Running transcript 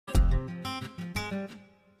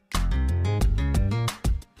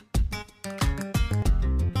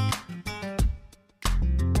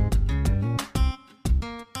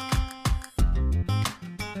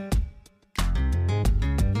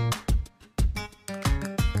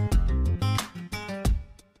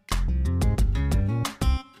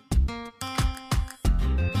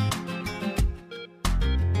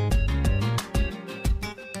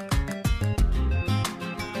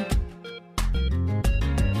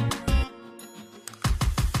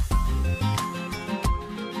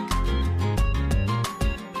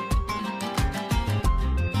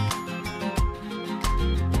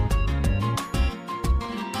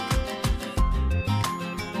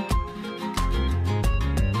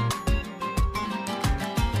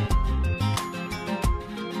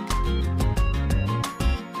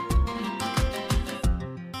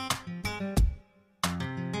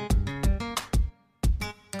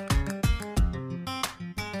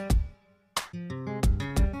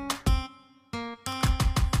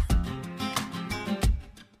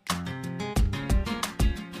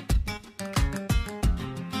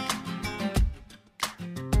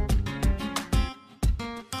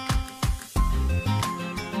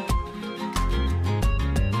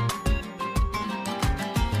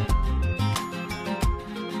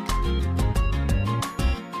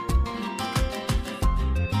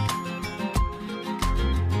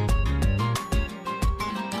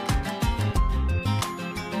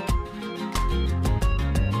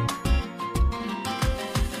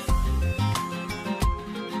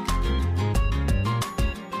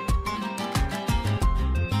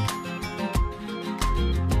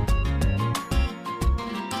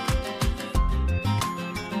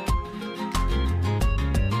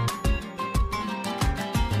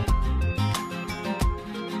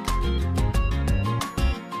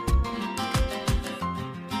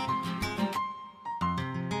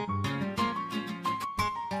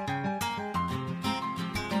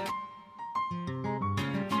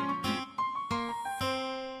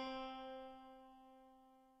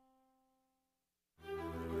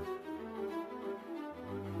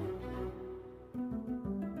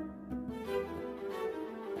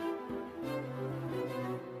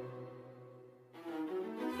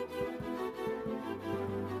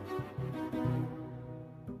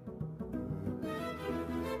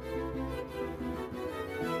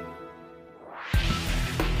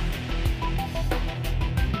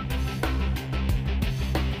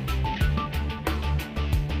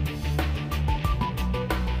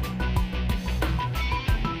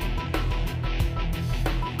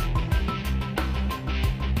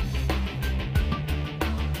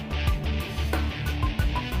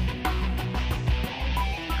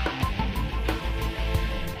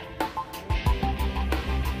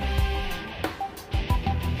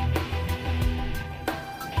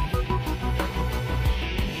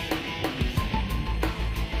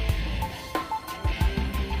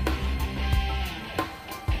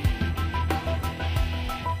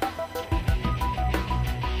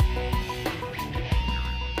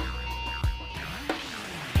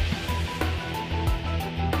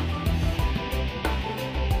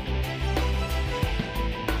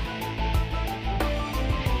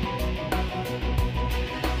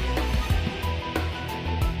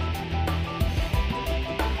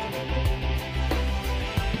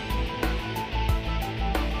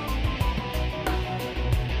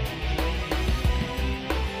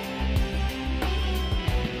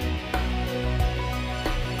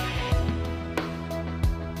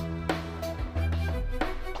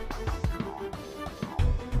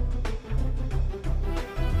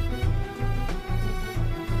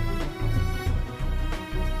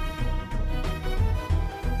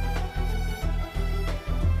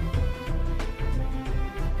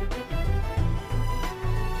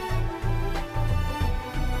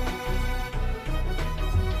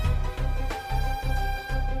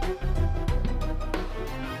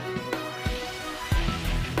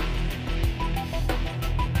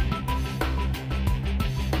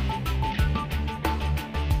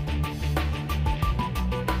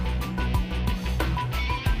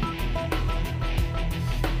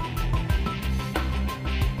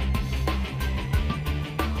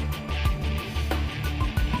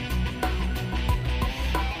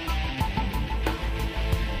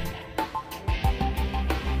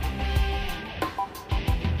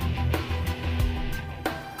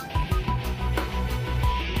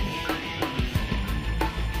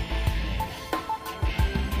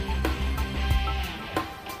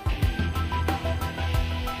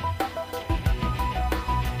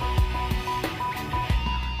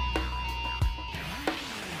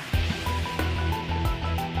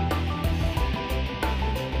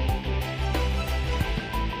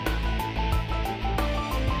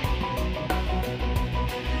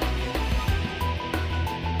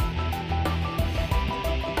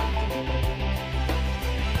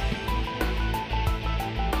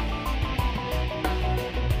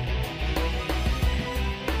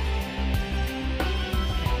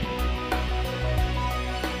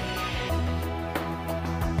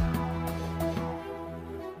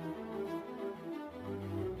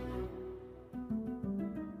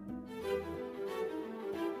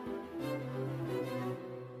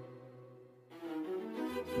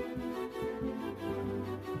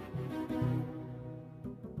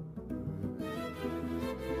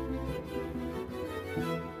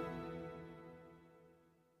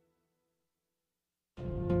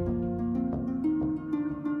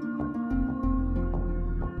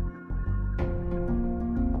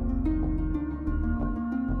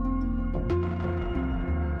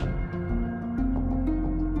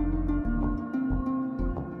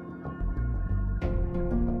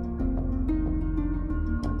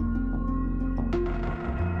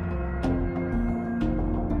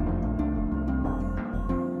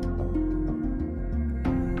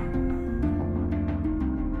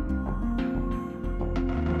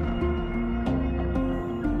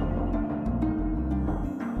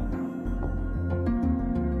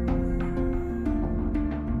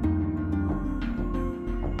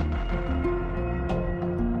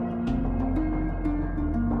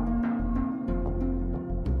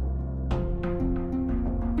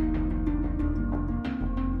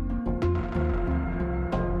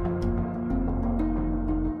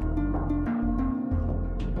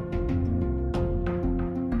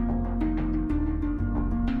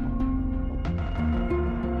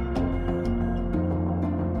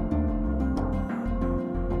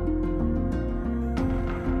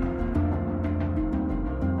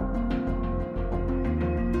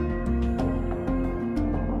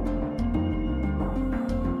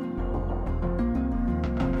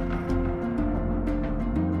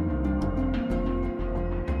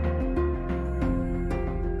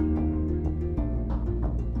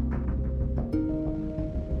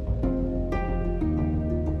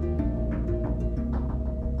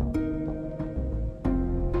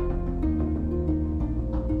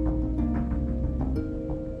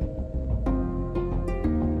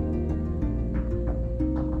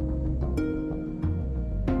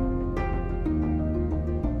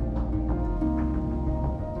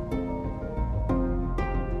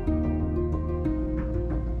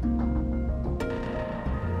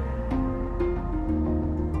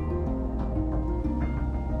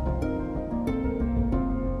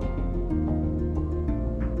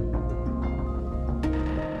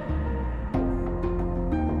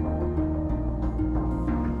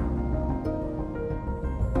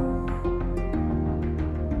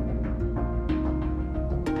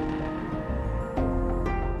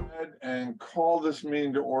and call this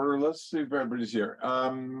meeting to order. Let's see if everybody's here.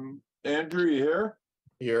 Andrew, you here?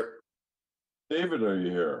 Here. David, are you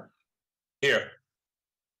here? Here.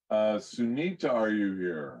 Sunita, are you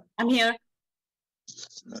here? I'm here.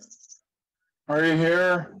 Are you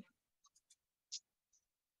here?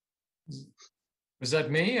 Was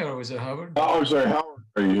that me or was it Howard? Oh, I'm sorry, Howard.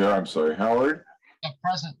 Are you here? I'm sorry, Howard.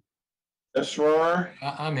 Present. Ishwar.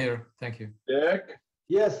 I'm here. Thank you. Dick.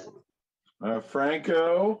 Yes.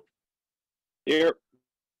 Franco. Here.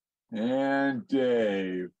 And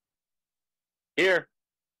Dave. Here.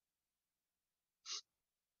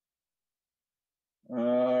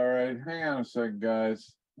 All right, hang on a second,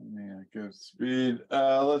 guys. Let me go speed.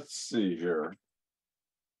 Let's see here.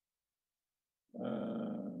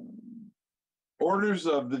 Orders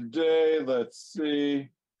of the day. Let's see.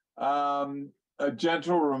 A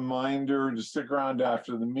gentle reminder to stick around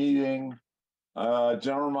after the meeting.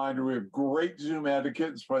 General reminder, we have great Zoom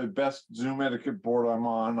etiquette. It's probably the best Zoom etiquette board I'm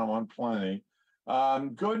on plenty. Go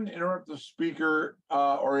ahead and interrupt the speaker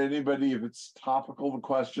or anybody if it's topical, the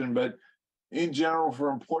question, but in general, for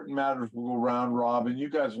important matters, we'll go round robin. You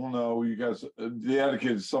guys will know, the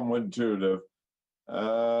etiquette is somewhat intuitive.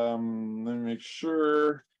 Let me make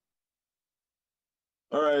sure.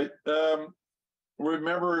 All right.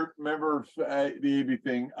 Remember the AB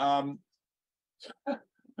thing. I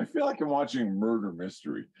feel like I'm watching a murder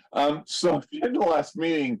mystery. So at the end of the last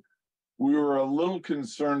meeting, we were a little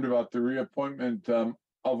concerned about the reappointment of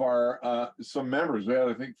our some members. We had,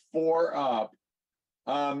 I think, 4 up.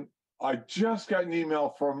 I just got an email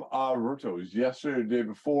from Roberto, it was yesterday or the day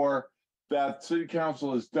before, that City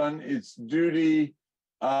Council has done its duty.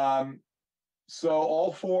 So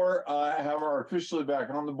all 4 are officially back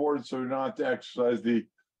on the board, so we don't have to exercise the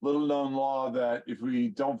little known law that if we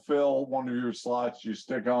don't fill one of your slots, you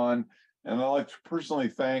stick on. And I'd like to personally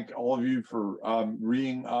thank all of you for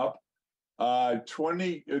reing up.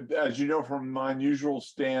 20, as you know from my unusual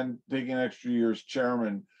stand, taking an extra year as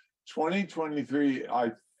chairman, 2023,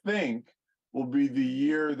 I think, will be the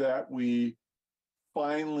year that we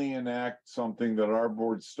finally enact something that our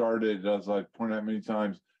board started, as I pointed out many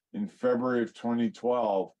times, in February of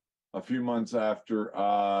 2012, a few months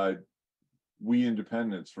after we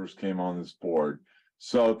independents first came on this board.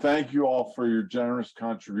 So thank you all for your generous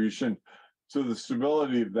contribution to the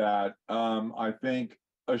stability of that. I think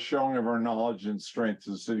a showing of our knowledge and strength to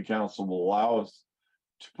the City Council will allow us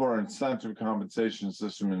to put our incentive compensation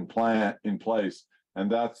system in place. And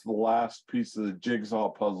that's the last piece of the jigsaw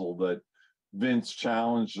puzzle that Vince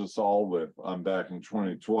challenged us all with back in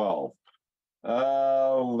 2012.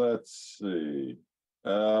 Let's see.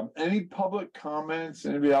 Any public comments?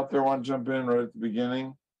 Anybody out there want to jump in right at the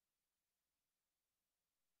beginning?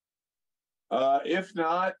 If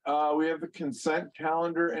not, we have the consent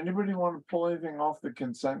calendar. Anybody want to pull anything off the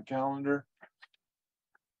consent calendar?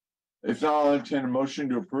 If not, I'll entertain a motion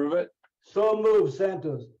to approve it. So move,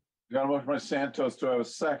 Santos. Got a motion by Santos. Do I have a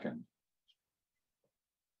second?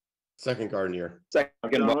 Second, Gardner.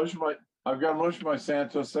 I've got a motion by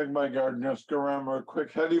Santos, second by Gardner. Let's go around real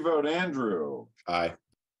quick. How do you vote? Andrew? Aye.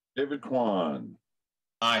 David Kwan?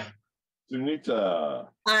 Aye. Sunita?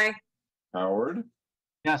 Aye. Howard?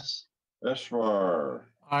 Yes. Eshwar?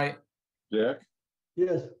 Aye. Dick?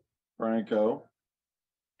 Yes. Franco?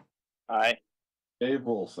 Aye. Dave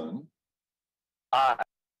Wilson? Aye.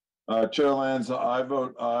 Chair Lanza, I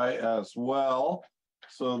vote aye as well.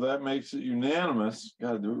 So that makes it unanimous.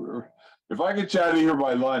 God, if I get you out of here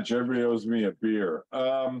by lunch, everybody owes me a beer.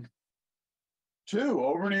 2,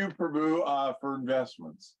 over to you, Prabhu, for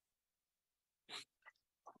investments.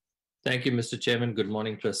 Thank you, Mr. Chairman. Good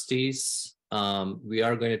morning, trustees. We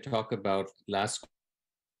are going to talk about last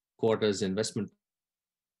quarter's investment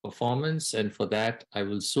performance. And for that, I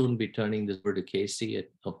will soon be turning this over to Casey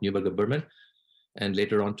of Neuberger Berman and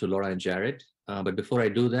later on to Laura and Jared. But before I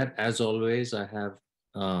do that, as always, I have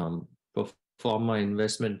performa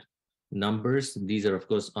investment numbers. These are, of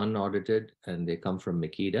course, unaudited, and they come from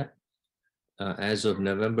Makeda. As of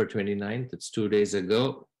November 29th, it's 2 days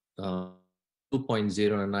ago,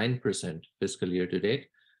 2.09% fiscal year to date.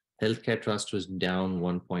 Healthcare Trust was down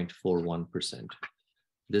 1.41%.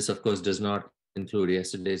 This, of course, does not include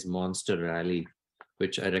yesterday's monster rally,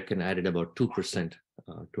 which I reckon added about 2%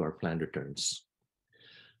 to our planned returns.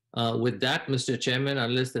 With that, Mr. Chairman,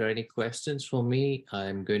 unless there are any questions for me,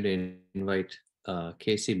 I'm going to invite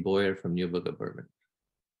Casey Boyer from Neuberger Berman.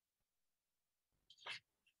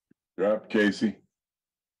 You're up, Casey.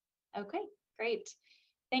 Okay, great.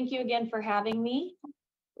 Thank you again for having me.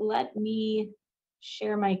 Let me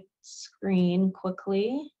share my screen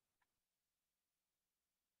quickly.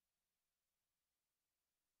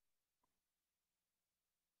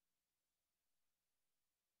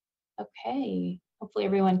 Okay, hopefully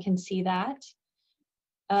everyone can see that.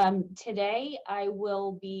 Today, I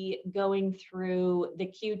will be going through the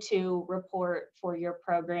Q2 report for your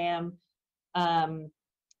program. I'm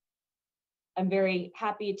very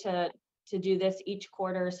happy to do this each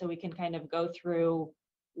quarter so we can kind of go through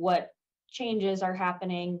what changes are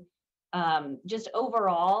happening. Just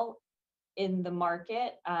overall in the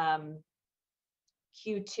market,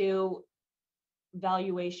 Q2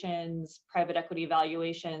 valuations, private equity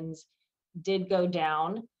valuations did go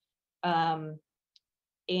down.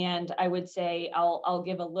 And I would say I'll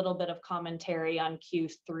give a little bit of commentary on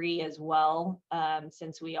Q3 as well,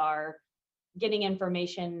 since we are getting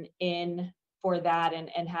information in for that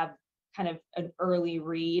and have kind of an early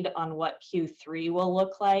read on what Q3 will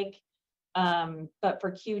look like. But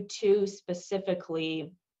for Q2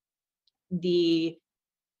 specifically, the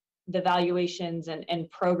valuations and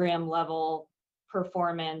program level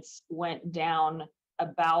performance went down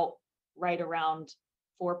about right around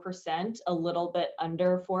 4%, a little bit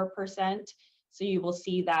under 4%. So you will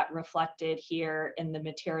see that reflected here in the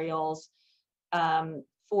materials.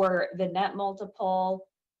 For the net multiple,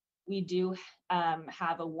 we do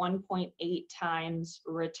have a 1.8 times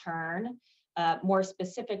return. More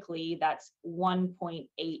specifically, that's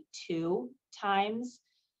 1.82 times.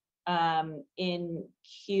 In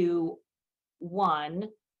Q1,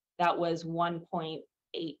 that was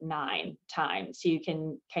 1.89 times. So you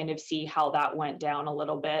can kind of see how that went down a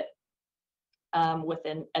little bit, with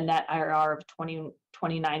a net IRR of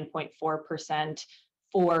 29.4%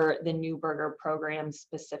 for the Neuberger program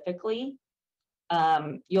specifically.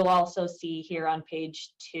 You'll also see here on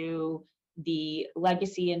page 2 the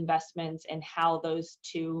legacy investments and how those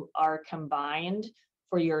two are combined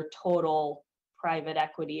for your total private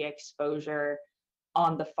equity exposure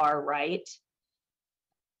on the far right.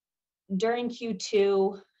 During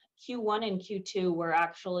Q1 and Q2 were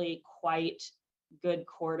actually quite good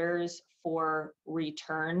quarters for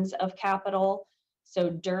returns of capital. So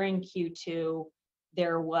during Q2,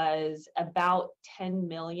 there was about 10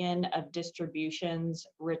 million of distributions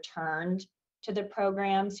returned to the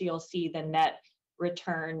program. So you'll see the net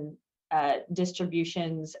return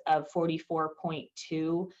distributions of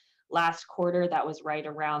 44.2. Last quarter, that was right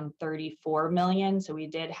around 34 million. So we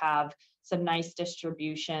did have some nice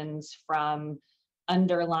distributions from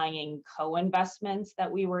underlying co-investments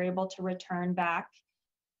that we were able to return back.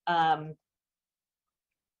 I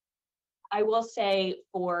will say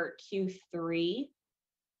for Q3,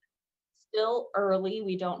 still early,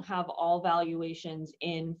 we don't have all valuations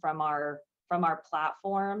in from our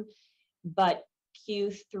platform, but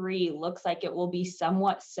Q3 looks like it will be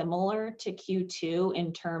somewhat similar to Q2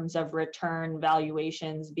 in terms of return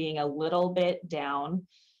valuations being a little bit down.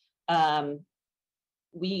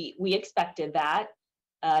 We expected that.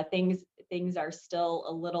 Things are still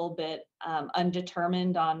a little bit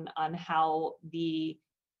undetermined on how the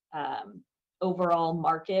overall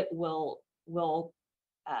market will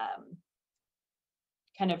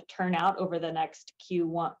kind of turn out over the next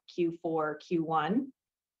Q1, Q4, Q1.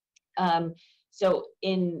 So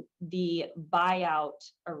in the buyout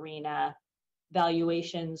arena,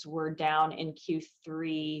 valuations were down in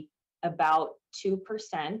Q3 about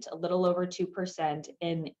 2%, a little over 2%,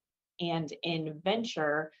 and in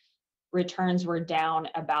venture, returns were down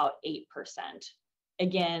about 8%.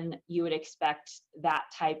 Again, you would expect that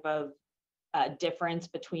type of difference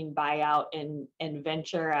between buyout and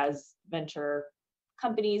venture, as venture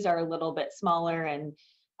companies are a little bit smaller and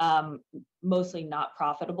mostly not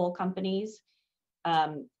profitable companies.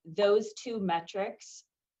 Those two metrics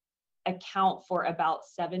account for about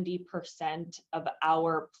 70% of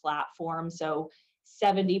our platform. So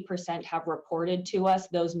 70% have reported to us.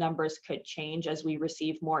 Those numbers could change as we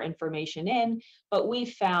receive more information in, but we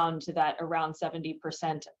found that around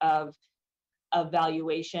 70% of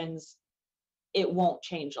valuations, it won't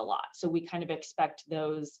change a lot. So we kind of expect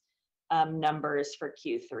those numbers for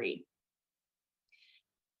Q3.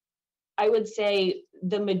 I would say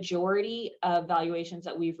the majority of valuations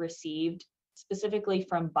that we've received, specifically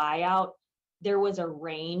from buyout, there was a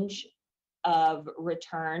range of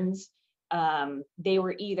returns. They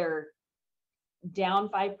were either down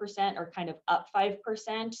 5% or kind of up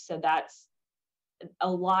 5%. So that's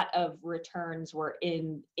a lot of returns were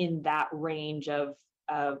in that range of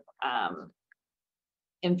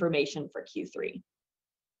information for Q3.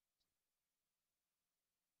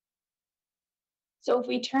 So if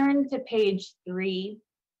we turn to page 3,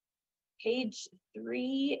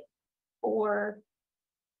 4,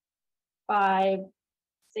 5,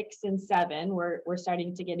 6, and 7, we're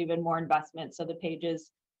starting to get even more investment, so the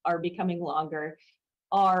pages are becoming longer.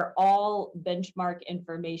 are all benchmark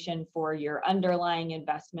information for your underlying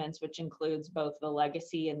investments, which includes both the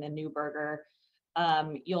legacy and the Neuberger.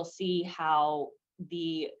 You'll see how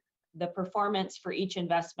the performance for each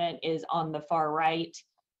investment is on the far right.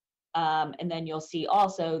 And then you'll see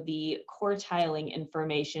also the quartiling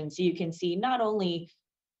information. So you can see not only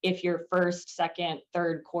if you're first, second,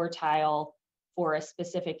 third quartile for a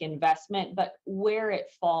specific investment, but where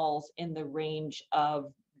it falls in the range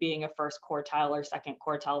of being a first quartile or second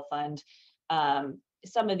quartile fund.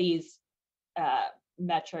 Some of these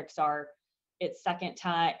metrics are, it's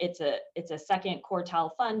a second quartile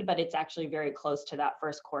fund, but it's actually very close to that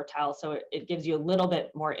first quartile. So it gives you a little bit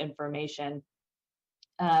more information.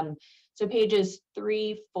 So pages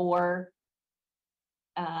 3, 4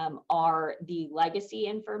 are the legacy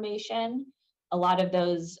information. A lot of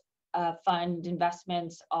those fund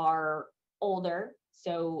investments are older,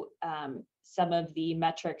 so some of the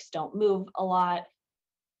metrics don't move a lot.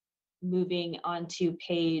 Moving on to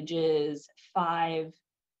pages 5,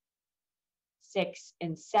 6,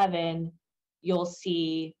 and 7, you'll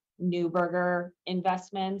see Neuberger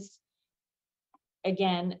investments.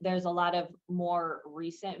 Again, there's a lot of more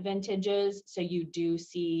recent vintages, so you do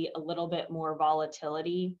see a little bit more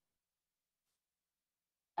volatility,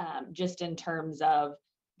 just in terms of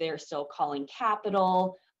they're still calling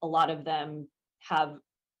capital. A lot of them have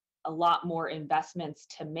a lot more investments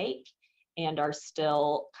to make and are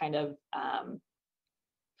still kind of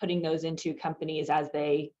putting those into companies as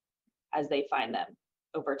they find them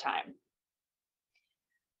over time.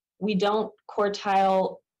 We don't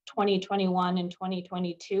quartile 2021 and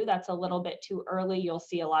 2022. That's a little bit too early. You'll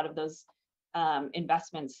see a lot of those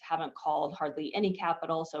investments haven't called hardly any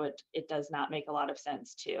capital, so it does not make a lot of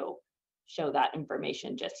sense to show that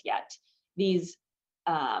information just yet. These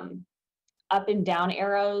up and down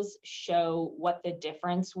arrows show what the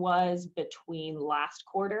difference was between last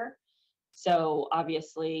quarter. So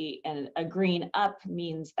obviously, a green up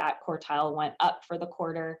means that quartile went up for the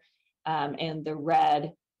quarter, and the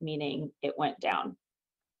red meaning it went down.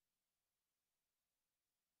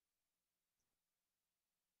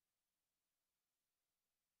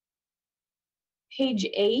 Page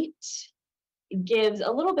 8 gives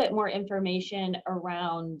a little bit more information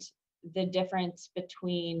around the difference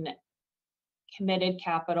between committed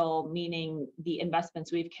capital, meaning the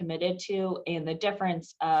investments we've committed to, and the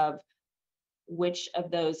difference of which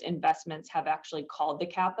of those investments have actually called the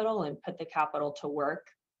capital and put the capital to work.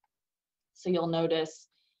 So you'll notice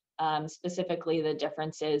specifically the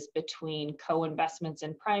differences between co-investments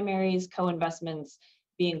and primaries, co-investments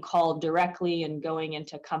being called directly and going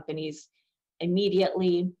into companies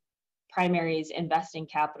immediately, primaries investing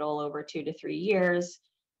capital over 2 to 3 years.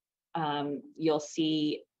 You'll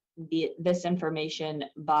see this information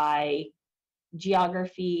by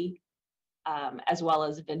geography, as well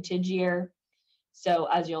as vintage year. So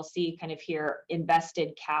as you'll see kind of here,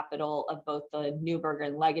 invested capital of both the Neuberger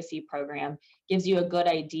and Legacy program gives you a good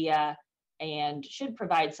idea and should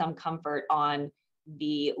provide some comfort on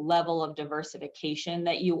the level of diversification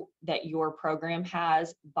that your program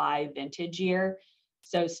has by vintage year.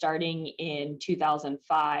 So starting in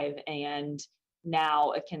 2005 and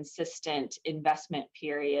now a consistent investment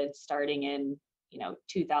period starting in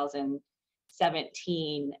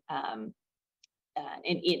 2017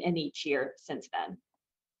 in each year since then.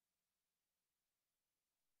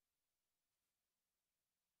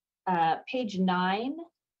 Page 9.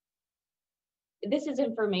 This is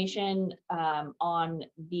information on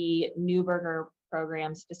the Neuberger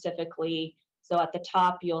program specifically. So at the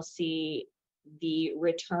top, you'll see the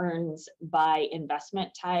returns by investment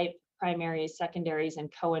type, primaries, secondaries,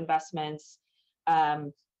 and co-investments.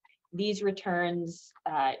 These returns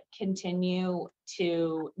continue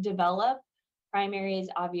to develop. Primaries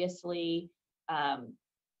obviously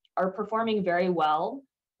are performing very well.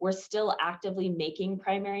 We're still actively making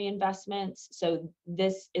primary investments. So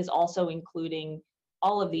this is also including,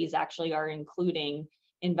 all of these actually are including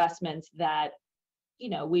investments that,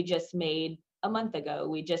 we just made a month ago,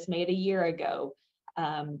 we just made a year ago.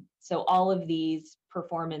 So all of these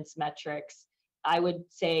performance metrics, I would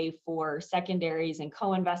say for secondaries and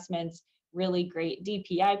co-investments, really great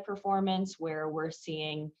DPI performance where we're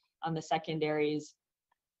seeing on the secondaries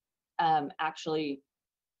actually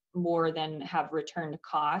more than have returned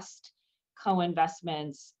cost.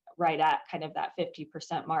 Co-investments right at kind of that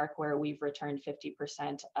 50% mark where we've returned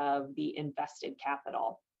 50% of the invested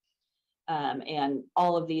capital. And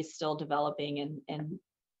all of these still developing and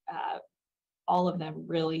all of them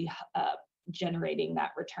really generating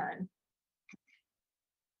that return.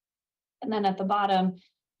 And then at the bottom,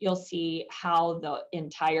 you'll see how the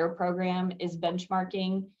entire program is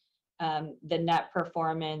benchmarking. The net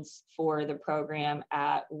performance for the program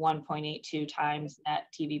at 1.82 times net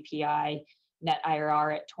TVPI, net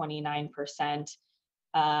IRR at 29%.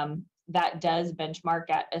 That does benchmark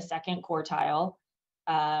at a second quartile.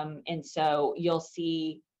 And so you'll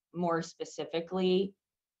see more specifically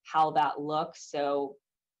how that looks. So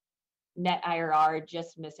net IRR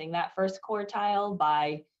just missing that first quartile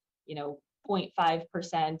by,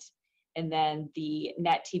 0.5%. And then the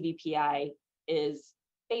net TVPI is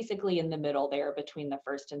basically in the middle there between the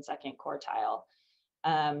first and second quartile.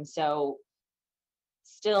 So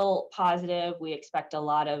still positive. We expect a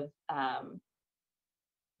lot of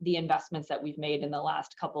the investments that we've made in the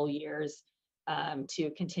last couple years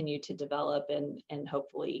to continue to develop and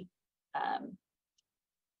hopefully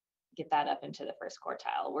get that up into the first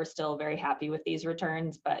quartile. We're still very happy with these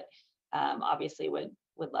returns, but obviously would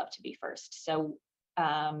love to be first. So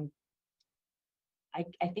I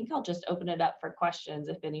think I'll just open it up for questions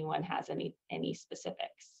if anyone has any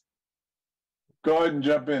specifics. Go ahead and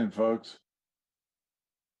jump in, folks.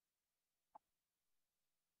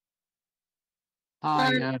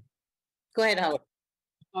 Hi, Go ahead, Howard.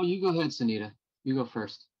 oh, you go ahead, Sunita. You go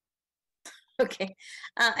first. Okay.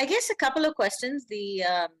 I guess a couple of questions.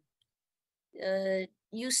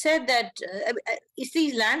 You said that is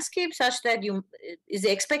the landscape such that is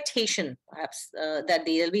the expectation perhaps that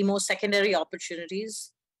there will be more secondary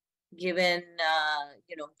opportunities given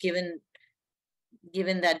given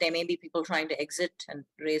that there may be people trying to exit and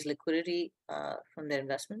raise liquidity from their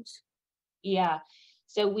investments? Yeah,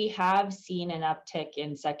 so we have seen an uptick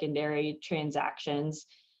in secondary transactions.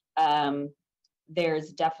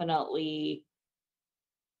 There's definitely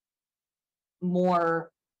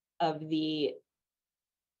more of the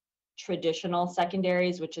traditional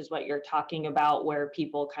secondaries, which is what you're talking about, where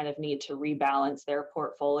people kind of need to rebalance their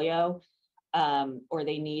portfolio or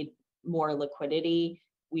they need more liquidity.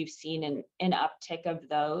 We've seen an uptick of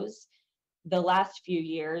those. The last few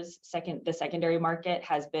years, the secondary market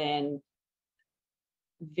has been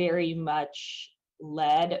very much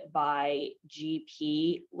led by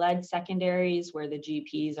GP-led secondaries, where the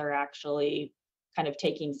GPs are actually kind of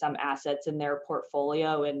taking some assets in their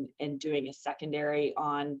portfolio and doing a secondary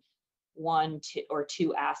on or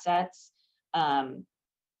two assets.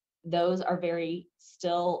 Those are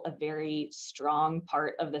still a very strong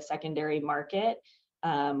part of the secondary market,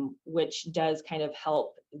 which does kind of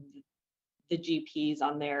help the GPs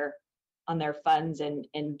on their funds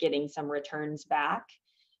and getting some returns back.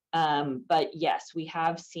 But yes, we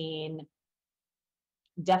have seen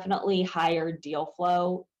definitely higher deal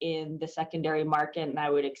flow in the secondary market, and I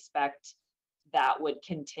would expect that would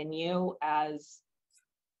continue as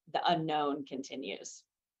the unknown continues.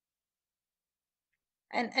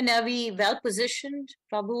 And are we well positioned,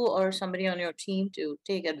 Prabhu, or somebody on your team to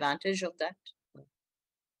take advantage of that?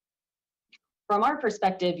 From our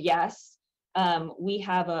perspective, yes. We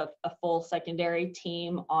have a full secondary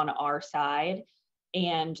team on our side.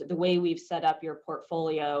 And the way we've set up your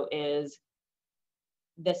portfolio is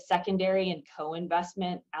the secondary and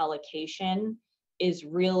co-investment allocation is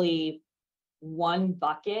really one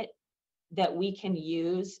bucket that we can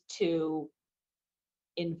use to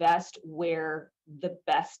invest where the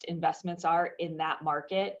best investments are in that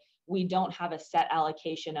market. We don't have a set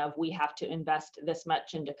allocation of we have to invest this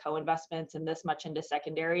much into co-investments and this much into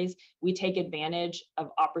secondaries. We take advantage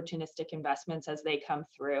of opportunistic investments as they come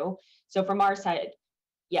through. So from our side,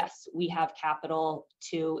 yes, we have capital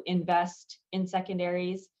to invest in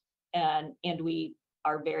secondaries, and we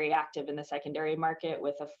are very active in the secondary market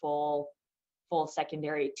with a full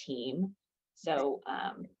secondary team. So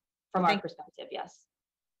from our perspective, yes.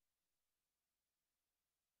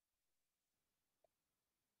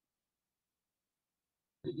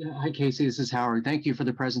 Yeah, hi, Casey. This is Howard. Thank you for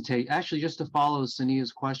the presentation. Actually, just to follow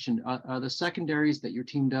Sunita's question, are the secondaries that your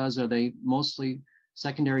team does, are they mostly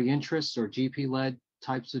secondary interests or GP-led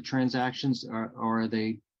types of transactions, or are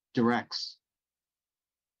they directs?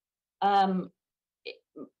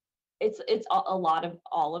 It's a lot of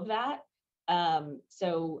all of that.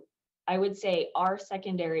 So I would say our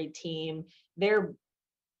secondary team, their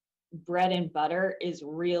bread and butter is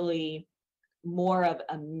really more of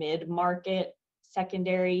a mid-market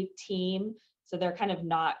secondary team. So they're kind of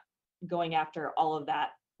not going after all of that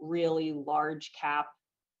really large cap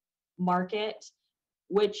market,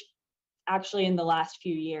 which actually in the last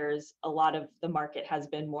few years, a lot of the market has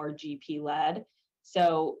been more GP led.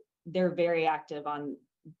 So they're very active on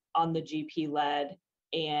the GP led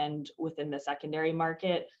and within the secondary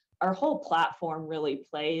market. Our whole platform really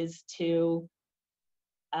plays to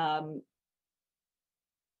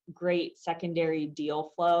great secondary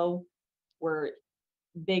deal flow. We're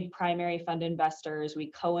big primary fund investors.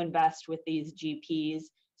 We co-invest with these GPs.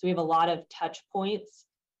 So we have a lot of touch points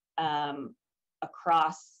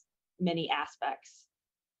across many aspects.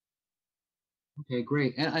 Okay,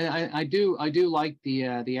 great. And I do like the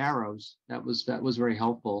arrows. That was very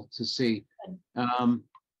helpful to see.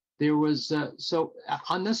 There was so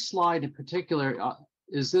on this slide in particular,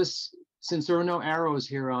 is this, since there are no arrows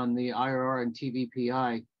here on the IRR and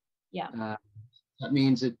TVPI? Yeah. That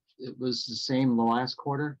means it was the same the last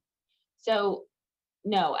quarter? So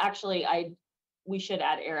no, actually, we should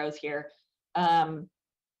add arrows here.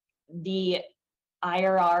 The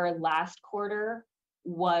IRR last quarter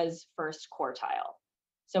was first quartile.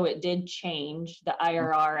 So it did change. The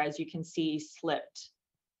IRR, as you can see, slipped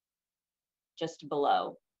just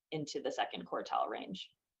below into the second quartile range.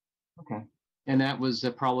 Okay. And that was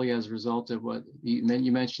probably as a result of what you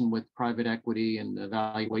mentioned with private equity and the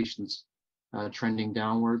valuations trending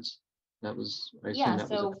downwards. That was, I assume that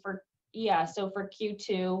was so for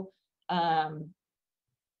Q2,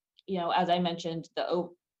 you know, as I mentioned, the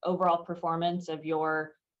overall performance of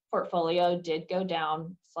your portfolio did go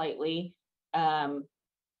down slightly. You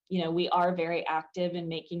know, we are very active in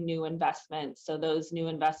making new investments. So those new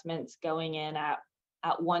investments going in at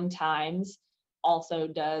 1x also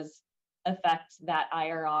does affect that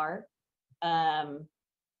IRR. And,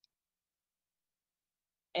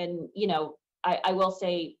 you know, I will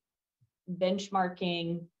say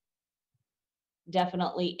benchmarking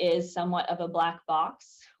definitely is somewhat of a black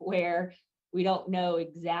box where we don't know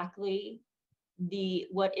exactly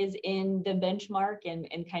what is in the benchmark and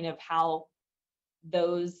kind of how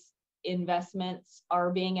those investments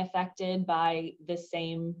are being affected by the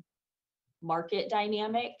same market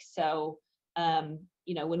dynamic. So,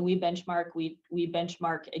 you know, when we benchmark, we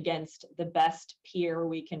benchmark against the best peer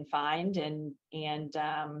we can find, and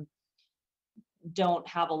don't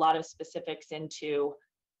have a lot of specifics into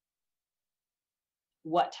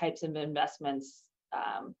what types of investments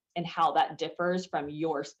and how that differs from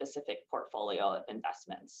your specific portfolio of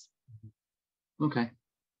investments. okay.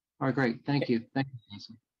 All right, great. Thank you. Thank you,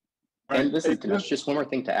 Jason. And this is Dinesh, just one more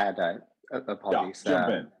thing to add. Apologies. Yeah, jump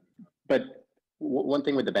in. But one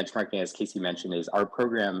thing with the benchmarking, as Casey mentioned, is our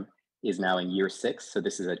program is now in year 6. So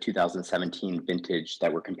this is a 2017 vintage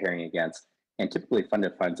that we're comparing against. And typically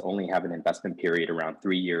funded funds only have an investment period around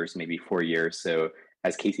 3 years, maybe 4 years. So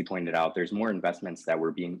as Casey pointed out, there's more investments that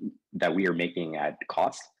we are making at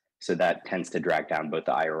cost. So that tends to drag down both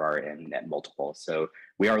the IRR and net multiple. So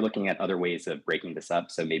we are looking at other ways of breaking this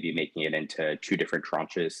up. So maybe making it into 2 different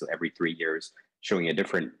tranches. So every 3 years, showing a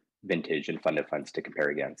different vintage and funded funds to compare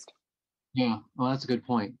against. Yeah, well, that's a good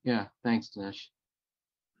point. Yeah, thanks, Dinesh.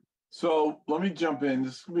 So let me jump in.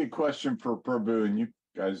 This is gonna be a question for Prabhu, and you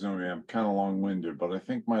guys know me, I'm kind of long-winded, but I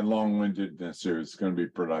think my long-windedness here is going to be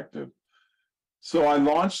productive. So I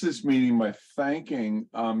launched this meeting by thanking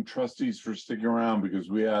trustees for sticking around, because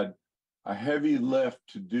we had a heavy lift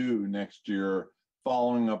to do next year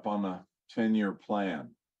following up on a 10-year plan.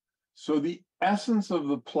 So the essence of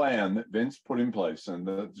the plan that Vince put in place and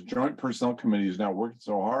that the Joint Personnel Committee is now working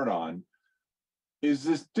so hard on is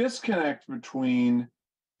this disconnect between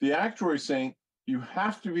the actuary saying you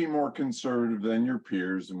have to be more conservative than your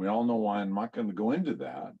peers, and we all know why. I'm not going to go into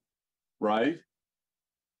that, right?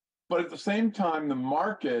 But at the same time, the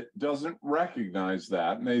market doesn't recognize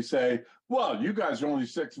that. And they say, well, you guys are only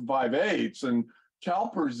 6 5/8 and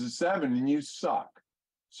CalPERS is 7 and you suck.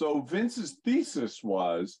 So Vince's thesis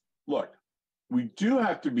was, look, we do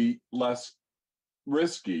have to be less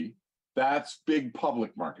risky. That's big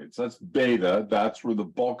public markets. That's beta. That's where the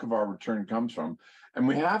bulk of our return comes from. And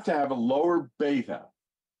we have to have a lower beta,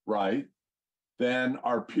 right, than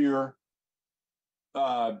our peer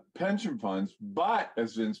pension funds. But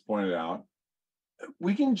as Vince pointed out,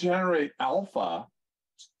 we can generate alpha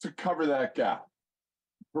to cover that gap.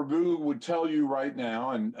 Prabhu would tell you right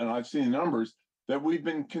now, and I've seen the numbers, that we've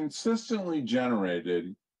been consistently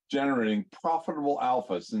generating profitable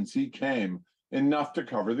alpha since he came, enough to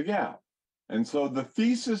cover the gap. And so the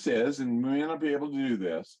thesis is, and we may not be able to do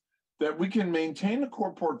this, that we can maintain a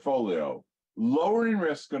core portfolio, lowering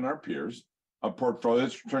risk than our peers, a portfolio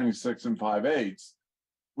that's returning 6 5/8.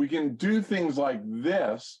 We can do things like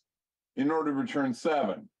this in order to return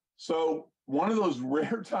 7. So one of those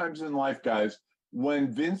rare times in life, guys,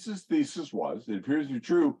 when Vince's thesis was, it appears to be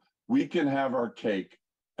true, we can have our cake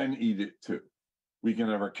and eat it too. We can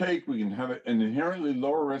have our cake, we can have an inherently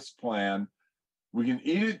lower risk plan, we can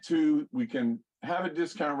eat it too, we can have a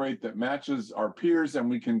discount rate that matches our peers, and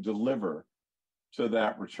we can deliver to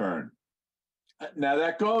that return. Now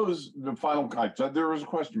that goes, the final, I said there was a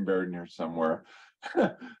question buried in here somewhere.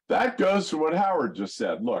 that goes to what Howard just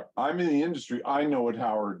said. Look, I'm in the industry. I know what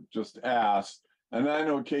Howard just asked, and I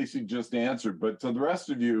know Casey just answered. But to the rest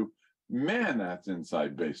of you, man, that's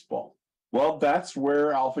inside baseball. Well, that's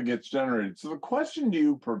where alpha gets generated. So the question to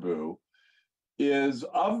you, Prabhu, is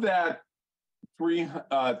of that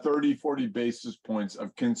 30, 40 basis points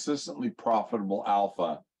of consistently profitable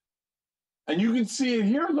alpha, and you can see it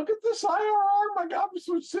here. Look at this IRR. My God, we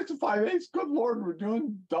switched 6 to 5/8. Good Lord, we're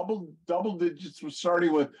doing double digits. We're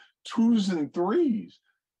starting with 2s and 3s.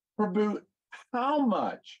 Prabhu, how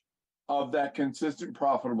much of that consistent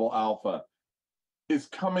profitable alpha is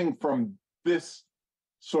coming from this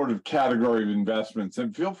sort of category of investments?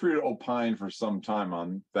 And feel free to opine for some time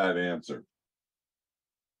on that answer.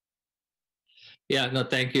 Yeah, no,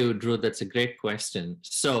 thank you, Drew. That's a great question.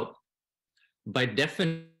 So by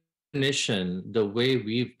definition, the way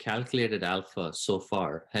we've calculated alpha so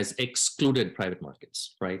far has excluded private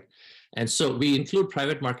markets, right? And so we include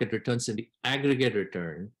private market returns in the aggregate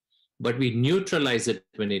return, but we neutralize it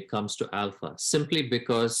when it comes to alpha, simply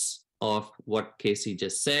because of what Casey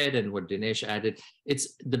just said and what Dinesh added.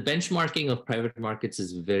 It's the benchmarking of private markets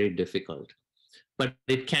is very difficult, but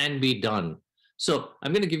it can be done. So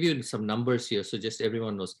I'm going to give you some numbers here, so just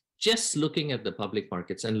everyone knows. Just looking at the public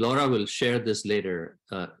markets, and Laura will share this later.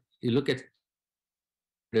 You look at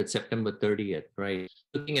September 30th, right?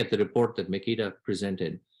 Looking at the report that Makita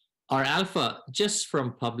presented, our alpha just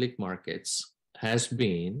from public markets has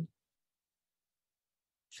been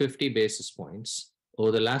 50 basis points.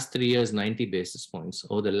 Over the last 3 years, 90 basis points.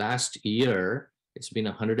 Over the last year, it's been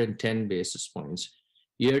 110 basis points.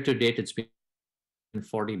 Year to date, it's been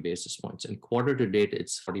 40 basis points, and quarter to date,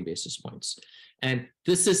 it's 40 basis points. And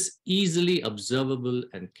this is easily observable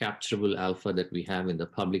and capturable alpha that we have in the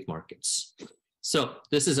public markets. So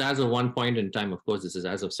this is as of one point in time. Of course, this is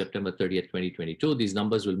as of September 30th, 2022. These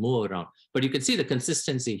numbers will move around, but you can see the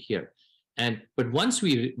consistency here. But once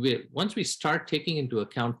we start taking into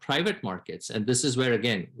account private markets, and this is where,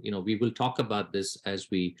 again, we will talk about this as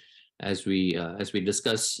we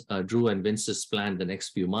discuss Drew and Vince's plan the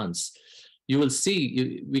next few months. You will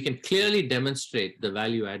see we can clearly demonstrate the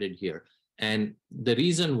value added here. And the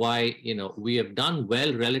reason why we have done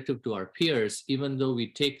well relative to our peers, even though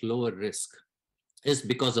we take lower risk, is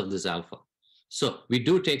because of this alpha. So we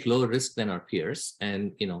do take lower risk than our peers,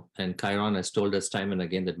 and Chiron has told us time and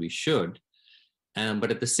again that we should.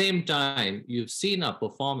 But at the same time, you've seen our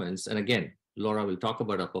performance, and again, Laura will talk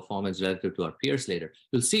about our performance relative to our peers later.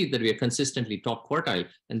 You'll see that we are consistently top quartile.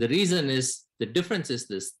 And the reason is, the difference is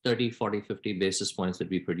this 30, 40, 50 basis points that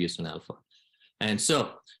we produce in alpha. And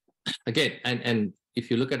so again, and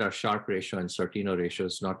if you look at our Sharpe ratio and Sortino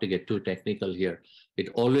ratios, not to get too technical here, it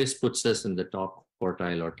always puts us in the top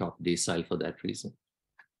quartile or top decile for that reason.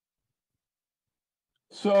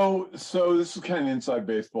 So this is kind of inside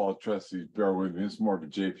baseball, trustees, bear with me. It's more of a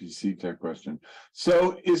JPC type question.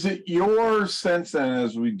 So is it your sense then,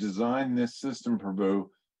 as we design this system, Prabhu,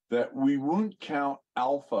 that we won't count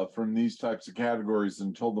alpha from these types of categories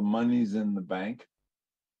until the money's in the bank,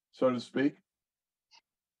 so to speak?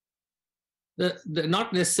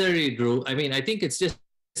 Not necessarily, Drew. I mean, I think it's just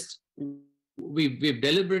we've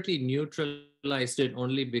deliberately neutralized it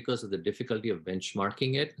only because of the difficulty of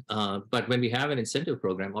benchmarking it. But when we have an incentive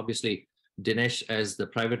program, obviously Dinesh, as the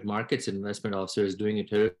private markets investment officer, is doing a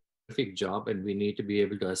terrific job, and we need to be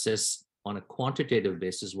able to assess on a quantitative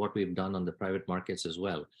basis what we've done on the private markets as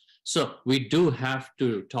well. So we do have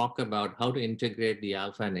to talk about how to integrate the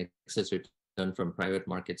alpha and excess return from private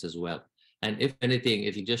markets as well. And if anything,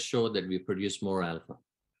 it'll just show that we produce more alpha.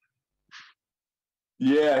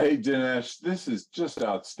 Yeah, hey Dinesh, this is just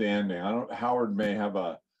outstanding. Howard may have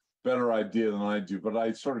a better idea than I do, but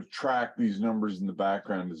I sort of track these numbers in the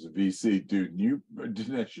background as a VC. Dude,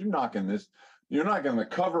 Dinesh, you're knocking the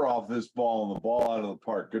cover off this ball and the ball out of the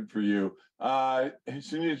park. Good for you. So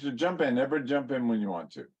you need to jump in. Everybody jump in when you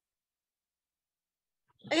want to.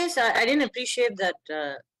 I guess I didn't appreciate that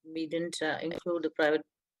we didn't include the private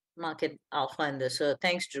market alpha in this. So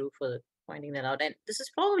thanks, Drew, for pointing that out. And this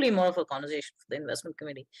is probably more of a conversation for the investment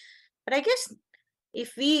committee. But I guess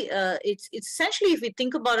if we, it's essentially, if we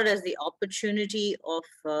think about it as the opportunity of,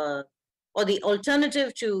 or the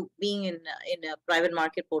alternative to being in a private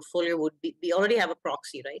market portfolio would be, we already have a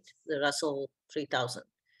proxy, right? The Russell 3000.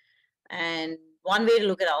 And one way to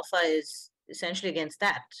look at alpha is essentially against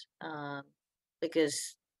that,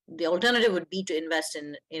 because the alternative would be to invest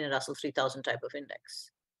in a Russell 3000 type of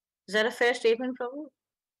index. Is that a fair statement, Prabhu?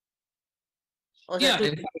 Yeah,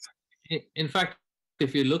 in fact,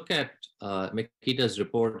 if you look at Makita's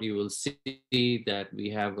report, you will see that we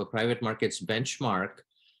have a private markets benchmark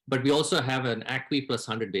but we also have an ACWI plus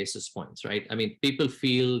 100 basis points, right? I mean, people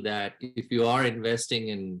feel that if you are investing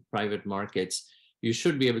in private markets, you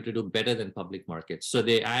should be able to do better than public markets. So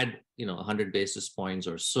they add, 100 basis points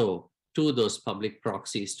or so to those public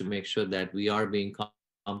proxies to make sure that we are being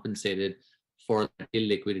compensated for the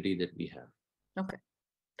illiquidity that we have. Okay,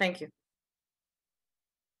 thank you.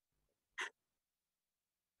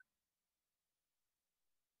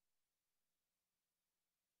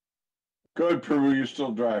 Good, Prabhu, you're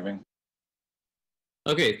still driving.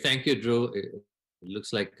 Okay, thank you, Drew. It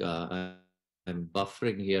looks like I'm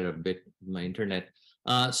buffering here a bit, my internet.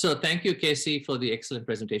 So thank you, Casey, for the excellent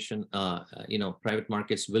presentation. Private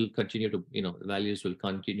markets will continue to, values will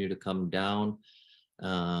continue to come down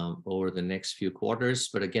over the next few quarters.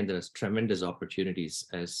 But again, there's tremendous opportunities,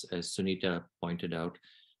 as Sunita pointed out,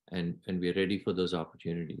 and we're ready for those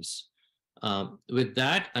opportunities. With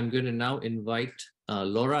that, I'm going to now invite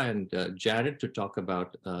Laura and Jared to talk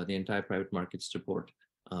about the entire private markets report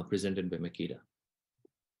presented by Makita.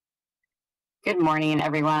 Good morning,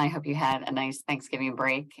 everyone. I hope you had a nice Thanksgiving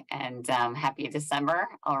break and happy December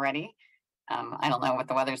already. I don't know what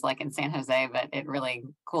the weather's like in San Jose, but it really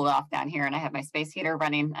cooled off down here and I have my space heater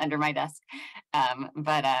running under my desk.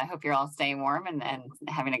 But I hope you're all staying warm and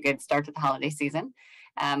having a good start to the holiday season.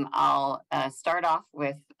 I'll start off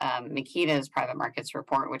with Makita's private markets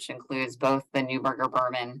report, which includes both the Neuberger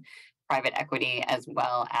Berman private equity as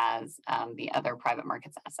well as the other private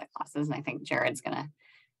markets asset classes. And I think Jared's going to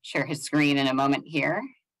share his screen in a moment here.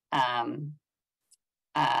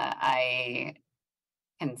 I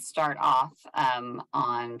can start off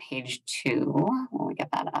on page 2 when we get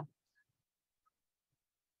that up.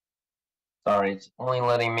 Sorry, it's only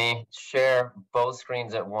letting me share both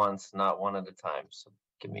screens at once, not one at a time. So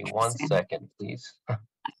give me 1 second, please.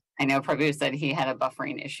 I know Prabhu said he had a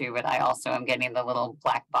buffering issue, but I also am getting the little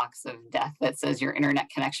black box of death that says your internet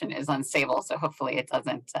connection is unstable. So hopefully it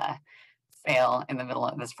doesn't fail in the middle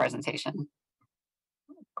of this presentation.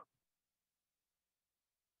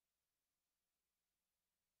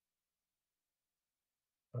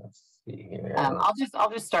 Let's see here. I'll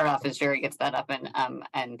just start off as Jerry gets that up,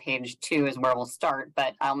 and page 2 is where we'll start.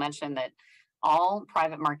 But I'll mention that all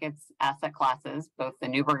private markets asset classes, both the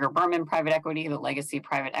Neuberger Berman private equity, the legacy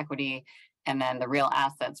private equity, and then the real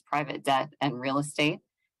assets, private debt, and real estate,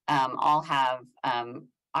 all have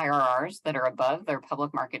IRRs that are above their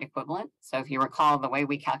public market equivalent. So if you recall, the way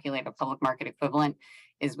we calculate a public market equivalent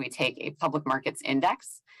is we take a public markets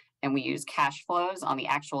index and we use cash flows on the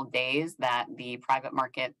actual days that the private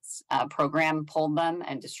markets program pulled them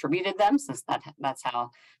and distributed them, since that's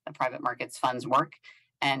how the private markets funds work,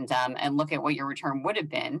 and look at what your return would have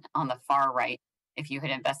been on the far right if you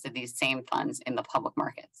had invested these same funds in the public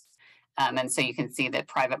markets. And so you can see that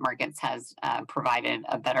private markets has provided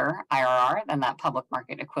a better IRR than that public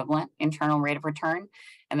market equivalent internal rate of return.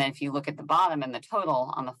 And then if you look at the bottom and the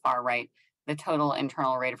total on the far right, the total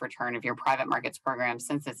internal rate of return of your private markets program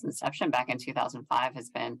since its inception back in 2005 has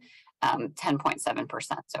been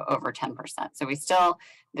 10.7%, so over 10%. So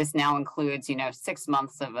this now includes, 6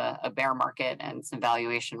 months of a bear market and some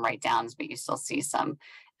valuation write-downs, but you still see some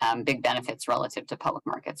big benefits relative to public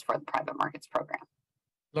markets for the private markets program.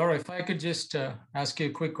 Laura, if I could just ask you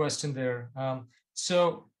a quick question there.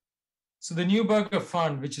 So the Neuberger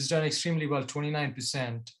Fund, which has done extremely well,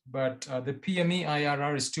 29%, but the PME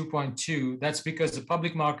IRR is 2.2. That's because the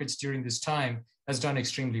public markets during this time has done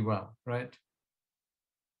extremely well, right?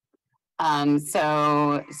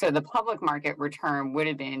 So the public market return would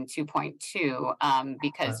have been 2.2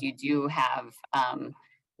 because you do have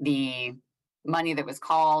the money that was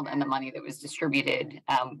called and the money that was distributed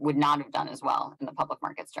would not have done as well in the public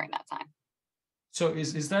markets during that time. So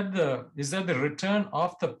is that the return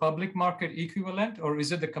of the public market equivalent, or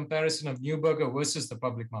is it the comparison of Neuberger versus the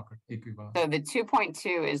public market equivalent? So the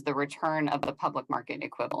 2.2 is the return of the public market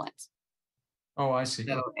equivalent. Oh, I see.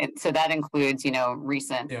 So that includes,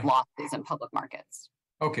 recent losses in public markets.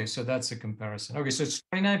 Okay, so that's a comparison. Okay, so it's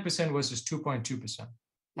 29% versus 2.2%.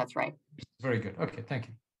 That's right. Very good. Okay, thank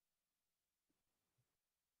you.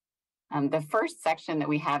 The first section that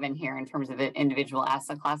we have in here in terms of the individual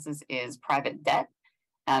asset classes is private debt.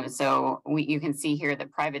 So you can see here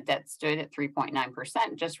that private debt stood at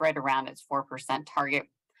 3.9%, just right around its 4% target.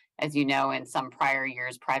 As you know, in some prior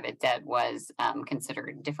years, private debt was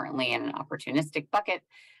considered differently in an opportunistic bucket.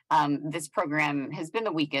 This program has been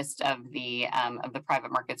the weakest of the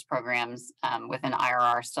private markets programs, with an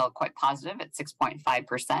IRR still quite positive at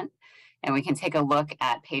 6.5%. And we can take a look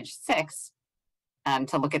at page 6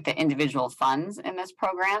 to look at the individual funds in this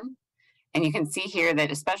program. And you can see here that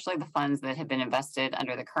especially the funds that have been invested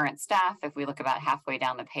under the current staff, if we look about halfway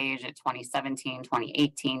down the page at 2017,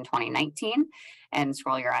 2018, 2019, and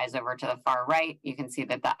scroll your eyes over to the far right, you can see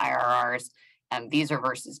that the IRRs, these are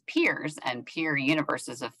versus peers and peer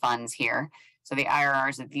universes of funds here. So the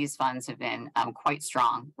IRRs of these funds have been quite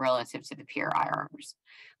strong relative to the peer IRRs.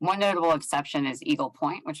 One notable exception is Eagle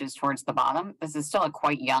Point, which is towards the bottom. This is still a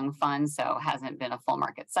quite young fund, so hasn't been a full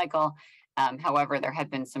market cycle. However, there have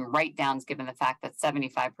been some write-downs given the fact that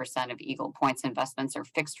 75% of Eagle Point's investments are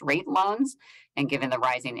fixed rate loans, and given the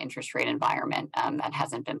rising interest rate environment, that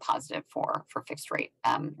hasn't been positive for fixed rate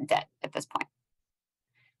debt at this point.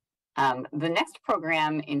 The next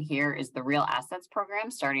program in here is the Real Assets program,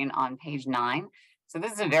 starting on page 9. So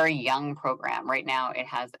this is a very young program. Right now, it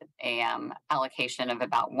has a allocation of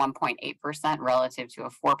about 1.8% relative to a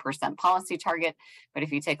 4% policy target. But if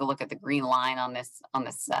you take a look at the green line on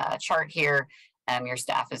this chart here, your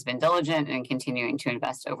staff has been diligent in continuing to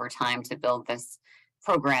invest over time to build this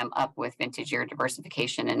program up with vintage year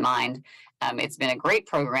diversification in mind. It's been a great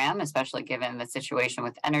program, especially given the situation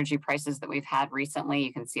with energy prices that we've had recently.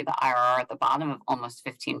 You can see the IRR at the bottom of almost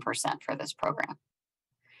 15% for this program.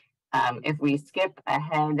 If we skip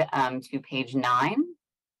ahead to page 9,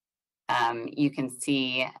 you can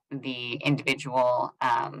see the individual,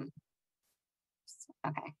 on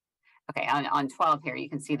 12 here, you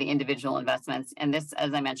can see the individual investments. And this,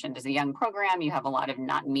 as I mentioned, is a young program. You have a lot of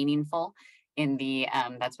not meaningful in the,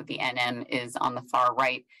 that's what the NM is on the far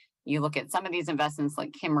right. You look at some of these investments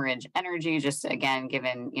like Kimmeridge Energy, just again,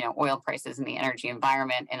 given oil prices in the energy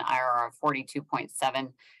environment, an IRR of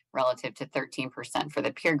 42.7 relative to 13% for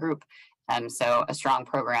the peer group. So a strong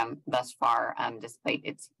program thus far, despite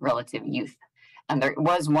its relative youth. There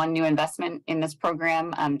was one new investment in this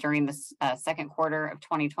program during this second quarter of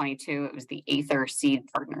 2022. It was the Aether Seed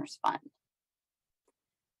Partners Fund.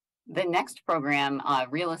 The next program,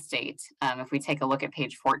 real estate, if we take a look at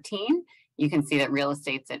page 14, you can see that real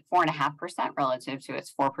estate's at 4.5% relative to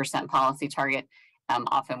its 4% policy target.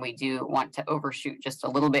 Often we do want to overshoot just a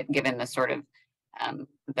little bit given the sort of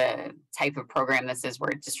the type of program this is,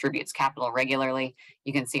 where it distributes capital regularly.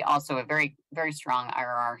 You can see also a very, very strong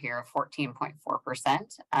IRR here of 14.4%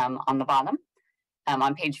 on the bottom.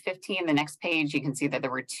 On page 15, the next page, you can see that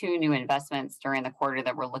there were 2 new investments during the quarter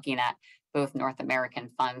that we're looking at, both North American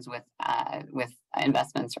funds with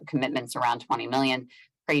investments or commitments around 20 million,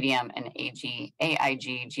 Pradium and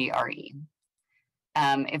AIG GRE.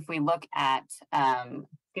 If we look at,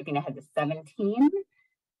 skipping ahead to 17,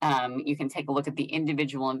 you can take a look at the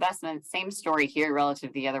individual investments. Same story here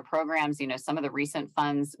relative to the other programs. Some of the recent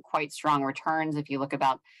funds, quite strong returns. If you look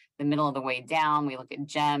about the middle of the way down, we look at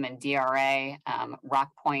GEM and DRA,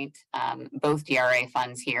 Rockpoint, both DRA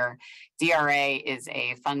funds here. DRA is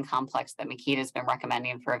a fund complex that Makita has been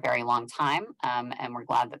recommending for a very long time, and we're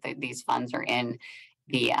glad that these funds are in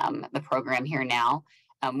the program here now.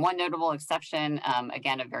 One notable exception,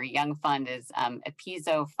 again, a very young fund, is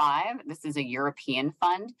Episo 5. This is a European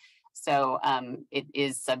fund. So it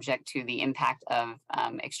is subject to the impact of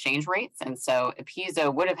exchange rates. And so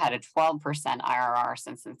Episo would have had a 12% IRR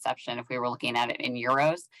since inception if we were looking at it in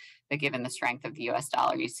euros. But given the strength of the US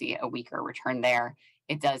dollar, you see a weaker return there.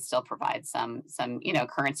 It does still provide some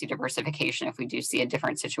currency diversification if we do see a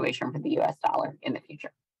different situation for the US dollar in the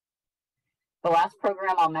future. The last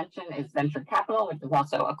program I'll mention is Venture Capital, which is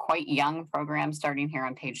also a quite young program starting here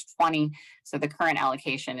on page 20. So the current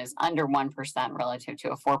allocation is under 1% relative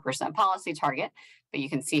to a 4% policy target. But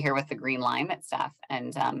you can see here with the green line that staff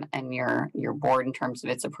and your board, in terms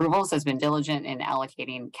of its approvals, has been diligent in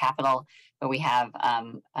allocating capital. But we have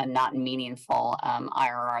a not meaningful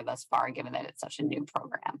IRR thus far, given that it's such a new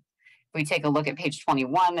program. If we take a look at page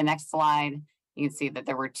 21, the next slide, you can see that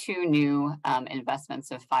there were 2 new investments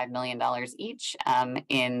of $5 million each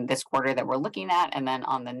in this quarter that we're looking at. And then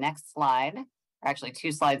on the next slide, or actually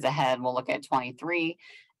 2 slides ahead, we'll look at 23.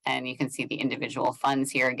 And you can see the individual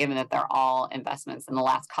funds here. Given that they're all investments in the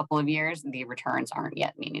last couple of years, the returns aren't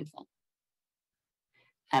yet meaningful.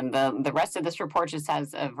 And the rest of this report just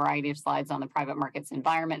has a variety of slides on the private markets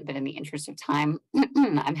environment. But in the interest of time,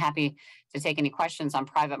 I'm happy to take any questions on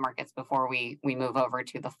private markets before we move over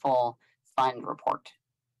to the full fund report.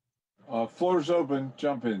 Floor's open.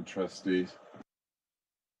 Jump in, trustees.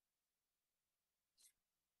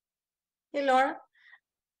 Hey, Laura.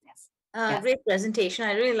 Yes. Yes. Great presentation.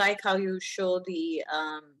 I really like how you show the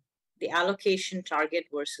allocation target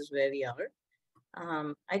versus where we are.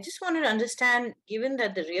 I just wanted to understand, given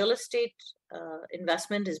that the real estate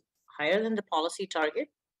investment is higher than the policy target,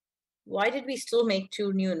 why did we still make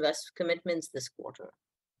 2 new commitments this quarter?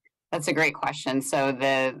 That's a great question. So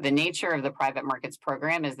the nature of the private markets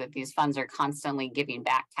program is that these funds are constantly giving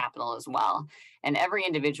back capital as well. And every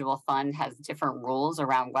individual fund has different rules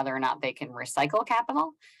around whether or not they can recycle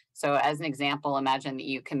capital. So as an example, imagine that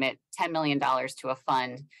you commit $10 million to a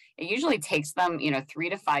fund. It usually takes them, 3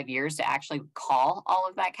 to 5 years to actually call all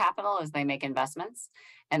of that capital as they make investments.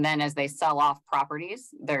 And then as they sell off properties,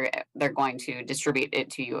 they're going to distribute it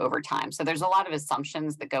to you over time. So there's a lot of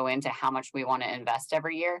assumptions that go into how much we want to invest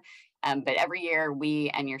every year. But every year we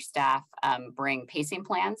and your staff bring pacing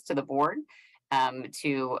plans to the board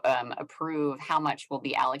to approve how much will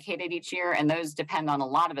be allocated each year. And those depend on a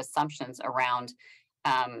lot of assumptions around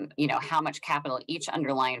how much capital each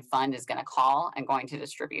underlying fund is going to call and going to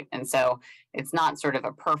distribute. And so it's not sort of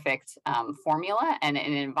a perfect formula. And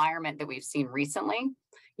in an environment that we've seen recently,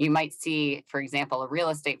 you might see, for example, a real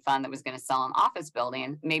estate fund that was going to sell an office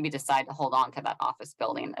building, maybe decide to hold on to that office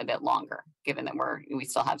building a bit longer, given that we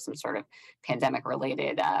still have some sort of pandemic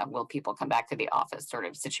related, will people come back to the office sort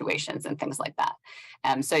of situations and things like that.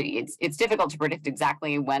 So it's difficult to predict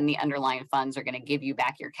exactly when the underlying funds are going to give you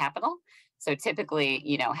back your capital. So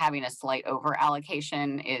typically, having a slight over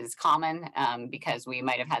allocation is common because we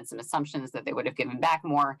might have had some assumptions that they would have given back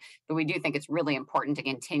more, but we do think it's really important to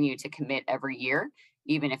continue to commit every year,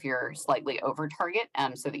 even if you're slightly over target,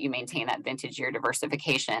 so that you maintain that vintage year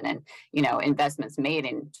diversification. And, investments made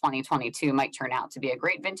in 2022 might turn out to be a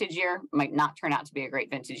great vintage year, might not turn out to be a great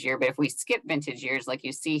vintage year, but if we skip vintage years, like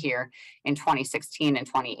you see here in 2016 and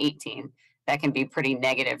 2018, that can be pretty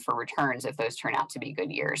negative for returns if those turn out to be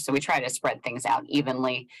good years. So we try to spread things out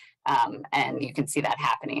evenly, and you can see that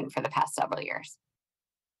happening for the past several years.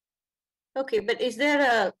 Okay, but is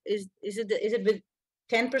it with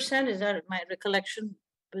 10%? Is that my recollection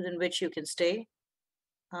within which you can stay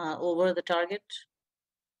over the target?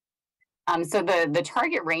 So the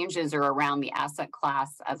target ranges are around the asset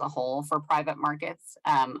class as a whole for private markets.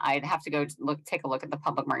 I'd have to go take a look at the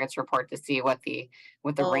public markets report to see what the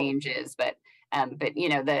range is, but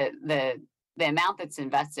the amount that's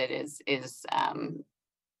invested is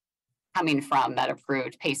coming from that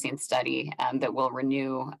approved pacing study that will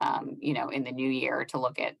renew in the new year to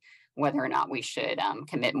look at whether or not we should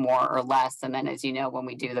commit more or less. And then, as you know, when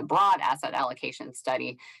we do the broad asset allocation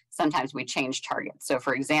study, sometimes we change targets. So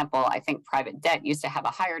for example, I think private debt used to have a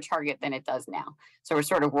higher target than it does now. So we're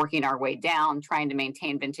sort of working our way down, trying to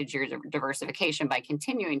maintain vintage years of diversification by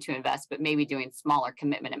continuing to invest, but maybe doing smaller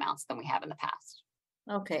commitment amounts than we have in the past.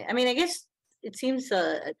 Okay. I mean, I guess it seems,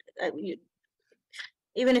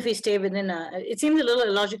 even if we stay within it seems a little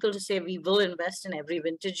illogical to say we will invest in every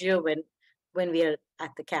vintage year when we are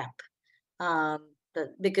at the cap,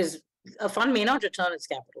 because a fund may not return its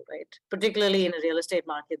capital, right? Particularly in a real estate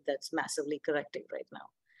market that's massively correcting right now.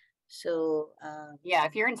 So yeah,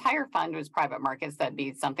 if your entire fund was private markets, that'd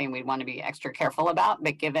be something we'd want to be extra careful about.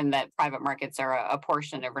 But given that private markets are a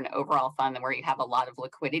portion of an overall fund where you have a lot of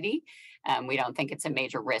liquidity, we don't think it's a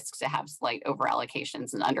major risk to have slight over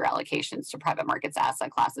allocations and under allocations to private markets asset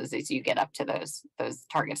classes as you get up to those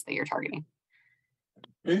targets that you're targeting.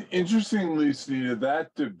 Interestingly, Sunita,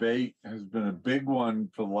 that debate has been a big one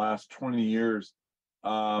for the last 20 years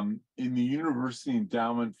in the university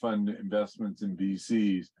endowment fund investments in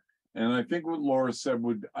VCs. And I think what Laura said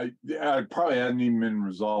I probably hadn't even been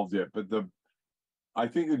resolved yet, but I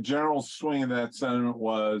think the general swing of that sentiment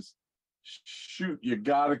was, shoot, you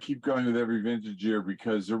got to keep going with every vintage year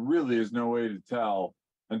because there really is no way to tell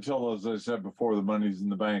until, as I said before, the money's in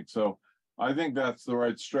the bank. So I think that's the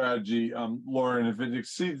right strategy, Laura. And if it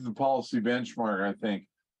exceeds the policy benchmark, I think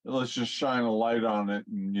let's just shine a light on it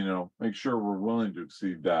and make sure we're willing to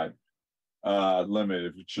exceed that limit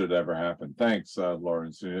if it should ever happen. Thanks, Laura.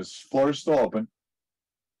 This floor is still open.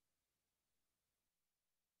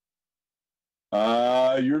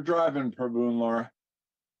 You're driving, Prabhu and Laura.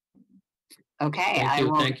 Okay.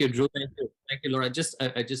 Thank you, Drew. Thank you, Laura. I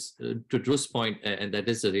just to Drew's point, and that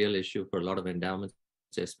is a real issue for a lot of endowments,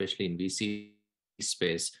 especially in VC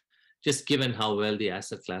space, just given how well the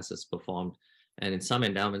asset class has performed. And in some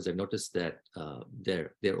endowments, I've noticed that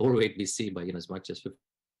they're overweight VC by as much as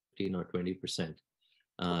 15 or 20%,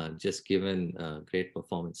 just given great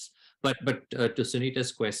performance. But to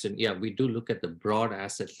Sunita's question, yeah, we do look at the broad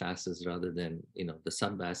asset classes rather than the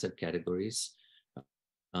sub asset categories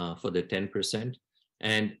for the 10%.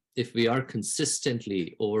 And if we are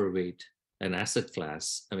consistently overweight an asset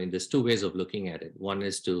class, I mean, there's two ways of looking at it. One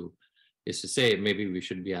is to say maybe we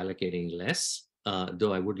should be allocating less,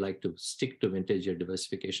 though I would like to stick to vintage year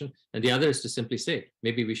diversification. And the other is to simply say,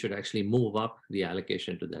 maybe we should actually move up the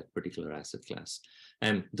allocation to that particular asset class.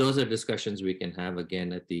 And those are discussions we can have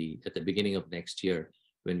again at the beginning of next year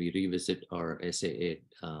when we revisit our SAA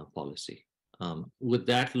policy. With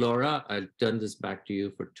that, Laura, I'll turn this back to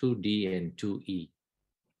you for 2D and 2E.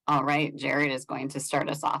 All right, Jared is going to start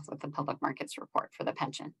us off with the public markets report for the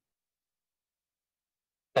pension.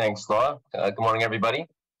 Thanks, Laura. Good morning, everybody.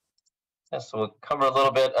 So we'll cover a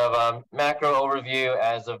little bit of a macro overview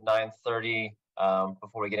as of 9:30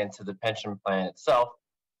 before we get into the pension plan itself.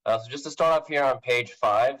 So just to start off here on page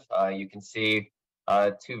 5, you can see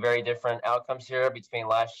two very different outcomes here between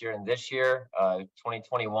last year and this year.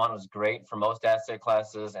 2021 was great for most asset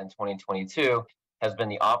classes, and 2022 has been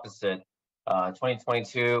the opposite.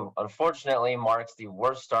 2022, unfortunately, marks the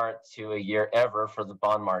worst start to a year ever for the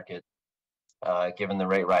bond market, given the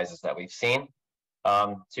rate rises that we've seen.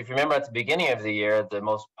 So if you remember at the beginning of the year, the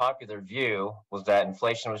most popular view was that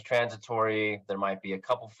inflation was transitory. There might be a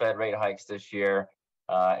couple Fed rate hikes this year,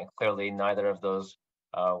 and clearly neither of those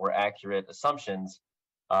were accurate assumptions.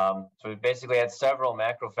 So we basically had several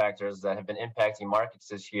macro factors that have been impacting markets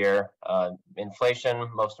this year. Inflation,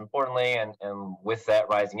 most importantly, and with that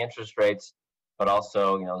rising interest rates, but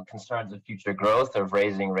also concerns of future growth of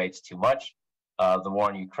raising rates too much. The war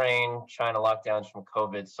in Ukraine, China lockdowns from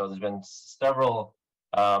COVID. So there's been several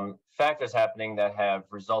factors happening that have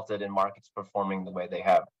resulted in markets performing the way they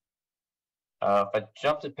have. If I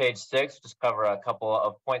jump to page 6, just cover a couple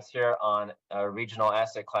of points here on regional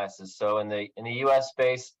asset classes. So in the U.S.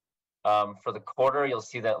 space, for the quarter, you'll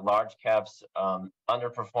see that large caps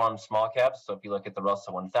underperform small caps. So if you look at the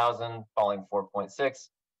Russell 1000 falling 4.6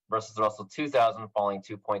 versus the Russell 2000 falling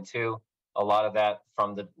 2.2. A lot of that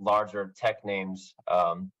from the larger tech names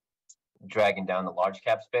dragging down the large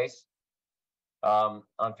cap space. On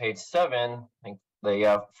page 7, I think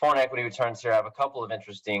the foreign equity returns here have a couple of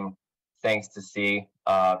interesting things to see.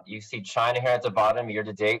 You see China here at the bottom, year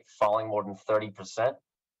to date, falling more than 30%,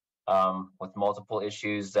 with multiple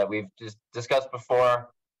issues that we've just discussed before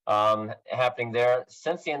happening there.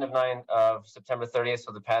 Since the end of September 30th,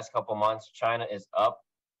 so the past couple months, China is up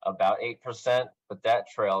about 8%, but that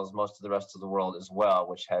trails most of the rest of the world as well,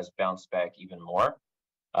 which has bounced back even more.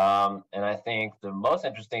 And I think the most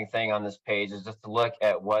interesting thing on this page is just to look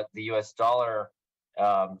at what the US dollar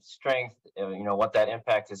strength, what that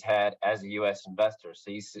impact has had as a US investor. So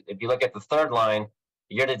if you look at the third line,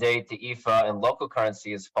 year to date, the IFA in local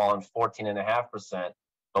currency has fallen 14.5%,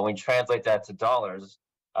 but when you translate that to dollars,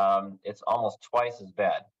 it's almost twice as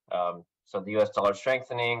bad. So the US dollar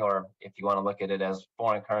strengthening, or if you want to look at it as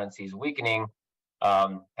foreign currencies weakening,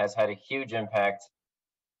 has had a huge impact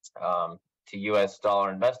to US dollar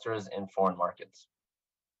investors in foreign markets.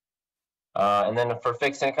 And then for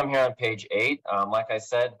fixed income here on page 8, like I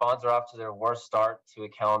said, bonds are off to their worst start to a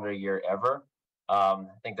calendar year ever. I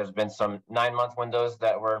think there's been some 9-month windows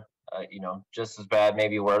that were, just as bad,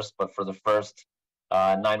 maybe worse, but for the first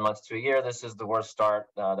 9 months to a year, this is the worst start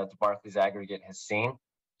that the Barclays aggregate has seen.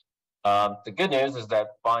 The good news is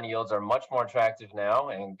that bond yields are much more attractive now,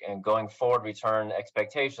 and going forward, return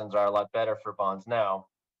expectations are a lot better for bonds now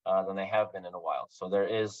than they have been in a while. So there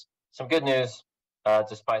is some good news,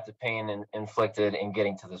 despite the pain inflicted in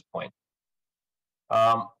getting to this point.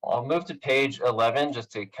 I'll move to page 11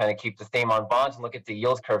 just to kind of keep the theme on bonds and look at the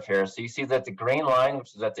yield curve here. So you see that the green line,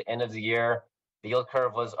 which is at the end of the year, the yield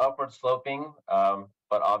curve was upward sloping,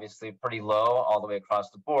 but obviously pretty low all the way across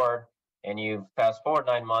the board. And you fast forward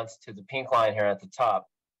 9 months to the pink line here at the top,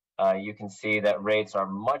 you can see that rates are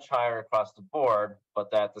much higher across the board,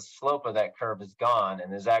 but that the slope of that curve is gone,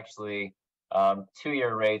 and there's actually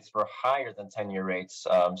 2-year rates were higher than 10-year rates.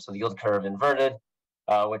 So the yield curve inverted,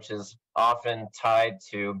 which is often tied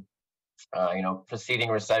to preceding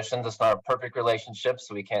recessions. It's not a perfect relationship,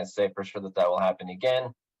 so we can't say for sure that that will happen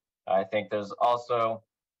again. I think there's also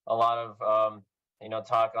a lot of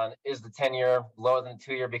talk on, is the 10-year lower than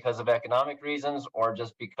 2-year because of economic reasons, or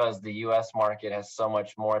just because the US market has so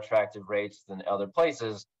much more attractive rates than other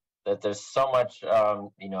places, that there's so much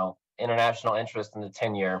international interest in the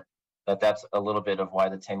 10-year that's a little bit of why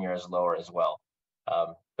the 10-year is lower as well.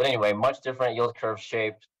 But anyway, much different yield curve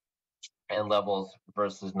shape and levels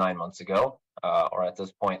versus 9 months ago, or at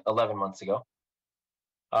this point 11 months ago.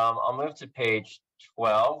 I'll move to page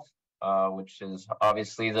 12, which is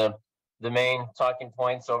obviously the main talking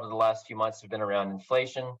points over the last few months have been around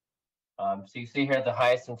inflation. So you see here the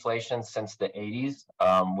highest inflation since the 80s,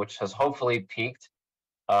 which has hopefully peaked.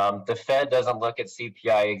 The Fed doesn't look at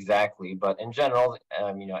CPI exactly, but in general,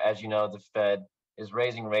 as you know, the Fed is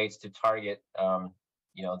raising rates to target,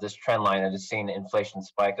 this trend line that has seen inflation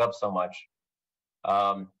spike up so much.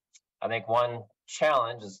 I think one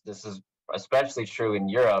challenge, this is especially true in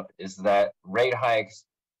Europe, is that rate hikes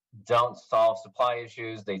don't solve supply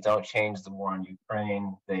issues. They don't change the war in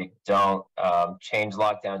Ukraine. They don't change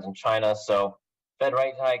lockdowns in China. So Fed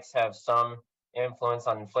rate hikes have some influence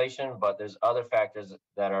on inflation, but there's other factors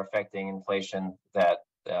that are affecting inflation that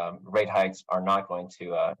rate hikes are not going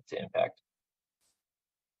to impact.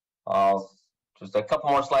 I'll just a couple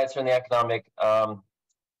more slides from the economic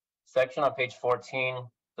section on page 14.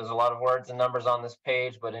 There's a lot of words and numbers on this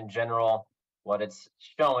page, but in general, what it's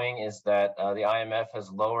showing is that the IMF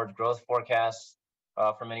has lowered growth forecasts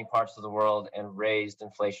for many parts of the world and raised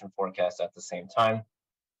inflation forecasts at the same time.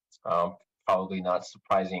 Probably not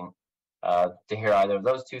surprising to hear either of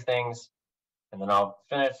those two things. And then I'll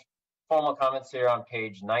finish formal comments here on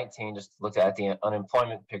page 19, just to look at the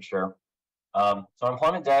unemployment picture. So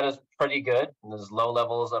employment data is pretty good. And there's low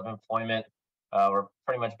levels of employment. We're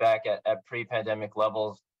pretty much back at pre-pandemic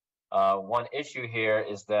levels. One issue here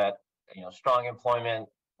is that strong employment,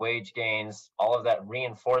 wage gains, all of that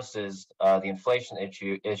reinforces the inflation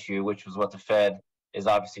issue, which was what the Fed is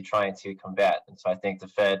obviously trying to combat. And so I think the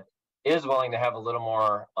Fed is willing to have a little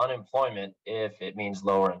more unemployment if it means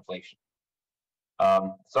lower inflation.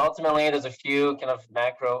 So ultimately, there's a few kind of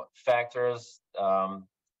macro factors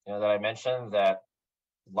that I mentioned that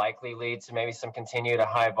likely lead to maybe some continued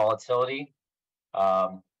high volatility.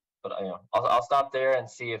 But I'll stop there and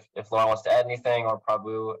see if Laura wants to add anything, or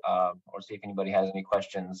Prabhu, or see if anybody has any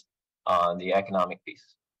questions on the economic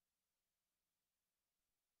piece.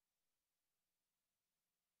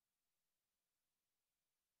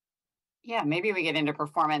 Yeah, maybe we get into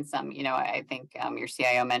performance. I think your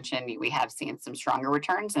CIO mentioned we have seen some stronger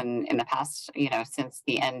returns in the past, since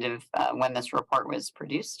the end of when this report was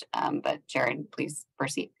produced. But Jared, please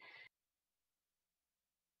proceed.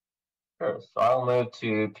 Sure. So I'll move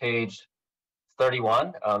to page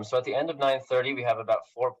 31. So at the end of 9/30, we have about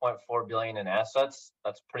 4.4 billion in assets.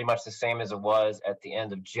 That's pretty much the same as it was at the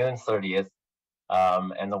end of June 30th.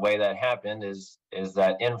 And the way that happened is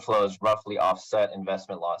that inflows roughly offset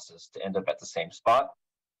investment losses to end up at the same spot.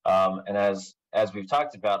 And as we've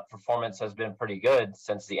talked about, performance has been pretty good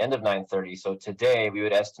since the end of 9/30. So today we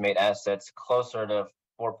would estimate assets closer to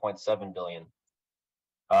 4.7 billion.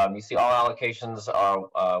 You see all allocations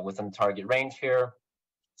are within the target range here,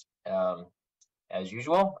 as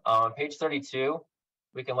usual. On page 32,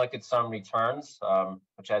 we can look at some returns,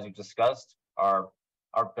 which, as we discussed, are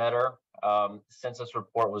better since this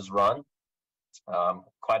report was run,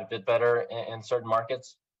 quite a bit better in certain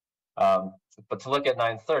markets. But to look at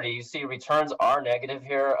 9/30, you see returns are negative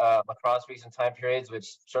here across recent time periods,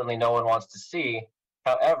 which certainly no one wants to see.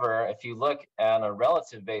 However, if you look on a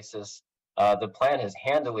relative basis, the plan has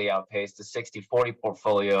handily outpaced the 60/40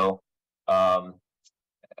 portfolio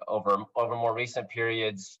over more recent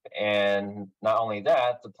periods. And not only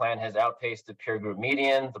that, the plan has outpaced the peer group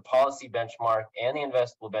median, the policy benchmark, and the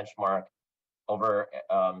investable benchmark over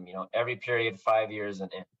every period 5 years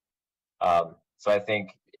and in. So I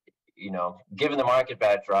think, given the market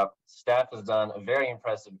backdrop, staff has done a very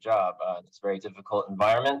impressive job in this very difficult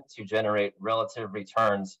environment to generate relative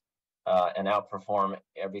returns and outperform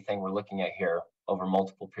everything we're looking at here over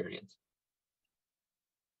multiple periods.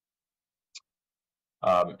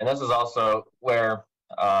 And this is also where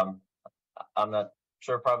I'm not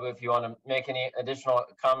sure, probably, if you want to make any additional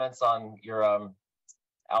comments on your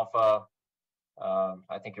alpha.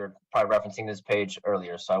 I think you're probably referencing this page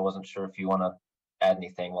earlier, so I wasn't sure if you want to add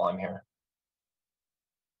anything while I'm here.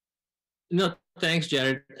 No, thanks,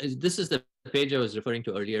 Jared. This is the page I was referring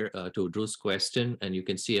to earlier to Drew's question, and you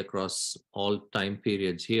can see across all time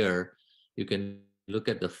periods here, you can look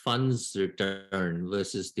at the fund's return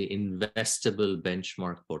versus the investable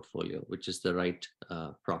benchmark portfolio, which is the right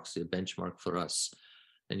proxy benchmark for us.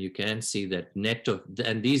 And you can see that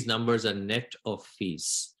and these numbers are net of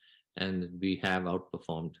fees, and we have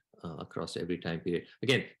outperformed across every time period.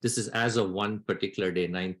 Again, this is as of one particular day,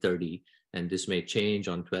 9/30, and this may change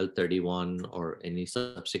on 12/31 or any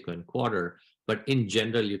subsequent quarter. But in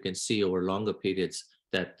general, you can see over longer periods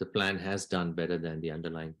that the plan has done better than the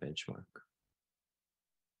underlying benchmark.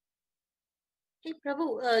 Hey,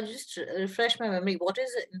 Prabhu, just to refresh my memory, what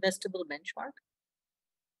is an investable benchmark?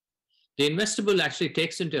 The investable actually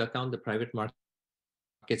takes into account the private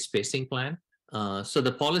market spacing plan. So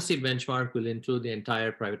the policy benchmark will include the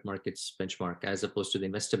entire private markets benchmark, as opposed to the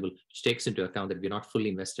investable, which takes into account that we're not fully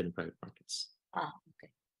invested in private markets. Ah,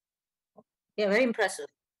 okay. Yeah, very impressive.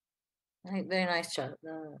 Very nice chart,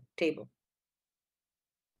 table.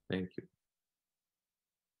 Thank you.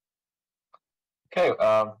 Okay,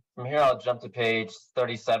 from here I'll jump to page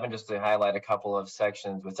 37 just to highlight a couple of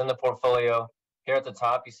sections within the portfolio. Here at the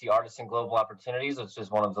top, you see Artisan Global Opportunities, which is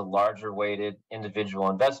one of the larger weighted individual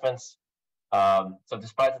investments. So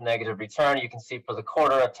despite the negative return, you can see for the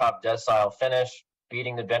quarter a top decile finish,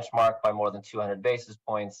 beating the benchmark by more than 200 basis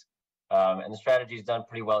points. And the strategy has done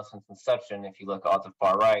pretty well since inception. If you look at the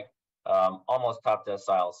far right, almost top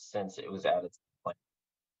decile since it was added to the plan.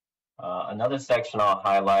 Another section I'll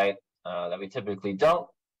highlight that we typically don't,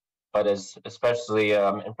 but is especially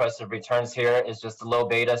impressive returns here, is just the low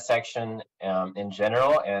beta section in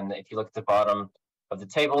general. And if you look at the bottom of the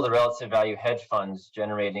table, the relative value hedge funds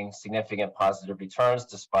generating significant positive returns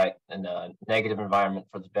despite a negative environment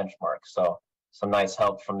for the benchmark. So some nice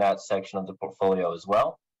help from that section of the portfolio as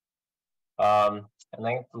well. And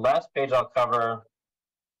then the last page I'll cover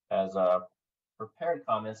as prepared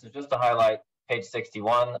comments is just to highlight page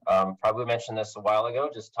 61. Probably mentioned this a while ago,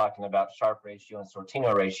 just talking about Sharpe ratio and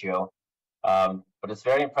Sortino ratio. But it's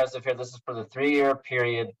very impressive here. This is for the 3-year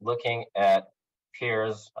period looking at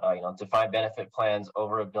peers, defined benefit plans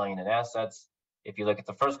over $1 billion in assets. If you look at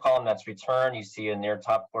the first column, that's return. You see a near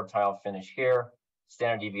top quartile finish here.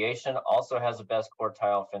 Standard deviation also has a best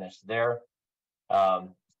quartile finish there.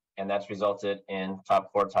 And that's resulted in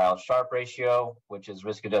top quartile Sharpe ratio, which is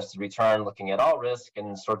risk-adjusted return looking at all risk,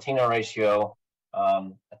 and Sortino ratio,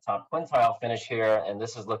 a top quintile finish here. And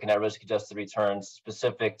this is looking at risk-adjusted returns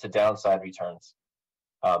specific to downside returns.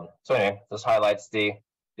 So anyway, this highlights the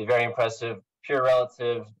very impressive pure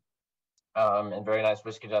relative and very nice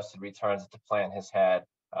risk-adjusted returns that the plan has had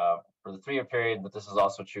for the 3-year period, but this is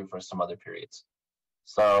also true for some other periods.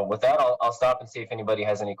 So with that, I'll stop and see if anybody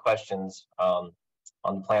has any questions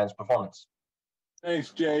on the plan's performance. Thanks,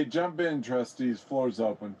 Jay. Jump in, trustees. Floor's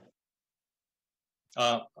open.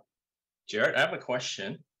 Jared, I have a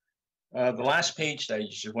question. The last page that you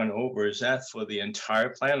just went over, is that for the entire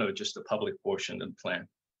plan or just the public portion of the plan?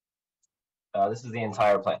 This is the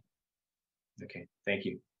entire plan. Okay, thank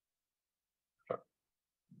you. Sure.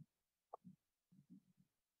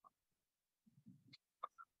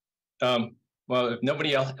 Well, if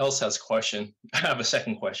nobody else has a question, I have a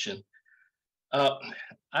second question.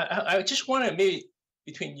 I just want to maybe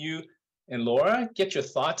between you and Laura, get your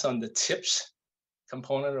thoughts on the tips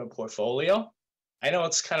component of the portfolio. I know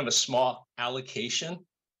it's kind of a small allocation,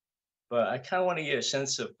 but I kind of want to get a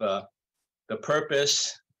sense of the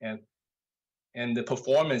purpose and the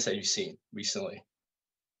performance that you've seen recently.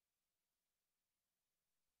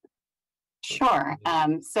 Sure.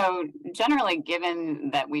 So generally,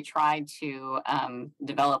 given that we try to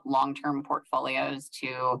develop long-term portfolios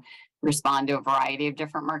to respond to a variety of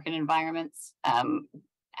different market environments,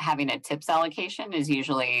 having a tips allocation is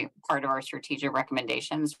usually part of our strategic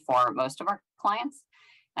recommendations for most of our clients,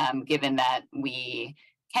 given that we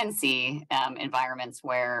can see environments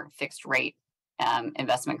where fixed rate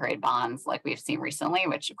investment grade bonds like we've seen recently,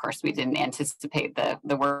 which of course we didn't anticipate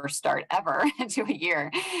the worst start ever to a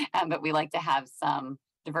year, but we like to have some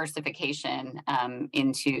diversification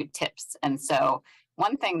into tips. And so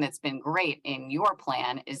one thing that's been great in your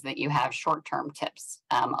plan is that you have short-term tips.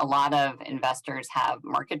 A lot of investors have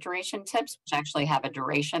market duration tips, which actually have a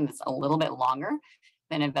duration that's a little bit longer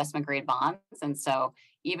than investment grade bonds. And so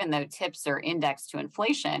even though tips are indexed to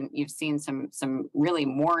inflation, you've seen some really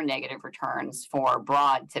more negative returns for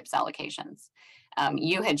broad tips allocations.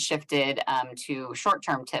 You had shifted to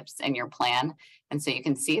short-term tips in your plan. And so you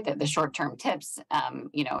can see that the short-term tips,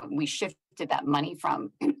 we shifted that money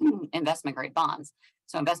from investment grade bonds.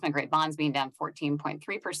 So investment grade bonds being down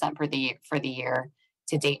 14.3% for the year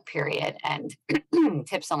to date period, and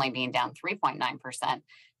tips only being down 3.9%.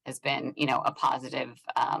 Has been, a positive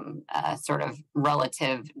sort of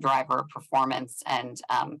relative driver of performance and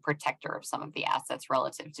protector of some of the assets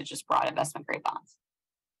relative to just broad investment grade bonds.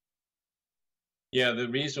 Yeah, the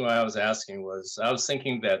reason why I was asking was I was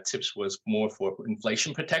thinking that tips was more for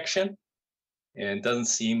inflation protection, and it doesn't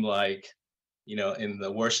seem like, in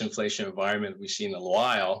the worst inflation environment we've seen in a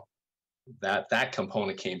while, that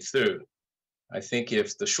component came through. I think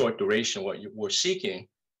if the short duration, what we're seeking,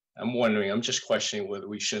 I'm just questioning whether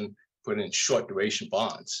we shouldn't put in short duration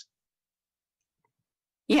bonds.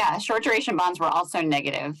 Yeah, short duration bonds were also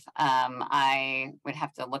negative. I would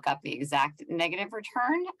have to look up the exact negative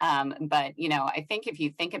return. But, I think if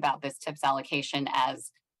you think about this tips allocation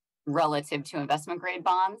as relative to investment grade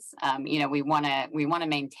bonds, we want to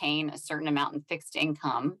maintain a certain amount in fixed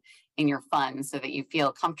income in your fund so that you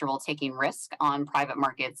feel comfortable taking risk on private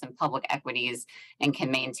markets and public equities and can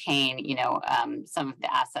maintain, some of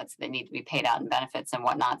the assets that need to be paid out in benefits and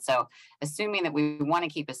whatnot. So assuming that we want to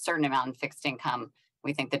keep a certain amount in fixed income,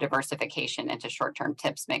 we think the diversification into short-term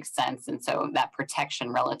tips makes sense. And so that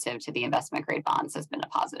protection relative to the investment grade bonds has been a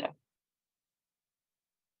positive.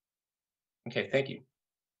 Okay, thank you.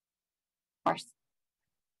 Of course.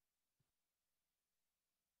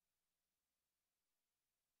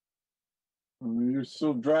 You're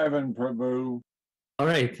still driving, Prabhu. All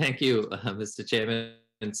right, thank you, Mr. Chairman.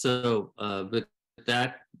 And so with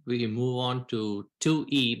that, we move on to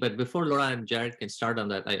 2E. But before Laura and Jared can start on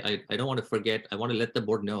that, I don't want to forget, I want to let the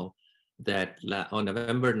board know that on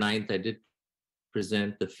November 9th, I did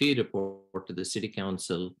present the fee report to the City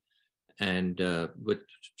Council and with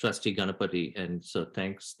Trustee Ganapati. And so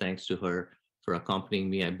thanks to her for accompanying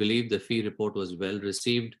me. I believe the fee report was well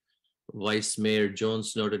received. Vice Mayor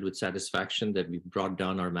Jones noted with satisfaction that we brought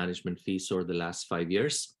down our management fees over the last 5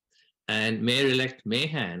 years. And Mayor-elect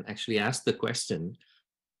Mahan actually asked the question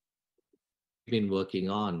we've been working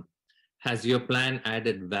on, has your plan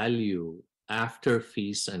added value after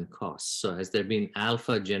fees and costs? So has there been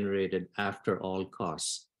alpha generated after all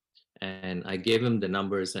costs? And I gave him the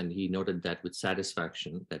numbers and he noted that with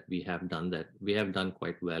satisfaction that we have done that. We have done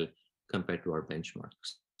quite well compared to our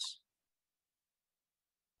benchmarks.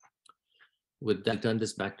 With that, I'll turn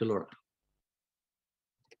this back to Laura.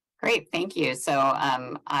 Great, thank you. So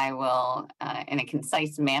I will, in a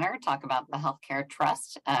concise manner, talk about the Healthcare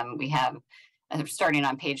Trust. We have, starting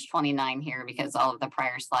on page 29 here, because all of the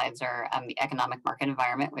prior slides are the economic market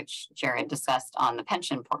environment, which Jared discussed on the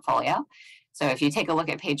pension portfolio. So if you take a look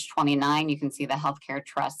at page 29, you can see the Healthcare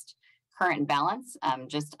Trust current balance,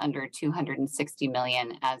 just under 260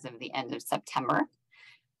 million as of the end of September.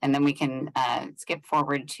 And then we can skip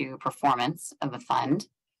forward to performance of the fund.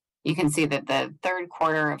 You can see that the third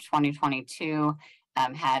quarter of 2022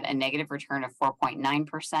 had a negative return of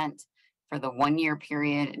 4.9%. For the 1 year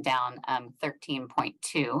period, down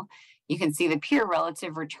 13.2. You can see the peer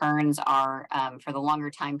relative returns are, for the longer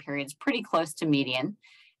time periods, pretty close to median.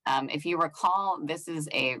 If you recall, this is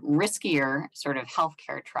a riskier sort of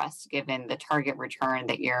healthcare trust, given the target return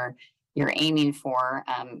that you're aiming for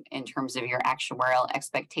in terms of your actuarial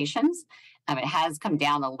expectations. It has come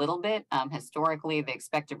down a little bit. Historically, the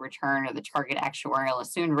expected return or the target actuarial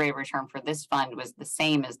assumed rate of return for this fund was the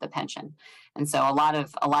same as the pension. And so a lot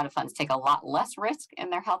of funds take a lot less risk in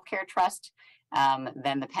their healthcare trust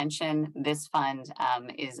than the pension. This fund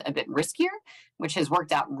is a bit riskier, which has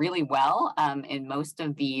worked out really well in most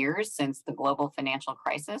of the years since the global financial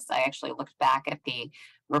crisis. I actually looked back at the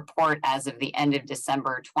report as of the end of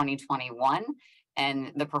December 2021,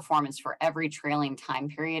 and the performance for every trailing time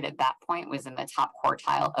period at that point was in the top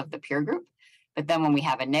quartile of the peer group. But then when we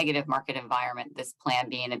have a negative market environment, this plan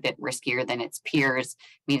being a bit riskier than its peers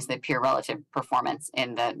means that peer relative performance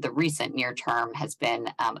in the recent near term has been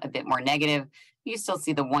a bit more negative. You still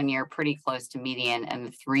see the 1 year pretty close to median and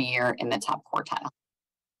the 3 year in the top quartile.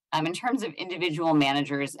 In terms of individual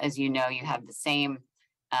managers, as you know, you have the same,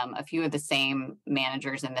 a few of the same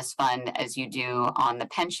managers in this fund as you do on the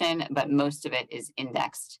pension, but most of it is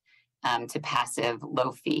indexed to passive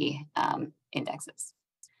low fee indexes.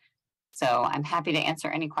 So I'm happy to answer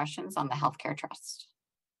any questions on the Healthcare Trust.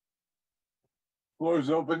 Floor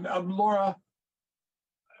is open. Laura,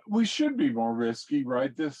 we should be more risky,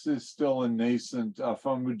 right? This is still a nascent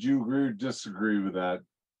fund. Would you agree or disagree with that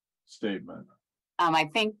statement? I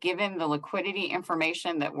think given the liquidity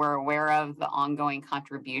information that we're aware of, the ongoing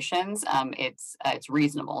contributions, it's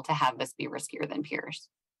reasonable to have this be riskier than peers.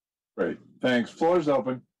 Great, thanks. Floor is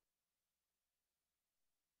open.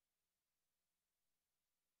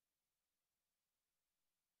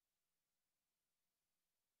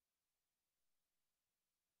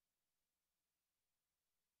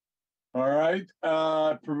 All right,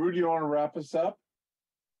 Prabhu, do you want to wrap us up?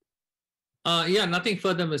 Yeah, nothing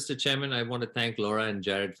further, Mr. Chairman. I want to thank Laura and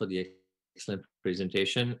Jared for the excellent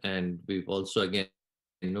presentation. And we've also, again,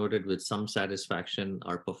 noted with some satisfaction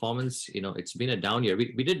our performance. You know, it's been a down year.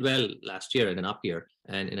 We did well last year and an up year.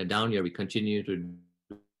 And in a down year, we continue to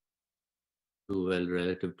do well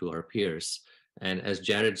relative to our peers. And as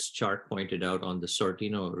Jared's chart pointed out on the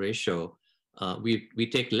Sortino ratio, we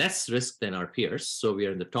take less risk than our peers. So we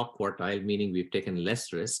are in the top quartile, meaning we've taken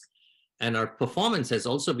less risk. And our performance has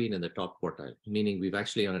also been in the top quartile, meaning we've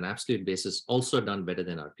actually on an absolute basis also done better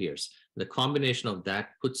than our peers. The combination of that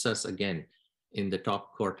puts us again in the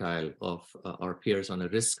top quartile of our peers on a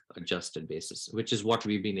risk adjusted basis, which is what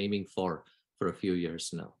we've been aiming for a few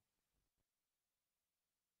years now.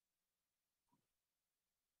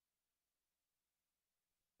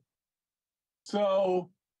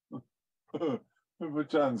 So, put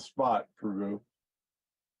you on the spot, Prabhu.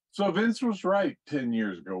 So Vince was right 10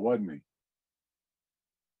 years ago, wasn't he?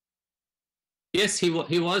 Yes, he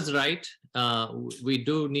was right. We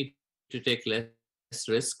do need to take less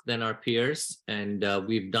risk than our peers, and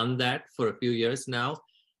we've done that for a few years now.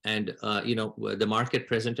 And you know, the market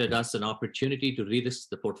presented us an opportunity to re-risk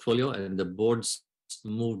the portfolio, and the boards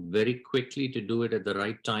moved very quickly to do it at the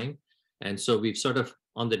right time. And so we've sort of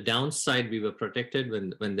On the downside, we were protected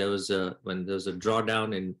when there was a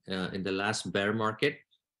drawdown in the last bear market,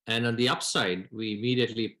 and on the upside, we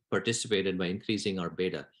immediately participated by increasing our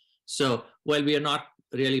beta. So while we are not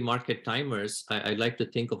really market timers, I like to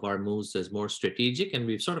think of our moves as more strategic, and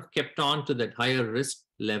we've sort of kept on to that higher risk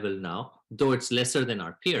level now, though it's lesser than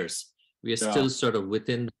our peers. We are still sort of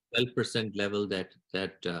within the 12% level that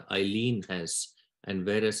Eileen has and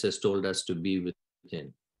Veris has told us to be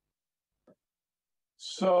within.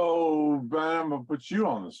 So, Ben, I'm gonna put you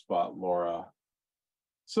on the spot, Laura.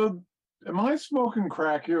 So, am I smoking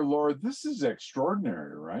crack here, Laura? This is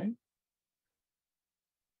extraordinary, right?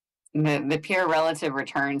 The peer relative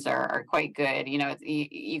returns are quite good. You know,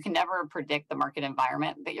 you can never predict the market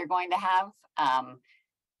environment that you're going to have.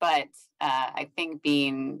 But I think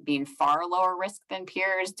being far lower risk than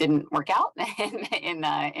peers didn't work out in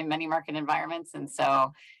many market environments. And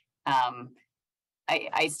so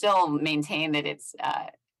I still maintain that it's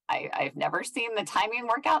I've never seen the timing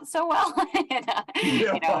work out so well.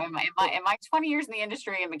 You know, in my 20 years in the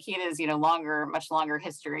industry and Makita's, you know, much longer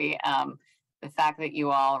history, the fact that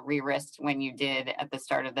you all re-risked when you did at the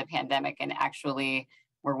start of the pandemic and actually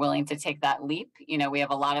were willing to take that leap. You know, we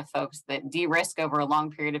have a lot of folks that de-risk over a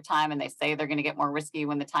long period of time and they say they're going to get more risky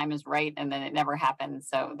when the time is right, and then it never happens.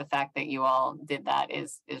 So the fact that you all did that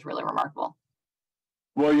is really remarkable.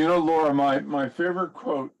 Well, you know, Laura, my favorite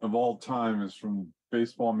quote of all time is from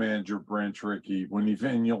baseball manager Branch Rickey,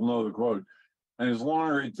 and you'll know the quote. And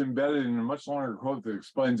it's embedded in a much longer quote that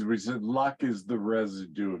explains it. But he said, "Luck is the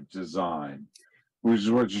residue of design," which is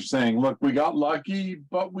what you're saying. Look, we got lucky,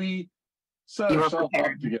 but we set ourselves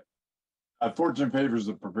up to get. Fortune favors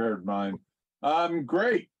the prepared mind.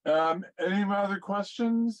 Great. Any other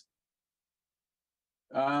questions?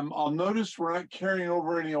 I'll notice we're not carrying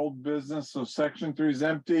over any old business, so section 3 is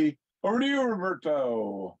empty. Over to you,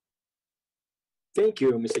 Roberto. Thank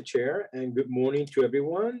you, Mr. Chair, and good morning to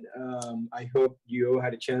everyone. I hope you all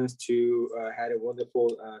had a chance to had a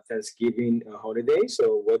wonderful Thanksgiving holiday.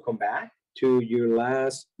 So welcome back to your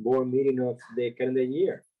last board meeting of the calendar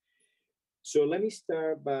year. So let me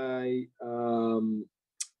start by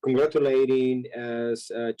congratulating,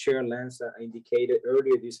 as Chair Lanza indicated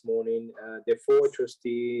earlier this morning, the 4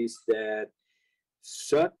 trustees that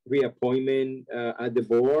sought reappointment at the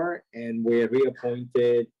board and were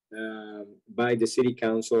reappointed by the City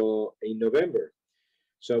Council in November.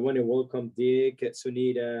 So I want to welcome Dick,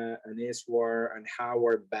 Sunita, and Eswar and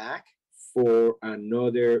Howard back for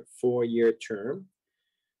another 4-year term.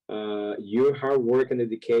 Your hard work and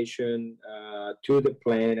dedication to the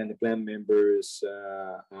plan and the plan members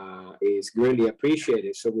is greatly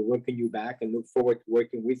appreciated. So we welcome you back and look forward to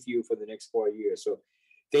working with you for the next 4 years. So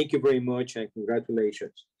thank you very much and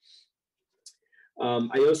congratulations.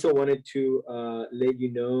 I also wanted to let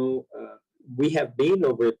you know, we have been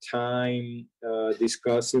over time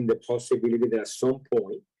discussing the possibility that at some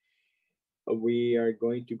point we are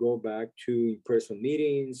going to go back to in-person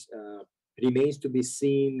meetings. Remains to be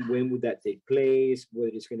seen when would that take place, whether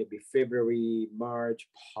it's going to be February, March,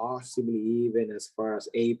 possibly even as far as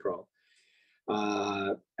April.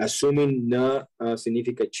 Assuming no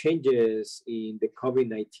significant changes in the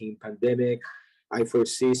COVID-19 pandemic, I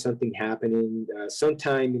foresee something happening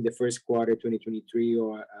sometime in the first quarter 2023,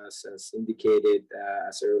 or as indicated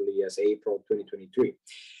as early as April 2023.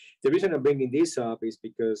 The reason I'm bringing this up is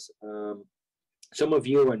because some of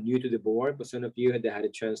you are new to the board, but some of you had a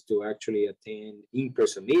chance to actually attend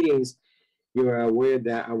in-person meetings. You are aware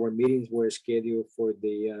that our meetings were scheduled for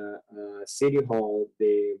the City Hall,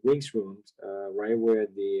 the Wings Rooms, right where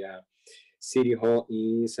the City Hall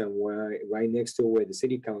is and right next to where the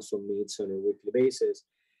City Council meets on a weekly basis.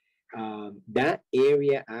 That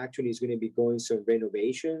area actually is going to be going some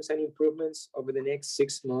renovations and improvements over the next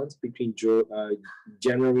 6 months between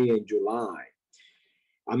January and July.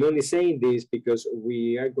 I'm only saying this because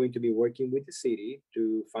we are going to be working with the city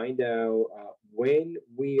to find out when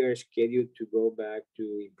we are scheduled to go back to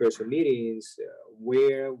in-person meetings,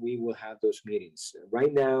 where we will have those meetings.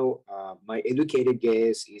 Right now, my educated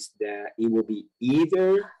guess is that it will be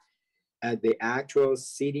either at the actual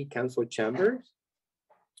city council chambers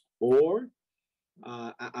or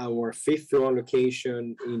our 5th floor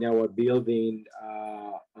location in our building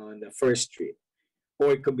on the 1st Street,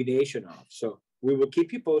 or a combination of. So we will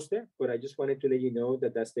keep you posted, but I just wanted to let you know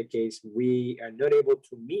that that's the case. We are not able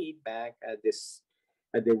to meet back at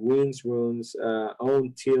the Wings Rooms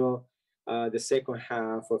until the second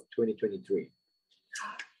half of 2023.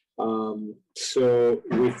 So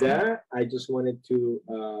with that, I just wanted to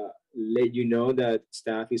let you know that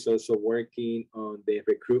staff is also working on the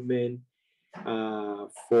recruitment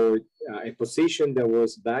for a position that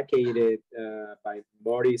was vacated by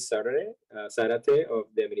Marty Sarate of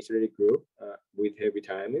the administrative group with her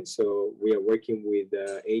retirement. So we are working with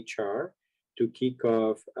HR to kick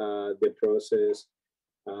off the process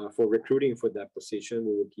for recruiting for that position.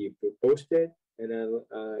 We will keep it posted, and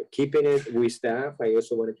keeping it with staff. I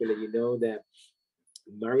also wanted to let you know that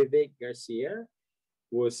Marivic Garcia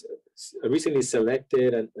was recently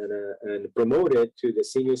selected and promoted to the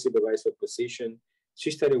senior supervisor position.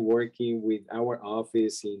 She started working with our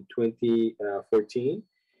office in 2014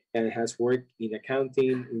 and has worked in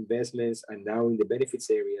accounting, investments, and now in the benefits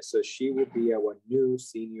area. So she will be our new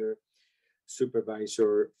senior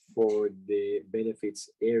supervisor for the benefits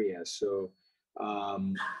area. So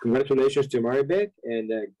congratulations to Maribek, and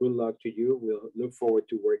good luck to you. We'll look forward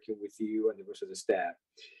to working with you and the rest of the staff.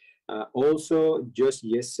 Also, just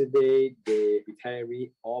yesterday, the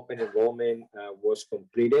retiree open enrollment was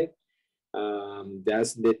completed.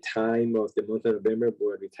 That's the time of the month of November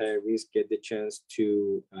where retirees get the chance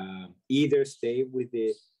to either stay with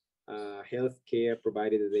the health care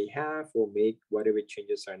provider that they have or make whatever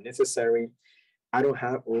changes are necessary. I don't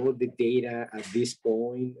have all the data at this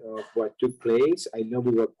point of what took place. I know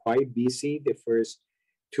we were quite busy the first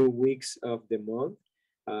 2 weeks of the month.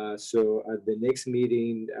 So at the next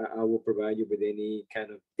meeting, I will provide you with any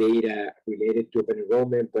kind of data related to open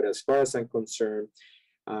enrollment. But as far as I'm concerned,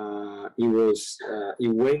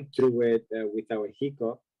 it went through it without a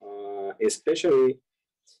hiccup, especially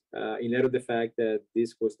in light of the fact that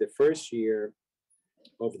this was the first year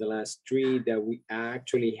of the last 3 that we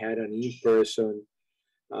actually had an in-person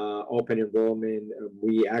open enrollment.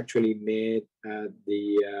 We actually met at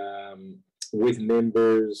with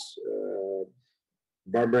members.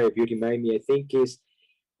 Barbara, if you remind me, I think is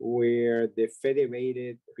where the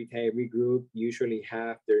federated retiree group usually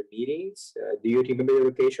have their meetings. Do you remember the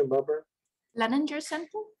location, Barbara? Leninger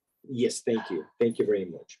Center? Yes, thank you. Thank you very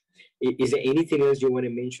much. Is there anything else you want to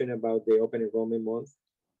mention about the open enrollment month?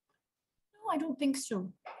 No, I don't think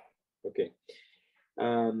so. Okay.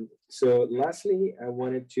 So lastly, I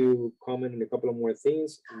wanted to comment on a couple of more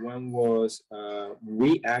things. One was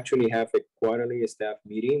we actually have a quarterly staff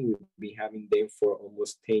meeting. We've been having them for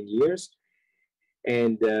almost 10 years.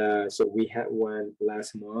 And so we had one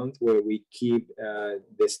last month where we keep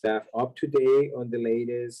the staff up to date on the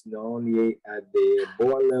latest, not only at the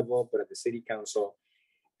board level, but at the city council,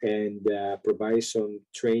 and provide some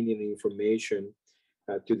training and information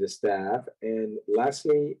to the staff. And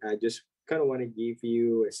lastly, I just kind of want to give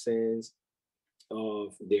you a sense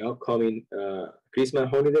of the upcoming Christmas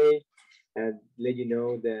holiday and let you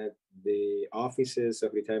know that the offices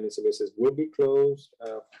of retirement services will be closed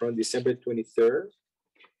from December 23rd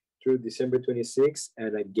through December 26th,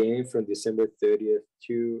 and again from December 30th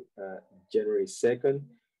to January 2nd.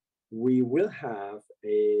 We will have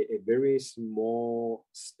a very small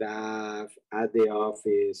staff at the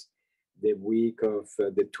office the week of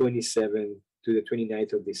the 27th to the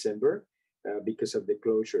 29th of December because of the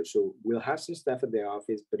closure. So we'll have some staff at the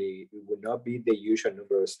office, but it will not be the usual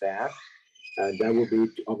number of staff. That will be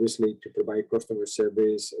obviously to provide customer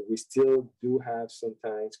service. We still do have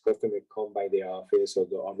sometimes customers come by the office,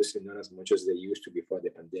 although obviously not as much as they used to before the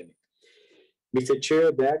pandemic. Mr.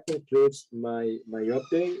 Chair, that concludes my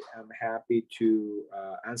update. I'm happy to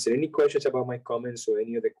answer any questions about my comments or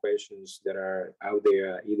any other questions that are out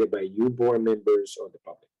there, either by you board members or the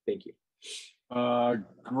public. Thank you.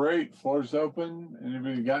 Great. Floor's open.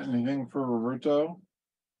 Anybody got anything for Roberto?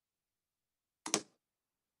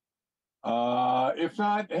 If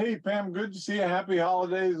not, hey, Pam, good to see you. Happy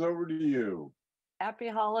holidays. Over to you. Happy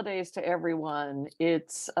holidays to everyone.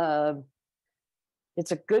 It's a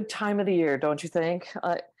good time of the year, don't you think?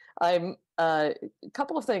 I'm a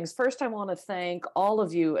couple of things. First, I want to thank all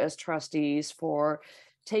of you as trustees for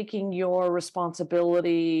taking your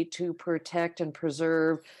responsibility to protect and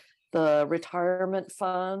preserve the retirement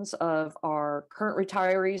funds of our current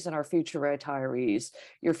retirees and our future retirees.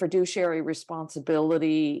 Your fiduciary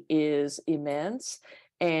responsibility is immense.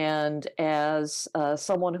 And as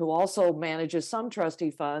someone who also manages some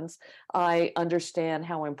trustee funds, I understand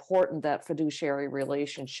how important that fiduciary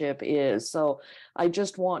relationship is. So I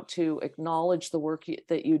just want to acknowledge the work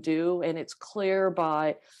that you do. And it's clear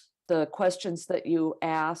by the questions that you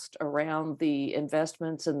asked around the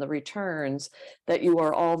investments and the returns that you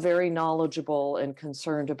are all very knowledgeable and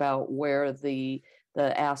concerned about where the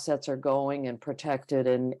assets are going and protected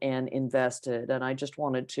and invested. And I just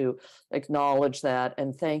wanted to acknowledge that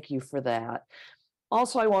and thank you for that.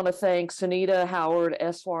 Also, I want to thank Sunita, Howard,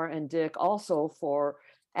 Eswar, and Dick also for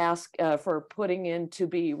ask for putting in to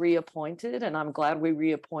be reappointed, and I'm glad we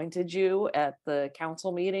reappointed you at the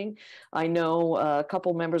council meeting. I know a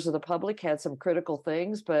couple members of the public had some critical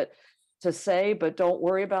things, but don't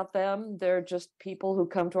worry about them. They're just people who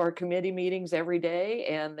come to our committee meetings every day,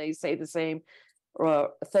 and they say the same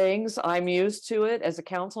things. I'm used to it as a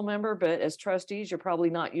council member, but as trustees, you're probably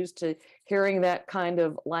not used to hearing that kind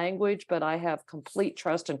of language, but I have complete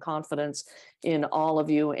trust and confidence in all of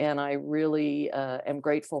you. And I really am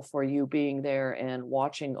grateful for you being there and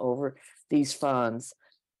watching over these funds.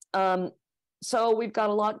 So we've got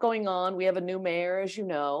a lot going on. We have a new mayor, as you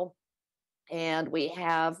know, and we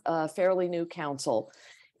have a fairly new council.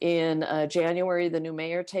 In January, the new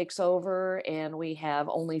mayor takes over, and we have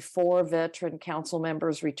only 4 veteran council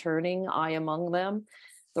members returning, I among them.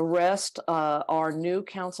 The rest are new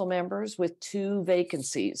council members with 2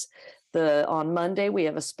 vacancies. On Monday, we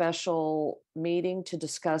have a special meeting to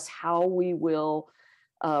discuss how we will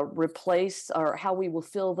replace or how we will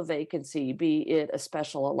fill the vacancy, be it a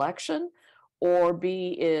special election or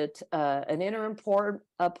be it an interim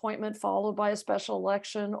appointment followed by a special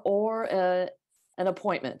election or an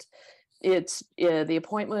appointment. It's the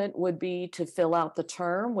appointment would be to fill out the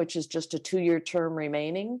term, which is just a 2-year term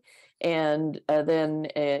remaining, and then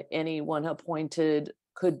anyone appointed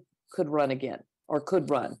could run again or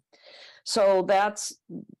could run. So that's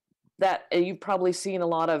that. You've probably seen a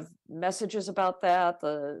lot of messages about that.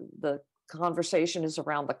 The conversation is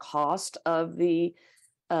around the cost of the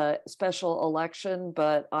special election,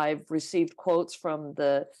 but I've received quotes from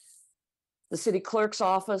the city clerk's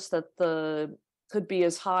office that could be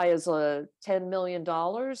as high as $10 million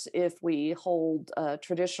if we hold a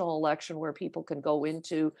traditional election where people can go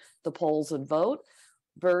into the polls and vote,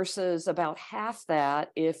 versus about half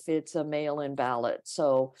that if it's a mail-in ballot.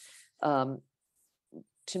 So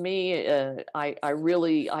to me,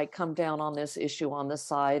 I come down on this issue on the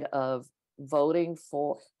side of voting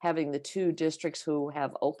for having the 2 districts who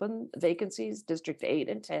have open vacancies, District 8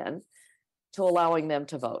 and 10, to allowing them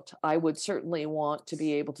to vote. I would certainly want to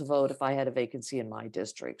be able to vote if I had a vacancy in my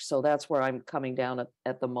district. So that's where I'm coming down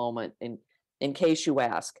at the moment, in case you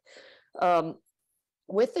ask.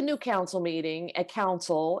 With the new council meeting at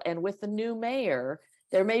council and with the new mayor,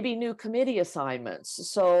 there may be new committee assignments.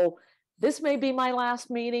 So this may be my last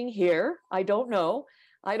meeting here. I don't know.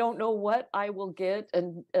 I don't know what I will get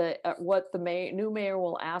and what the new mayor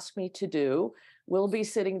will ask me to do. We'll be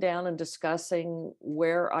sitting down and discussing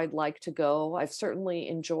where I'd like to go. I've certainly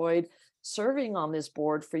enjoyed serving on this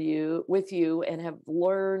board with you, and have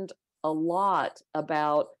learned a lot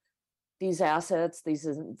about these assets, these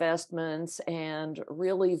investments, and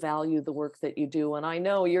really value the work that you do. And I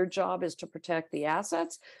know your job is to protect the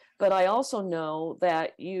assets, but I also know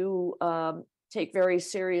that you take very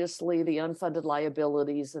seriously the unfunded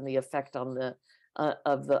liabilities and the effect on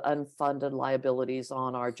of the unfunded liabilities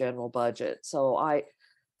on our general budget. So I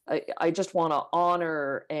just want to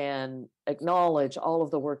honor and acknowledge all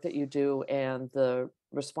of the work that you do and the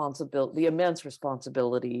immense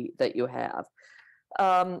responsibility that you have.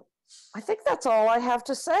 I think that's all I have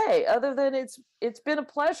to say, other than it's been a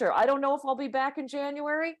pleasure. I don't know if I'll be back in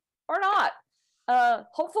January or not.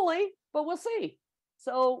 Hopefully, but we'll see.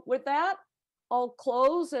 So with that, I'll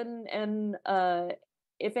close, and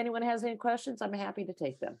if anyone has any questions, I'm happy to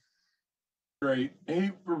take them. Great.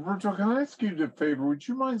 Hey, Roberto, can I ask you a favor? Would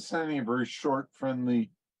you mind sending a very short,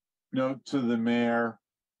 friendly note to the mayor,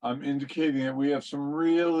 indicating that we have some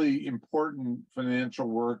really important financial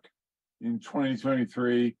work in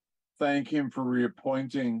 2023. Thank him for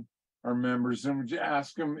reappointing our members, and would you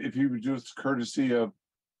ask him if he would just courtesy of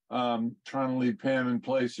trying to leave Pam in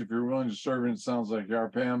place, if you're willing to serve, and it sounds like you are,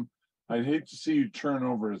 Pam. I'd hate to see you turn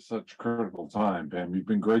over at such a critical time, Pam. You've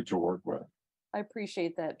been great to work with. I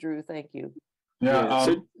appreciate that, Drew. Thank you. Yeah.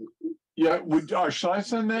 Should I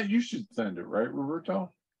send that? You should send it, right,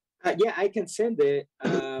 Roberto? Yeah, I can send it.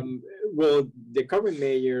 Well, the current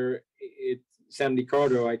mayor, Sam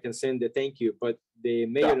DiCardo, I can send the thank you, but the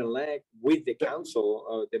mayor-elect with the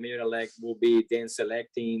council, the mayor-elect will be then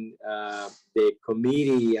selecting the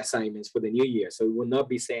committee assignments for the new year. So it will not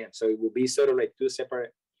be Sam. So it will be sort of like 2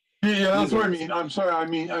 separate. Yeah, that's what I mean. I'm sorry. I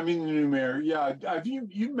mean the new mayor. Yeah, have you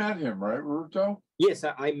met him, right, Roberto? Yes,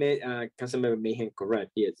 I met Councilmember Mayhem.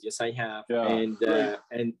 Correct. Yes, I have. Yeah,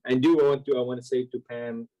 and I want to say to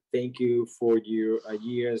Pam, thank you for your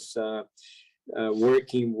years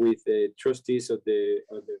working with the trustees of the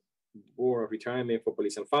Board of Retirement for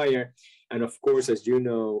Police and Fire. And of course, as you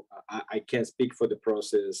know, I can't speak for the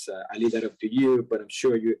process. I leave that up to you, but I'm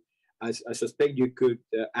sure I suspect you could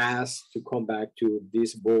ask to come back to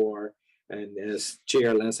this board And as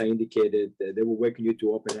Chair Lanza indicated, they will welcome you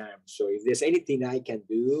to open arms. So if there's anything I can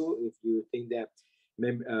do, if you think that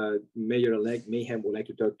Mayor-elect Mayhem would like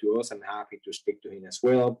to talk to us, I'm happy to speak to him as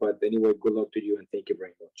well. But anyway, good luck to you and thank you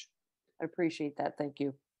very much. I appreciate that. Thank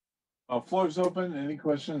you. Floor's open. Any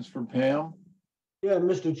questions for Pam? Yeah,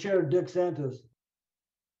 Mr. Chair, Dick Santos.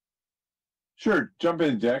 Sure, jump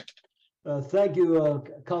in, Dick. Thank you,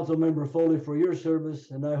 Council Member Foley, for your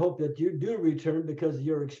service, and I hope that you do return because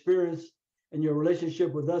your experience and your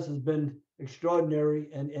relationship with us has been extraordinary.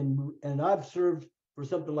 And I've served for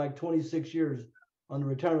something like 26 years on the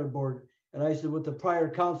retirement board, and I said with the prior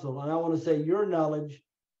council, and I want to say your knowledge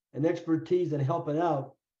and expertise in helping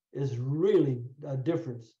out is really a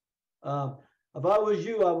difference. If I was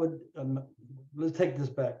you, I would, let's take this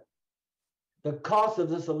back. The cost of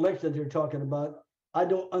this election that you're talking about, I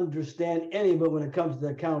don't understand any of it when it comes to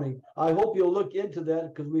the county. I hope you'll look into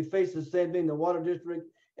that because we face the same thing in the water district,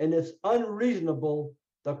 and it's unreasonable,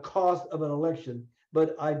 the cost of an election.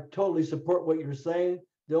 But I totally support what you're saying.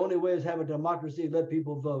 The only way is have a democracy, let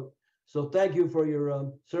people vote. So thank you for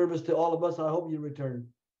your service to all of us. I hope you return.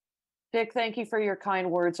 Dick, thank you for your kind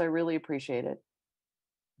words. I really appreciate it.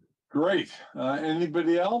 Great.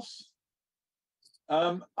 Anybody else?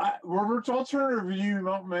 Roberto, I'll turn it over to you. You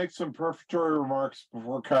might make some prefatory remarks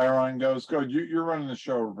before Chiron goes. Go, you're running the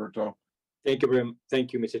show, Roberto. Thank you,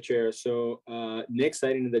 Mr. Chair. So next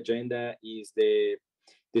item on the agenda is the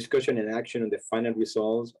discussion and action on the final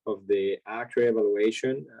results of the actual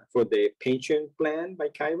evaluation for the pension plan by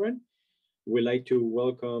Chiron. We'd like to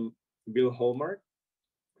welcome Bill Hallmark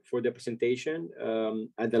for the presentation.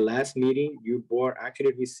 At the last meeting, your board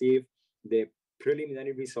actually received the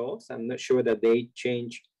preliminary results. I'm not sure that they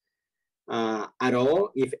changed at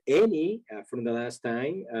all, if any, from the last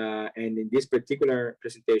time. And in this particular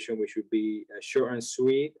presentation, which should be short and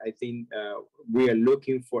sweet, I think we are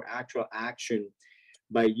looking for actual action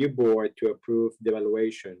by your board to approve the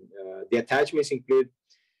evaluation. The attachments include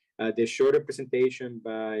the shorter presentation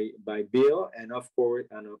by Bill, and of course,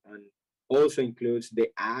 and also includes the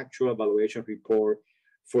actual evaluation report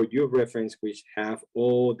for your reference, which have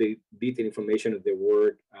all the detailed information of the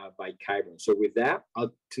work by Chiron. So with that,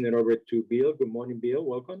 I'll turn it over to Bill. Good morning, Bill.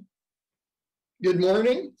 Welcome. Good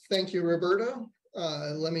morning. Thank you, Roberto.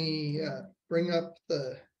 Let me bring up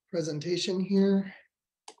the presentation here.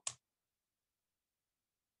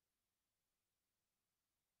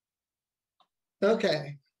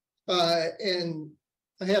 Okay. And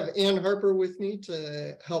I have Ann Harper with me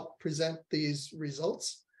to help present these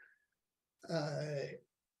results.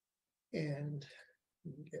 And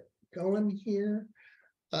get going here.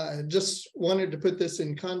 Just wanted to put this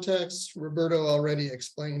in context. Roberto already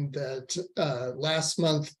explained that last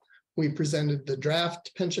month we presented the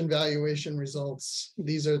draft pension valuation results.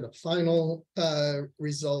 These are the final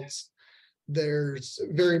results. There's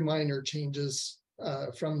very minor changes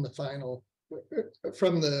from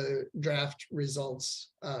the draft results.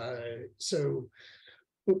 So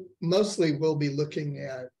mostly we'll be looking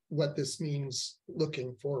at what this means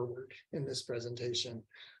looking forward in this presentation.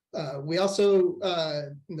 We also,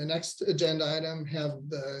 in the next agenda item, have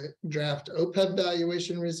the draft OPEB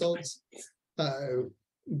valuation results.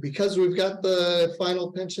 Because we've got the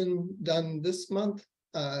final pension done this month,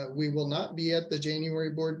 we will not be at the January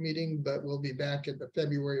board meeting, but we'll be back at the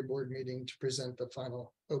February board meeting to present the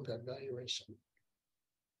final OPEB valuation.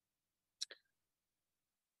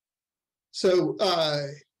 So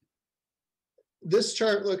this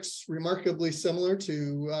chart looks remarkably similar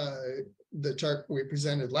to the chart we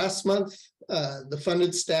presented last month. The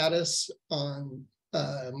funded status on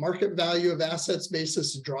market value of assets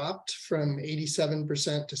basis dropped from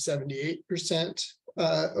 87% to 78%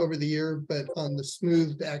 over the year, but on the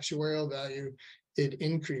smoothed actuarial value, it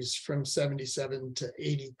increased from 77 to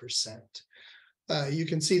 80%. You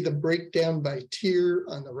can see the breakdown by tier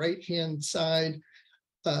on the right-hand side.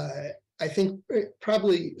 I think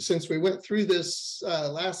probably since we went through this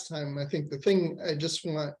last time, I think the thing I just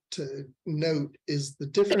want to note is the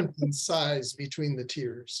difference in size between the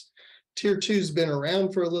tiers. Tier 2's been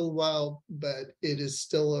around for a little while, but it is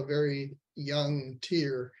still a very young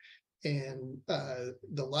tier, and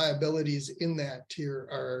the liabilities in that tier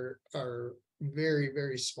are very,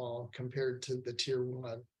 very small compared to the Tier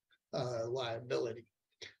 1 liability.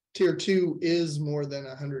 Tier 2 is more than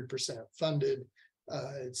 100% funded.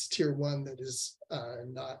 It's Tier 1 that is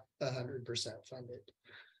not 100% funded.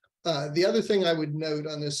 The other thing I would note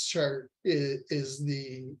on this chart is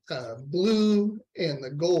the blue and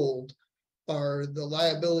the gold are the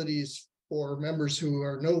liabilities for members who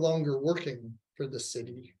are no longer working for the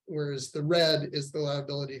city, whereas the red is the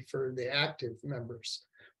liability for the active members.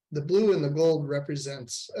 The blue and the gold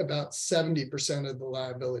represents about 70% of the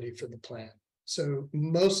liability for the plan. So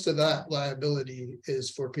most of that liability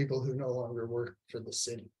is for people who no longer work for the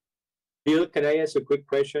city. Bill, can I ask a quick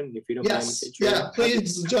question, if you don't mind? Yes, yeah,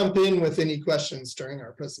 please jump in with any questions during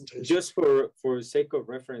our presentation. Just for sake of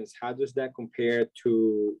reference, how does that compare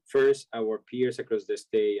to first our peers across the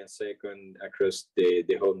state and second across the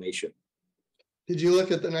whole nation? Did you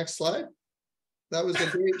look at the next slide? That was a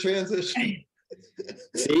great transition.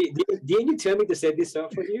 See, didn't you tell me to set this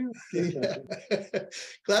up for you? Yeah.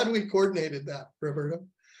 Glad we coordinated that, Roberto.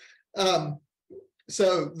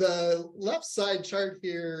 So the left side chart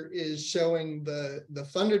here is showing the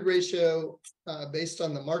funded ratio based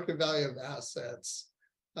on the market value of assets.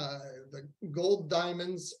 The gold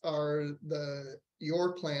diamonds are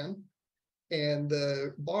your plan, and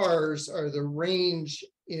the bars are the range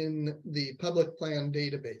in the public plan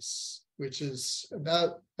database, which is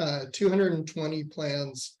about 220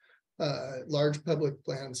 plans, large public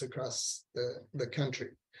plans across the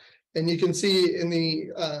country. And you can see in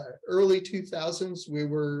the early 2000s, we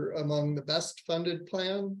were among the best funded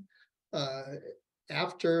plan.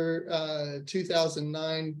 After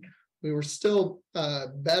 2009, we were still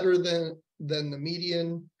better than the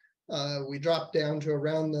median. We dropped down to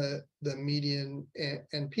around the median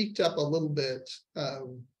and peaked up a little bit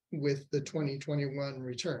with the 2021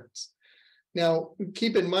 returns. Now,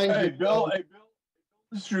 keep in mind. Hey, Bill,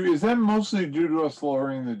 is that mostly due to us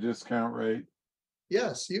lowering the discount rate?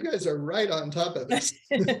 Yes, you guys are right on top of this.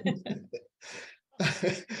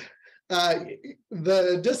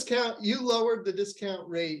 The discount, you lowered the discount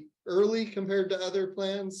rate early compared to other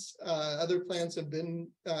plans. Other plans have been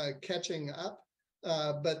catching up,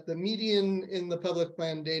 but the median in the public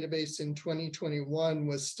plan database in 2021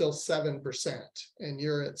 was still 7%, and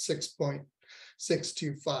you're at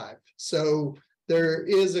 6.625. So there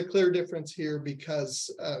is a clear difference here because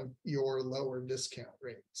of your lower discount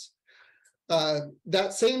rates.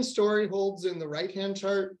 That same story holds in the right-hand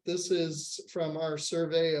chart. This is from our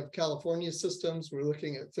survey of California systems. We're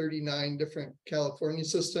looking at 39 different California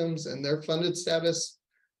systems and their funded status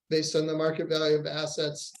based on the market value of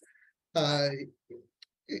assets.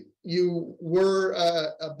 You were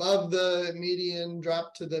above the median,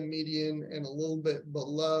 dropped to the median, and a little bit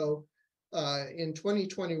below. In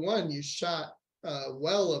 2021, you shot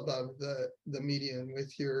well above the median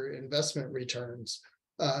with your investment returns.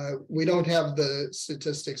 We don't have the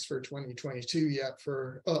statistics for 2022 yet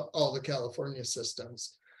for all the California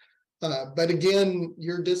systems. But again,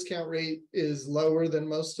 your discount rate is lower than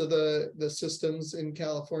most of the systems in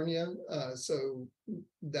California. So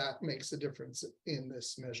that makes a difference in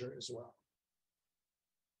this measure as well.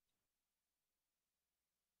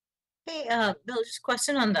 Hey, Bill, just a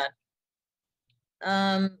question on that.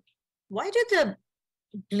 Why do the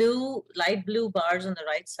light blue bars on the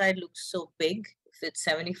right side look so big? If it's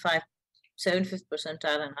 75th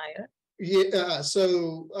percentile and higher? Yeah,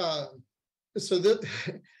 so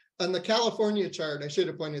on the California chart, I should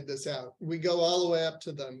have pointed this out. We go all the way up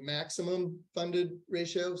to the maximum funded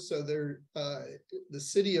ratio. So the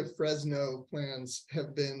city of Fresno plans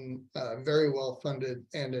have been very well funded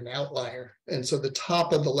and an outlier. And so the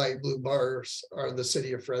top of the light blue bars are the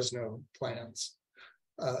city of Fresno plans.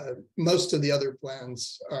 Most of the other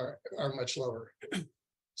plans are much lower.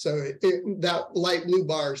 So that light blue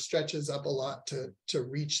bar stretches up a lot to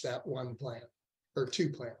reach that one plan or two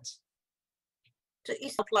plans. So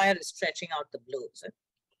each outlier is stretching out the blue, is it?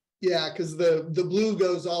 Yeah, because the blue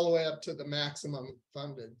goes all the way up to the maximum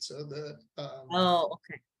funded. So oh,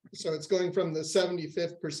 okay. So it's going from the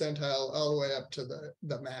 75th percentile all the way up to the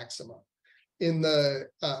maximum. In the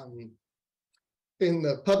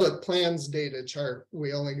public plans data chart,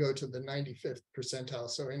 we only go to the 95th percentile.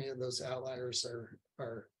 So any of those outliers are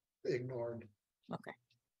ignored. Okay,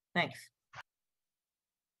 thanks.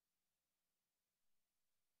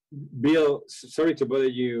 Bill, sorry to bother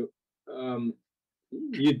you.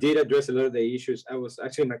 You did address a lot of the issues.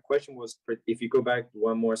 My question was, if you go back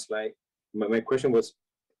one more slide, my question was,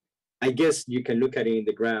 I guess you can look at it in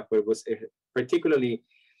the graph, but it was particularly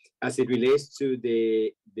as it relates to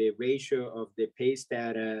the ratio of the pay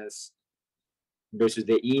status versus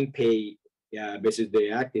the in-pay versus the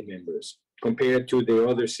active members compared to the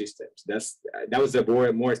other systems. That was a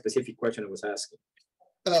more specific question I was asking.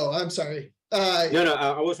 Oh, I'm sorry. No,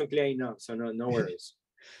 I wasn't clear enough, so no worries.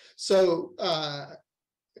 So I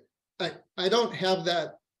don't have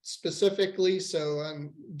that specifically, so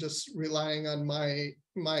I'm just relying on my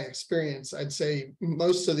experience. I'd say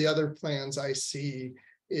most of the other plans I see,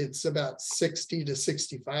 it's about 60 to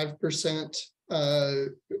 65%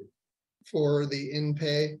 for the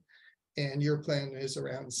in-pay. and your plan is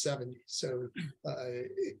around 70. So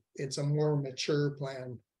it's a more mature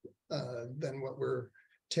plan than what we're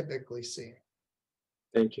typically seeing.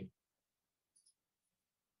 Thank you.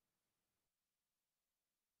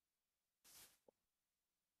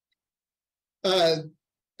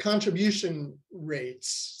 Contribution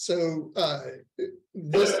rates. So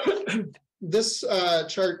this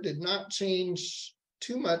chart did not change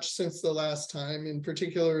too much since the last time. In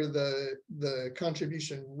particular, the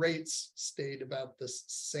contribution rates stayed about the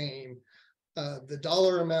same. The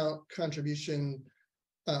dollar amount contribution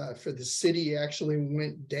for the city actually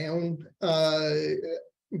went down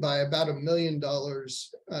by about $1 million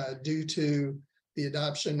due to the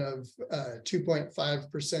adoption of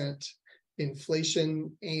 2.5% inflation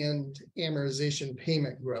and amortization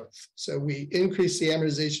payment growth. So we increased the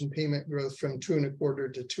amortization payment growth from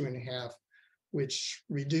 2.25 to 2.5, which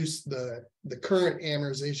reduced the current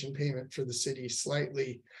amortization payment for the city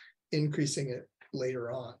slightly, increasing it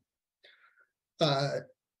later on.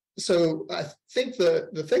 So I think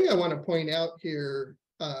the thing I want to point out here,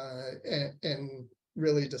 and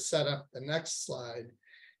really to set up the next slide,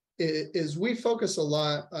 is we focus a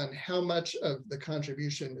lot on how much of the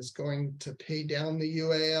contribution is going to pay down the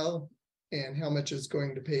UAL and how much is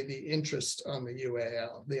going to pay the interest on the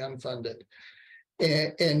UAL, the unfunded.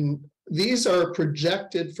 And these are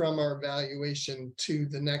projected from our valuation to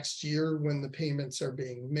the next year when the payments are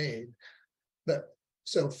being made. But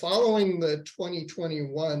so following the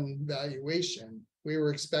 2021 valuation, we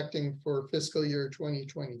were expecting for fiscal year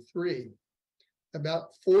 2023, about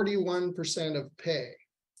 41% of pay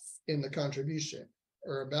in the contribution,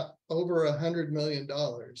 or about over $100 million,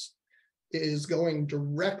 is going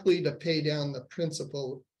directly to pay down the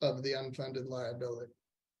principal of the unfunded liability.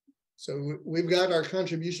 So we've got our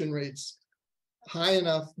contribution rates high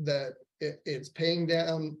enough that it's paying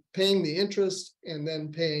the interest, and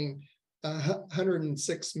then paying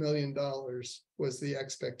 $106 million was the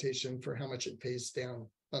expectation for how much it pays down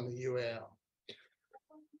on the UAL.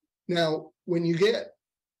 Now, when you get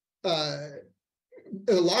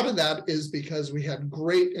a lot of that is because we had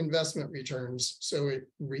great investment returns, so it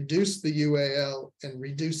reduced the UAL and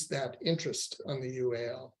reduced that interest on the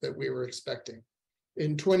UAL that we were expecting.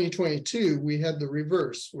 In 2022, we had the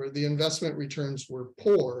reverse, where the investment returns were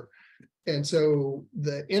poor, and so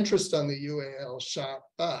the interest on the UAL shot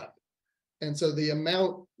up. And so the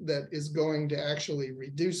amount that is going to actually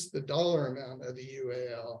reduce the dollar amount of the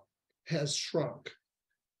UAL has shrunk.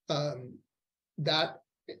 That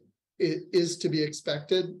it is to be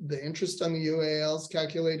expected. The interest on the UAL is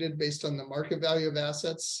calculated based on the market value of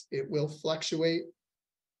assets. It will fluctuate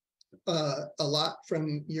a lot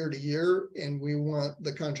from year to year, and we want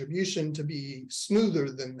the contribution to be smoother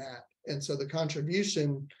than that. And so the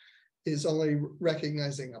contribution is only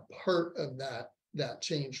recognizing a part of that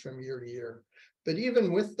change from year to year. But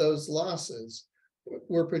even with those losses,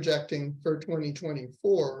 we're projecting for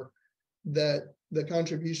 2024 that the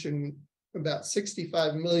contribution, about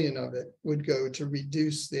 65 million of it, would go to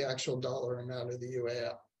reduce the actual dollar amount of the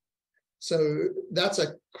UAL. So that's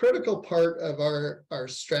a critical part of our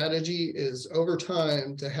strategy, is over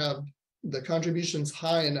time to have the contributions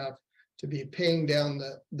high enough to be paying down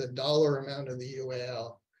the dollar amount of the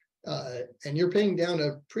UAL. And you're paying down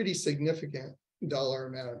a pretty significant dollar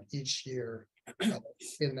amount each year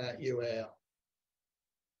in that UAL.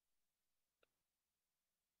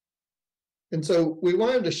 And so we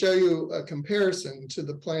wanted to show you a comparison to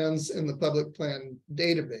the plans in the public plan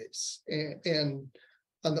database. And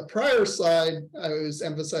on the prior slide, I was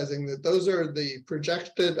emphasizing that those are the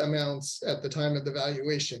projected amounts at the time of the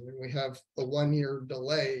valuation, and we have a 1-year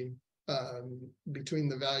delay between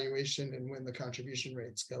the valuation and when the contribution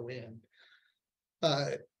rates go in.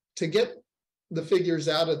 To get the figures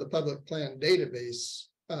out of the public plan database,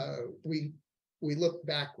 we look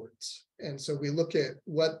backwards. And so we look at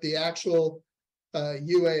what the actual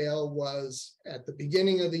UAL was at the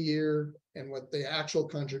beginning of the year and what the actual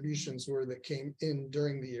contributions were that came in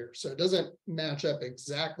during the year. So it doesn't match up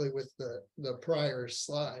exactly with the prior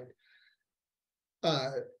slide.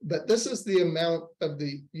 But this is the amount of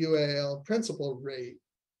the UAL principal rate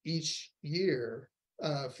each year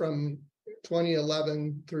from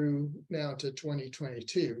 2011 through now to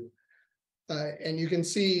 2022. And you can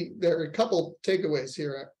see there are a couple takeaways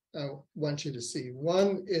here I want you to see.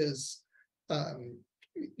 One is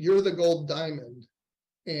you're the gold diamond,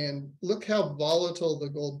 and look how volatile the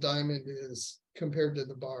gold diamond is compared to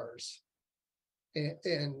the bars.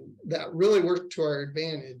 And that really worked to our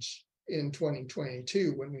advantage in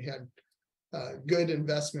 2022 when we had good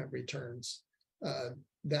investment returns.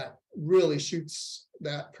 That really shoots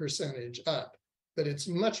that percentage up. but it's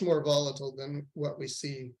much more volatile than what we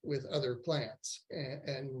see with other plans.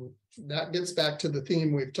 And that gets back to the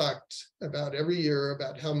theme we've talked about every year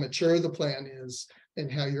about how mature the plan is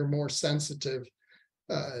and how you're more sensitive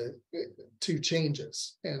to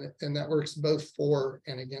changes. And that works both for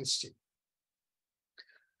and against you.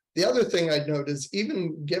 The other thing I'd note is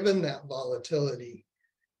even given that volatility,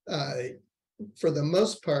 for the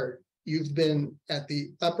most part, you've been at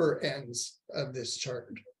the upper ends of this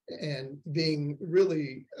chart and being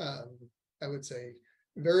really, I would say,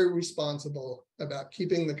 very responsible about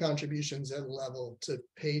keeping the contributions at a level to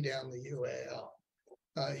pay down the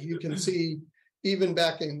UAL. You can see even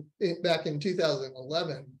back in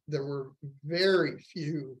 2011, there were very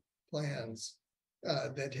few plans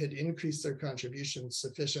that had increased their contributions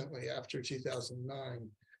sufficiently after 2009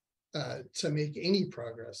 to make any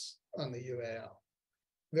progress on the UAL.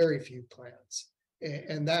 Very few plans.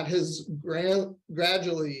 And that has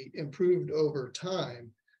gradually improved over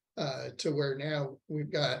time to where now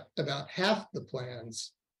we've got about half the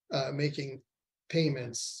plans making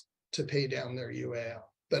payments to pay down their UAL,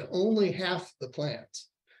 but only half the plans.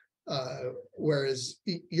 Whereas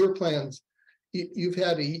your plans, you've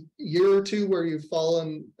had a year or two where you've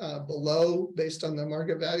fallen below based on the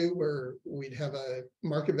market value, where we'd have a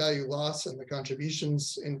market value loss and the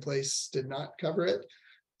contributions in place did not cover it.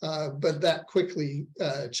 But that quickly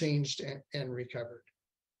changed and recovered.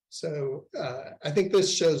 So I think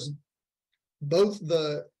this shows both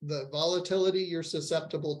the volatility you're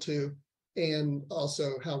susceptible to and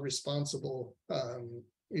also how responsible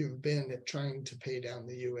you've been at trying to pay down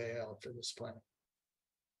the UAL for this plan.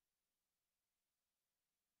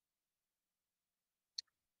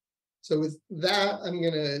 So with that, I'm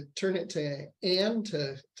going to turn it to Anne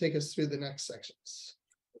to take us through the next sections.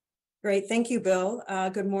 Great, thank you, Bill.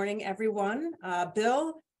 Good morning, everyone.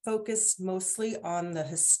 Bill focused mostly on the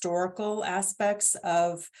historical aspects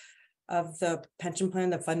of the pension plan,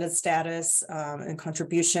 the funded status and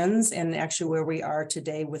contributions, and actually where we are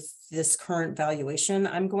today with this current valuation.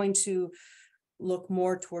 I'm going to look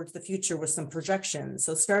more towards the future with some projections.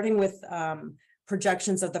 So starting with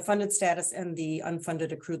projections of the funded status and the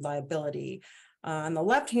unfunded accrued liability. On the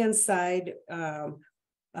left-hand side,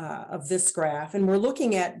 of this graph, and we're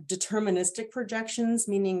looking at deterministic projections,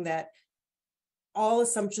 meaning that all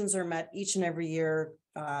assumptions are met each and every year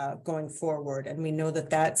going forward. And we know that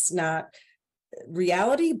that's not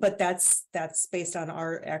reality, but that's based on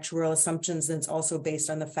our actuarial assumptions, and it's also based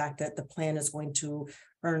on the fact that the plan is going to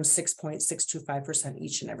earn 6.625%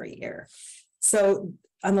 each and every year. So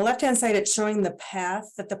on the left-hand side, it's showing the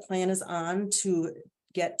path that the plan is on to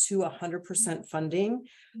get to 100% funding.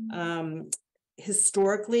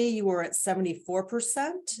 Historically, you were at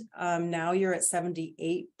 74%. Now you're at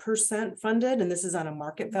 78% funded, and this is on a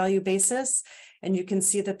market value basis. And you can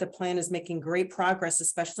see that the plan is making great progress,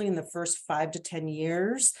 especially in the first 5 to 10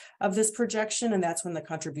 years of this projection, and that's when the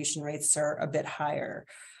contribution rates are a bit higher.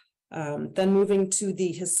 Then moving to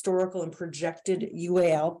the historical and projected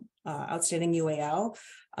UAL, outstanding UAL.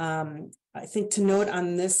 I think to note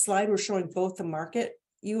on this slide, we're showing both the market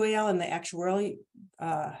UAL and the actuarial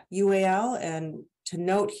UAL, and to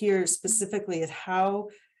note here specifically is how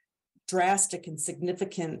drastic and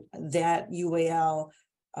significant that UAL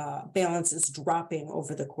balance is dropping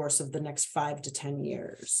over the course of the next 5 to 10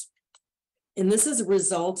 years. And this is a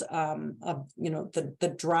result of,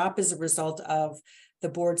 the drop is a result of the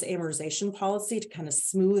board's amortization policy to kind of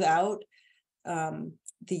smooth out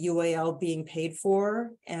the UAL being paid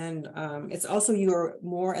for. And it's also you're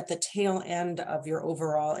more at the tail end of your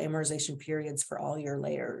overall amortization periods for all your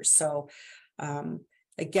layers. So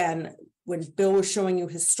again, when Bill was showing you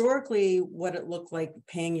historically what it looked like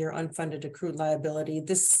paying your unfunded accrued liability,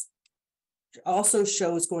 this also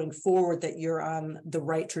shows going forward that you're on the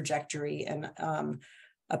right trajectory and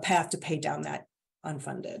a path to pay down that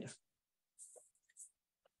unfunded.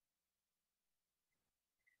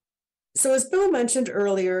 So as Bill mentioned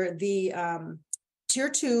earlier, the Tier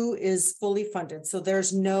 2 is fully funded. So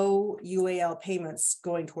there's no UAL payments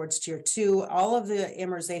going towards Tier 2. All of the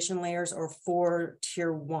amortization layers are for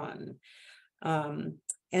Tier 1.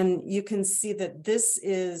 And you can see that this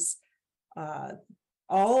is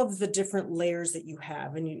all of the different layers that you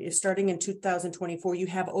have. And starting in 2024, you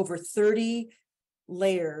have over 30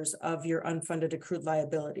 layers of your unfunded accrued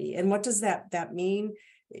liability. And what does that mean?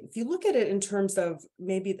 If you look at it in terms of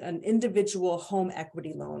maybe an individual home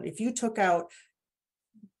equity loan, if you took out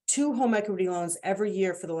 2 home equity loans every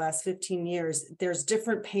year for the last 15 years, there's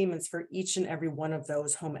different payments for each and every one of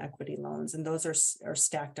those home equity loans, and those are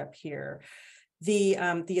stacked up here. The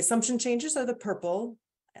assumption changes are the purple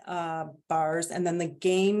bars, and then the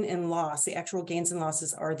gain and loss, the actual gains and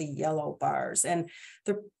losses are the yellow bars, and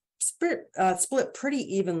they're split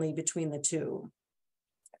pretty evenly between the two.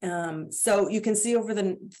 So you can see over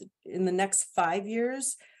in the next 5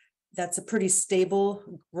 years, that's a pretty stable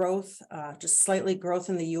growth, just slightly growth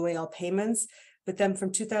in the UAL payments. But then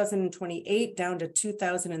from 2028 down to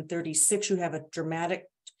 2036, you have a dramatic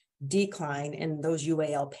decline in those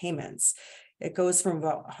UAL payments. It goes from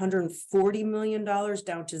about $140 million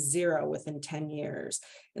down to zero within 10 years.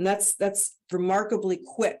 And that's remarkably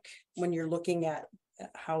quick when you're looking at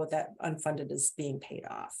how that unfunded is being paid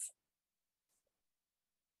off.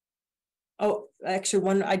 Oh,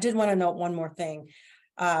 actually, I did want to note one more thing.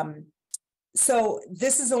 So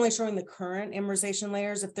this is only showing the current amortization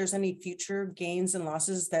layers. If there's any future gains and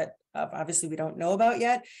losses that obviously we don't know about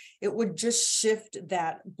yet, it would just shift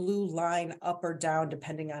that blue line up or down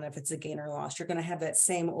depending on if it's a gain or loss. You're going to have that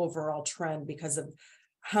same overall trend because of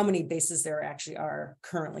how many bases there actually are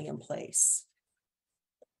currently in place.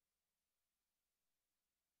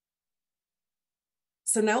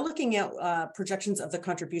 So now looking at projections of the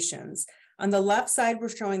contributions. On the left side, we're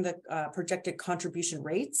showing the projected contribution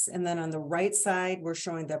rates. And then on the right side, we're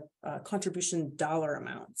showing the contribution dollar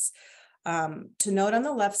amounts. To note on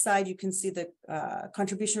the left side, you can see the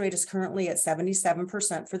contribution rate is currently at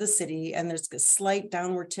 77% for the city, and there's a slight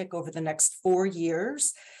downward tick over the next 4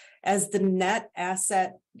 years as the net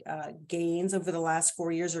asset gains over the last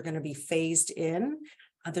 4 years are going to be phased in.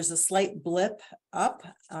 There's a slight blip up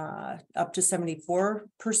to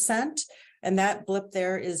 74%. And that blip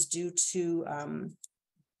there is due to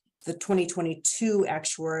the 2022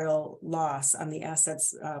 actuarial loss on the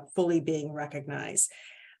assets fully being recognized.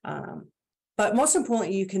 But most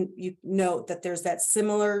importantly, you note that there's that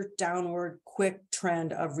similar downward quick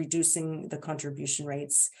trend of reducing the contribution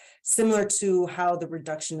rates, similar to how the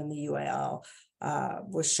reduction in the UAL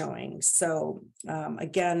was showing. So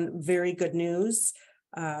again, very good news.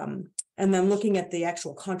 And then looking at the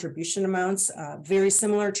actual contribution amounts, very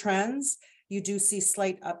similar trends. You do see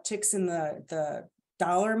slight upticks in the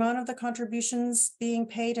dollar amount of the contributions being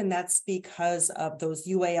paid, and that's because of those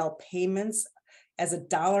UAL payments as a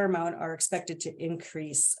dollar amount are expected to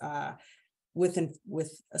increase with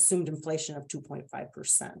assumed inflation of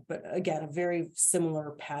 2.5%. But again, a very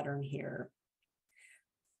similar pattern here.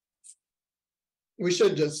 We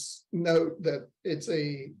should just note that it's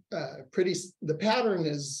the pattern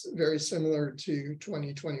is very similar to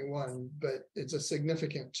 2021, but it's a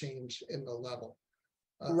significant change in the level.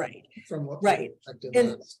 Right. From what right.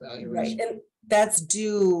 And that's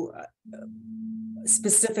due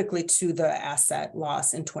specifically to the asset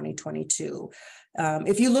loss in 2022.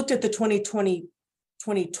 If you looked at the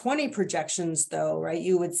 2020 projections though, right,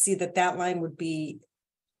 you would see that line would be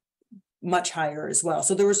much higher as well.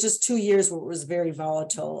 So there was just 2 years where it was very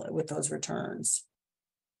volatile with those returns.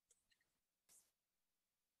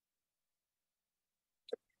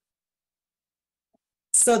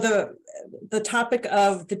 So the topic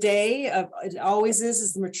of the day, it always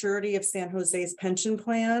is the maturity of San Jose's pension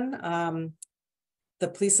plan. The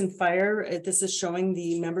police and fire, this is showing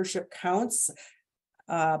the membership counts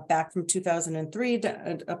back from 2003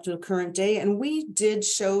 up to the current day. And we did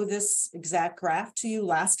show this exact graph to you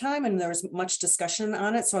last time, and there was much discussion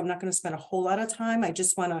on it. So I'm not going to spend a whole lot of time. I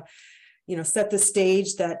just want to, set the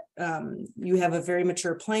stage that you have a very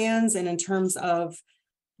mature plans. And in terms of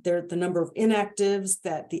the number of inactives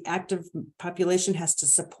that the active population has to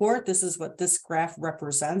support, this is what this graph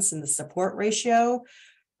represents in the support ratio.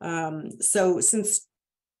 So since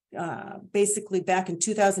basically back in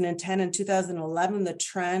 2010 and 2011, the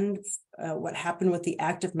trend, what happened with the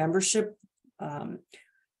active membership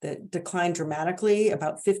that declined dramatically,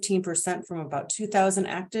 about 15% from about 2,000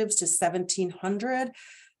 actives to 1,700.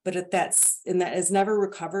 But that has never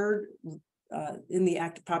recovered in the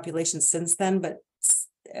active population since then. But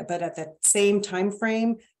at that same time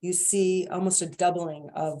frame, you see almost a doubling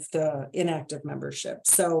of the inactive membership.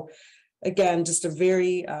 So again, just a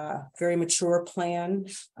very, very mature plan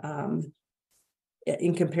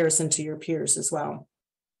in comparison to your peers as well.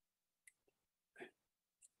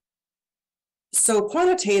 So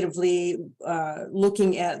quantitatively,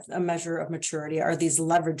 looking at a measure of maturity are these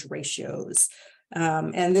leverage ratios.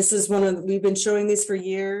 And this is we've been showing these for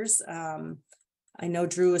years. I know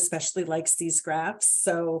Drew especially likes these graphs.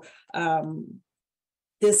 So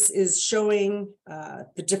this is showing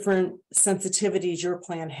the different sensitivities your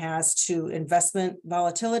plan has to investment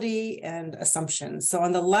volatility and assumptions. So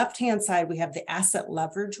on the left-hand side, we have the asset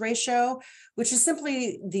leverage ratio, which is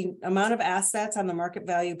simply the amount of assets on the market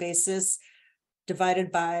value basis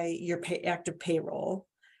divided by your active payroll.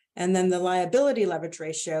 And then the liability leverage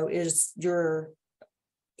ratio is your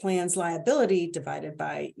plan's liability divided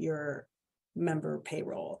by your member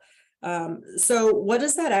payroll. So what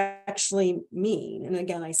does that actually mean? And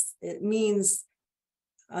again, it means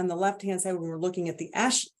on the left-hand side, when we're looking at the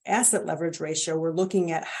asset leverage ratio, we're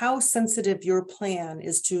looking at how sensitive your plan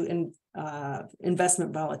is to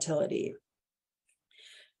investment volatility.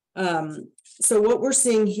 So what we're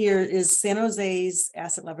seeing here is San Jose's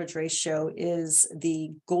asset leverage ratio is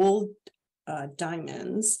the gold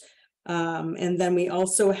diamonds. And then we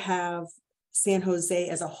also have San Jose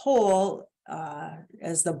as a whole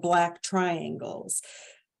as the black triangles.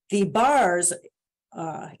 The bars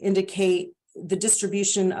indicate the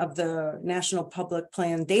distribution of the National Public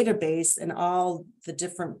Plan database and all the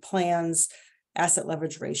different plans' asset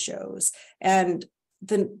leverage ratios. And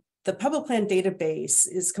the public plan database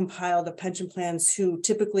is compiled of pension plans who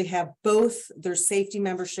typically have both their safety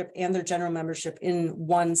membership and their general membership in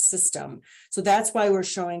one system. So that's why we're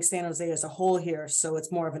showing San Jose as a whole here. So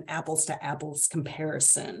it's more of an apples to apples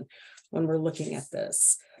comparison when we're looking at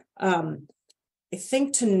this. I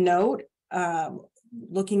think to note,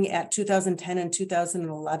 looking at 2010 and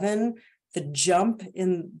 2011, the jump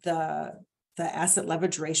in the asset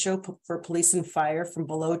leverage ratio for police and fire from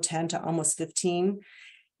below 10 to almost 15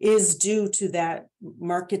 is due to that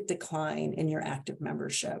market decline in your active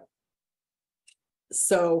membership.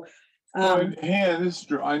 So, this is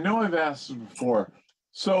Drew. I know I've asked this before.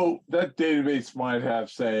 So that database might have,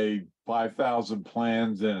 say, 5,000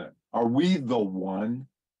 plans in it. Are we the one?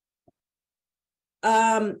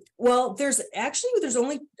 Well, there's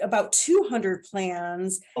only about 200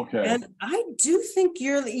 plans. Okay. And I do think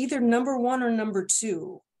you're either number one or number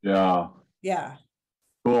two. Yeah. Yeah.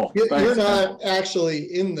 Cool. You're not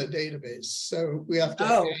actually in the database, so we have to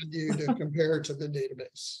add you to compare to the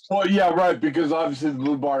database. Well, yeah, right, because obviously the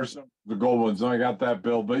blue bars, the gold ones, I got that,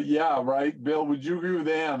 Bill. But yeah, right, Bill, would you agree with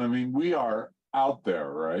Ann? I mean, we are out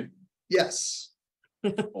there, right? Yes.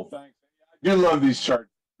 Well, thanks. I love these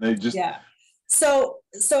charts. They just So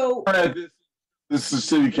this is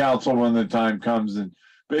city council when the time comes and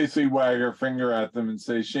basically wag our finger at them and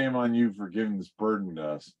say, shame on you for giving this burden to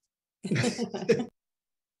us.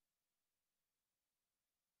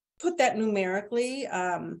 Put that numerically,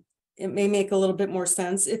 it may make a little bit more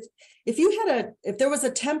sense. If there was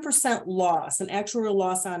a 10% loss, an actual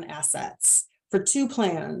loss on assets for two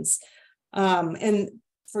plans, and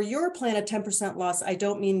for your plan, a 10% loss, I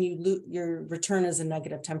don't mean your return is a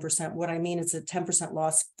negative 10%. What I mean is a 10%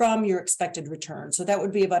 loss from your expected return. So that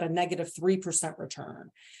would be about a negative 3%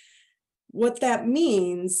 return. What that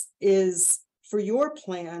means is for your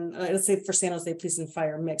plan, let's say for San Jose Police and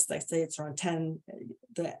Fire mixed, let's say it's around 10,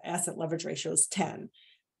 the asset leverage ratio is 10.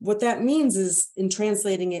 What that means is in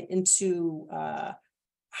translating it into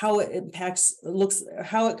how it impacts,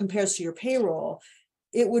 how it compares to your payroll,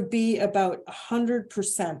 it would be about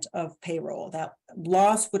 100% of payroll. That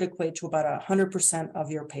loss would equate to about 100%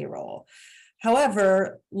 of your payroll.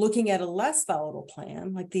 However, looking at a less volatile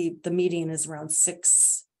plan, like the median is around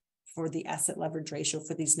 6 for the asset leverage ratio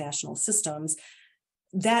for these national systems,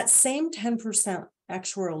 that same 10%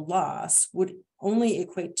 actual loss would only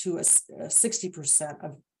equate to a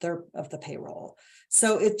 60% of the payroll.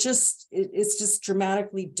 So it's just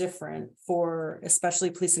dramatically different for especially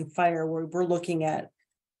police and fire, where we're looking at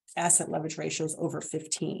asset leverage ratios over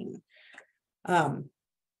 15.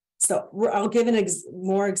 So I'll give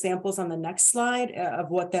more examples on the next slide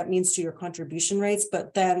of what that means to your contribution rates.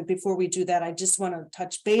 But then before we do that, I just want to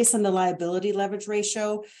touch base on the liability leverage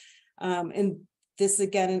ratio. And this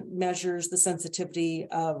again measures the sensitivity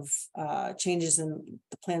of changes in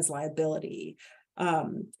the plan's liability.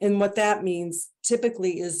 And what that means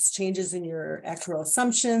typically is changes in your actual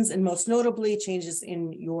assumptions and most notably changes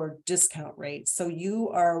in your discount rate. So you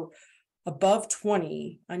are above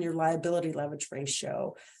 20 on your liability leverage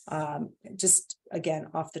ratio, just again,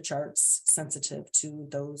 off the charts, sensitive to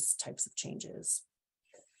those types of changes.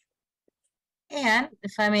 And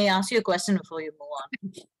if I may ask you a question before you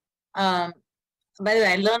move on. By the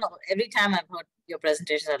way, I learn every time I've heard your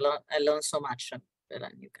presentations, I learn so much from Bill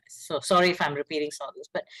and you guys. So sorry if I'm repeating some of this,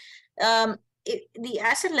 but the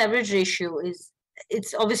asset leverage ratio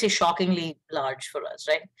it's obviously shockingly large for us,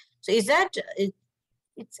 right? So is that,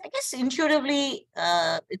 it's I guess intuitively,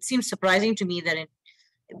 it seems surprising to me that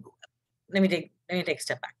let me take a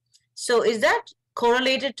step back. So is that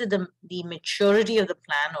correlated to the maturity of the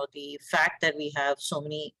plan or the fact that we have so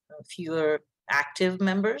many fewer active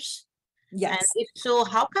members? Yes. And if so,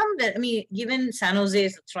 how come that, I mean, given San Jose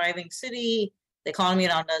is a thriving city, the economy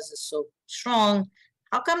around us is so strong,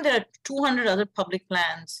 how come there are 200 other public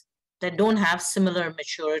plans that don't have similar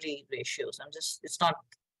maturity ratios? It's not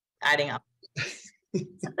adding up.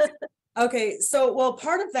 Okay, so well,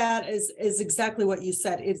 part of that is exactly what you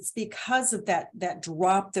said. It's because of that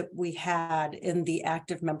drop that we had in the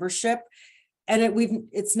active membership. And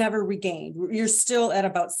it's never regained. You're still at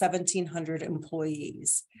about 1,700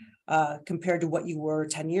 employees compared to what you were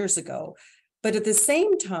 10 years ago. But at the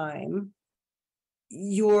same time,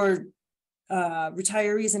 your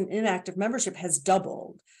retirees and inactive membership has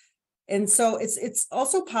doubled. And so it's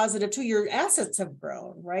also positive too. Your assets have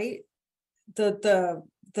grown, right? The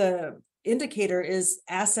indicator is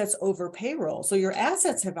assets over payroll. So your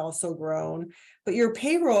assets have also grown, but your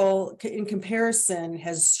payroll in comparison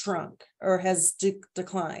has shrunk or has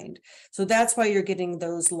declined. So that's why you're getting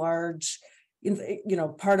those large,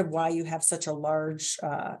 part of why you have such a large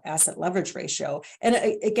asset leverage ratio. And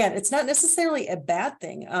again, it's not necessarily a bad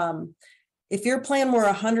thing. If your plan were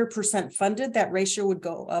 100% funded, that ratio would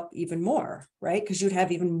go up even more, right? Because you'd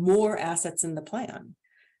have even more assets in the plan.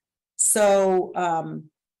 So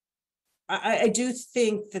I do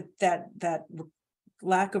think that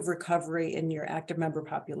lack of recovery in your active member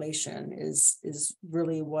population is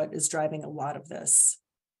really what is driving a lot of this.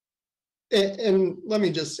 And let me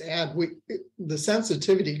just add, the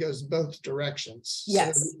sensitivity goes both directions.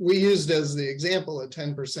 Yes. So we used as the example a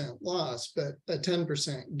 10% loss, but a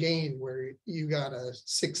 10% gain where you got a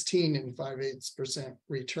 16 5/8%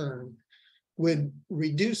 return would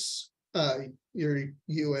reduce your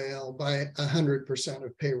UAL by 100%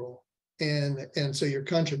 of payroll. And so your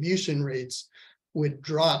contribution rates would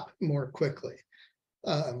drop more quickly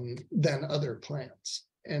than other plans.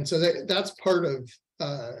 And so that's part of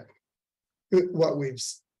what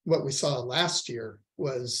we saw last year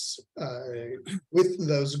was with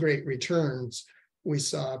those great returns, we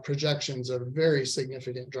saw projections of very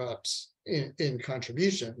significant drops in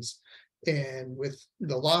contributions. And with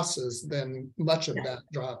the losses, then much of that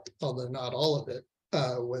drop, although not all of it,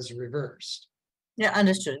 was reversed. Yeah,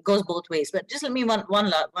 understood. It goes both ways. But just let me one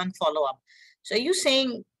follow up. So are you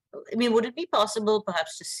saying, I mean, would it be possible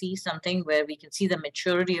perhaps to see something where we can see the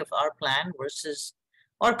maturity of our plan versus,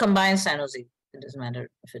 or combined San Jose, it doesn't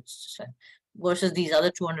matter if it's versus these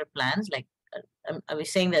other 200 plans? Like, are we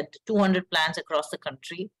saying that 200 plans across the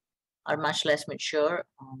country are much less mature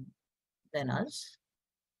than us?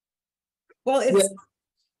 Well, it's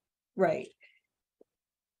right.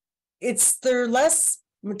 They're less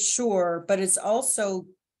mature, but it's also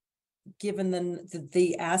given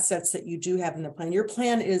the assets that you do have in the plan. Your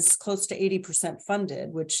plan is close to 80%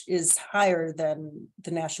 funded, which is higher than the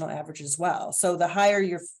national average as well. So the higher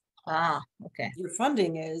your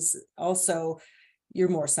funding is, also you're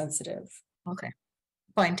more sensitive. Okay,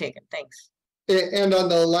 point taken. Thanks. And on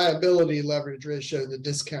the liability leverage ratio, the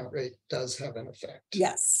discount rate does have an effect.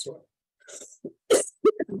 Yes.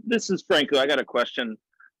 This is Franco. I got a question.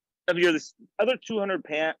 Of your other 200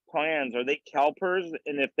 plans, are they CalPERS?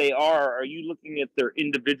 And if they are you looking at their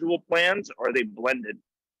individual plans or are they blended?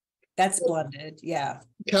 That's blended, yeah.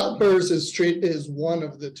 CalPERS is one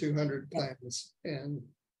of the 200 plans, and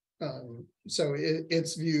so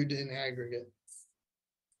it's viewed in aggregate.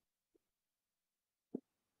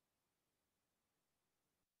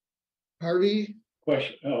 Harvey?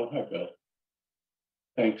 Question. Oh, hi, Bill.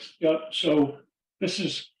 Thanks. Yeah, so this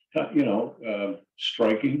is,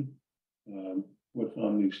 striking with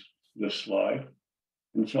on this slide.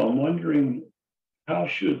 And so I'm wondering, how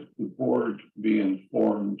should the board be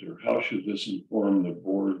informed, or how should this inform the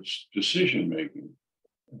board's decision making?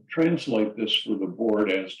 Translate this for the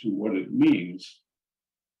board as to what it means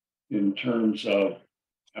in terms of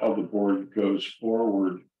how the board goes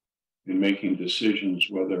forward in making decisions,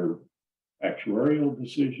 whether actuarial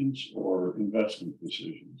decisions or investment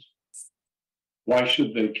decisions. Why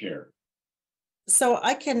should they care? So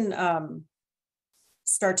I can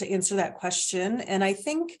start to answer that question. And I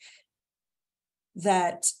think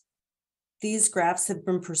that these graphs have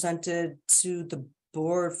been presented to the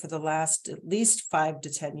board for the last at least 5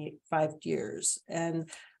 years. And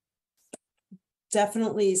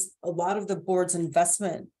definitely a lot of the board's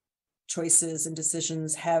investment choices and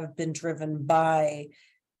decisions have been driven by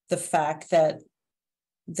the fact that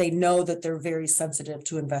they know that they're very sensitive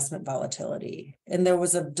to investment volatility. And there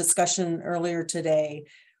was a discussion earlier today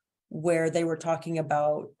where they were talking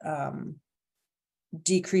about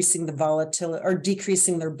decreasing the volatility or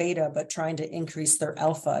decreasing their beta, but trying to increase their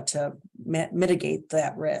alpha to mitigate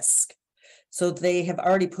that risk. So they have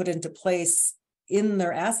already put into place in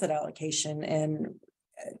their asset allocation and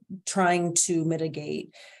trying to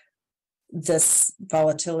mitigate this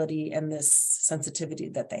volatility and this sensitivity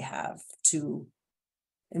that they have to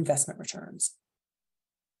investment returns.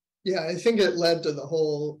 Yeah, I think it led to the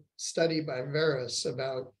whole study by Veris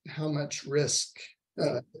about how much risk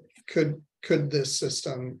could could this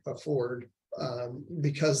system afford?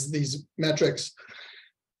 Because these metrics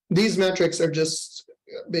are just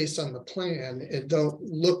based on the plan. It don't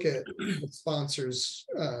look at the sponsor's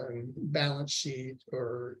balance sheet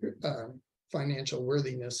or financial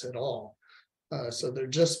worthiness at all. So they're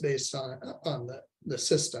just based on the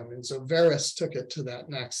system. And so Veris took it to that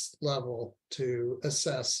next level to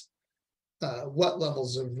assess what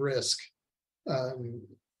levels of risk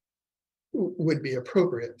would be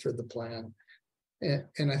appropriate for the plan.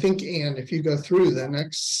 And I think, Ann, if you go through the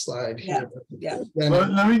next slide here.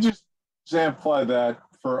 Let me just exemplify that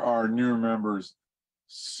for our newer members.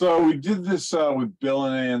 So we did this with Bill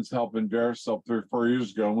and Ann's help in Verisel 3 or 4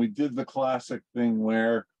 years ago, and we did the classic thing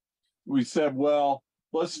where we said, well,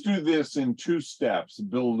 let's do this in 2 steps.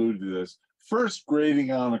 Bill alluded to this. First,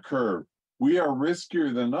 grading on a curve. We are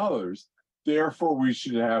riskier than others, therefore we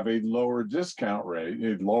should have a lower discount rate,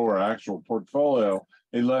 a lower actual portfolio,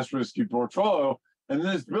 a less risky portfolio. And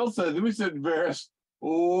then as Bill said, then we said to Veris,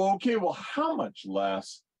 okay, well, how much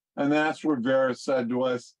less? And that's what Veris said to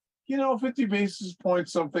us, 50 basis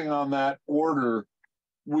points, something on that order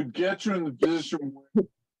would get you in the position where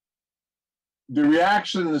the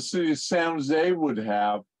reaction the city of San Jose would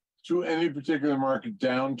have to any particular market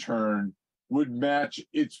downturn would match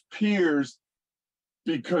its peers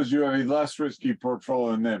because you have a less risky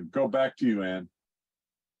portfolio than them. Go back to you, Ann.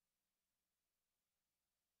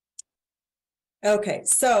 Okay,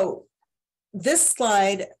 so this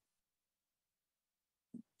slide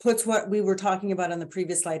puts what we were talking about on the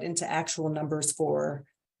previous slide into actual numbers for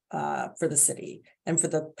the city and for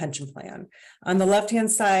the pension plan. On the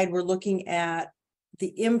left-hand side, we're looking at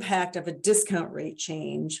the impact of a discount rate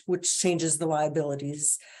change, which changes the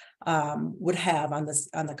liabilities would have on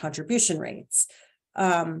the contribution rates.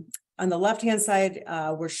 On the left-hand side,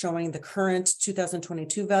 we're showing the current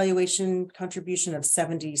 2022 valuation contribution of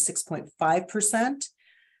 76.5%.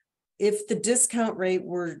 If the discount rate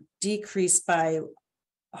were decreased by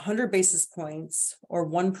 100 basis points or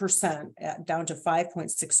 1% down to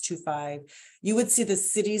 5.625, you would see the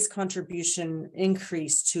city's contribution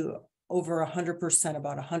increase to over 100%,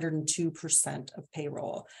 about 102% of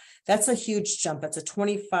payroll. That's a huge jump. That's a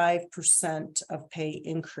 25% of pay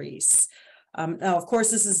increase. Now, of course,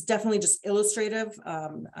 this is definitely just illustrative.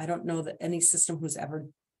 I don't know that any system who's ever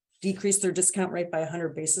decreased their discount rate by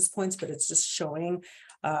 100 basis points, but it's just showing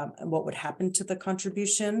what would happen to the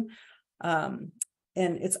contribution.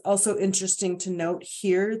 And it's also interesting to note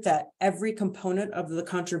here that every component of the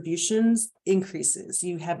contributions increases.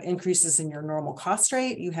 You have increases in your normal cost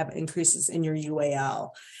rate, you have increases in your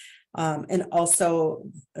UAL. And also,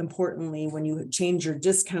 importantly, when you change your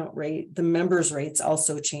discount rate, the members' rates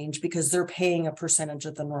also change because they're paying a percentage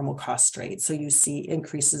of the normal cost rate. So you see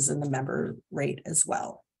increases in the member rate as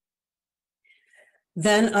well.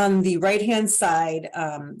 Then on the right-hand side,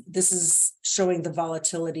 this is showing the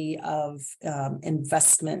volatility of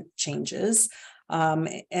investment changes.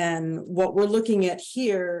 And what we're looking at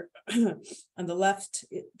here on the left,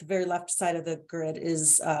 the very left side of the grid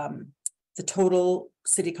is the total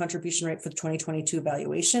city contribution rate for the 2022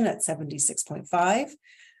 valuation at 76.5.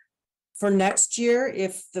 For next year,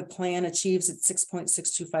 if the plan achieves its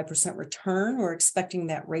 6.625% return, we're expecting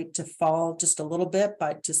that rate to fall just a little bit,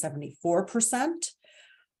 but to 74%.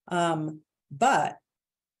 But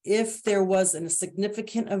if there was a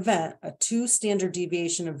significant event, a 2 standard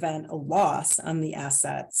deviation event, a loss on the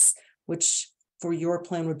assets, which for your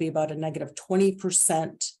plan would be about a negative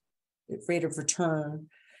 20% rate of return,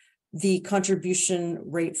 the contribution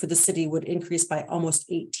rate for the city would increase by almost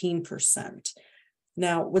 18%.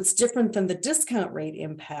 Now, what's different than the discount rate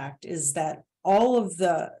impact is that all of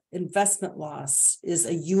the investment loss is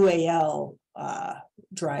a UAL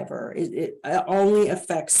driver. It only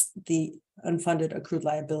affects the unfunded accrued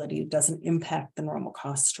liability. It doesn't impact the normal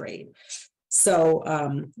cost rate. So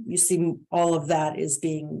you see all of that is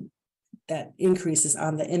being, that increases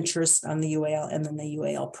on the interest on the UAL and then the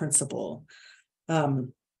UAL principal.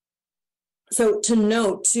 So to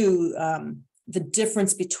note too, the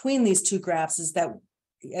difference between these 2 graphs is that,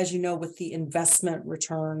 as you know, with the investment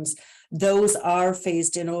returns, those are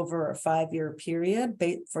phased in over a 5-year period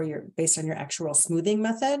based on your actual smoothing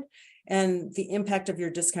method, and the impact of your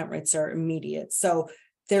discount rates are immediate. So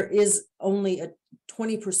there is only a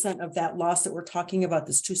 20% of that loss that we're talking about,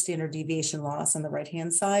 this 2 standard deviation loss on the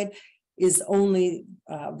right-hand side, is only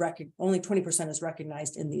 20% is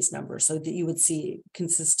recognized in these numbers, so that you would see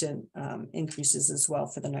consistent increases as well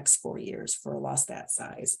for the next 4 years for a loss that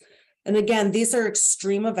size. And again, these are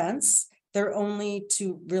extreme events. They're only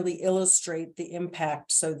to really illustrate the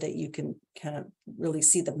impact so that you can kind of really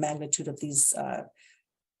see the magnitude of these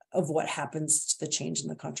of what happens to the change in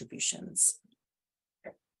the contributions.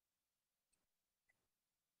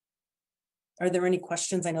 Are there any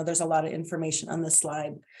questions? I know there's a lot of information on this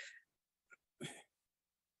slide.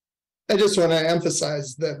 I just want to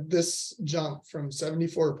emphasize that this jump from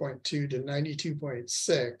 74.2 to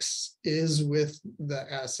 92.6 is with the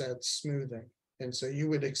asset smoothing. And so you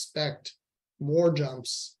would expect more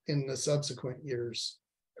jumps in the subsequent years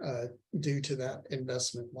due to that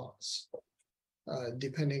investment loss,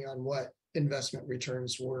 depending on what investment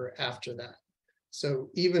returns were after that. So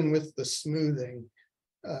even with the smoothing,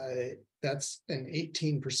 that's an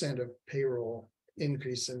 18% of payroll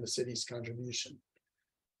increase in the city's contribution,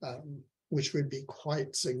 which would be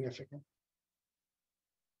quite significant.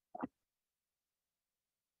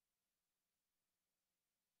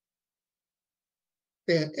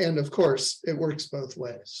 And of course, it works both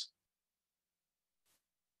ways.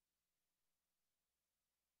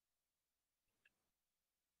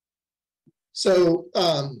 So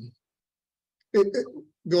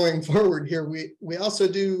going forward here, we also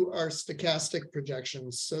do our stochastic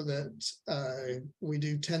projections so that we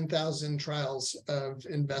do 10,000 trials of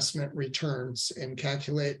investment returns and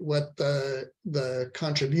calculate what the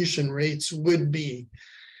contribution rates would be.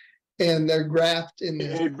 And they're graphed in.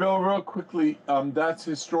 Hey, Bill, real quickly, that's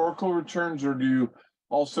historical returns, or do you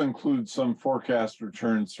also include some forecast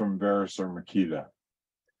returns from Veris or Makita?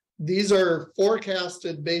 These are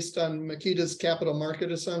forecasted based on Makita's capital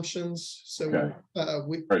market assumptions. So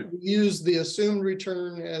we use the assumed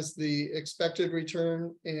return as the expected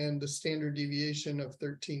return and the standard deviation of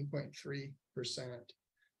 13.3%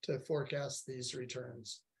 to forecast these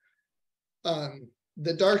returns.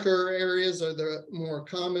 The darker areas are the more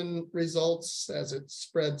common results. As it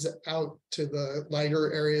spreads out to the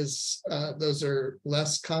lighter areas, those are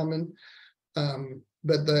less common.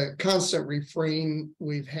 But the constant refrain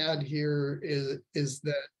we've had here is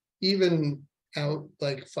that even out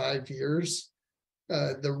like 5 years,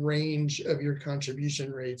 the range of your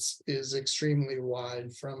contribution rates is extremely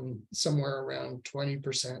wide, from somewhere around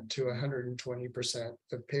 20% to 120%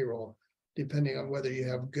 of payroll, depending on whether you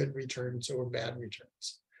have good returns or bad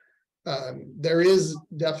returns. There is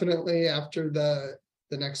definitely, after the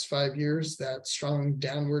next 5 years, that strong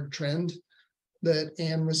downward trend that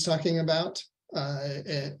Anne was talking about.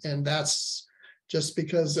 And that's just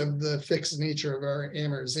because of the fixed nature of our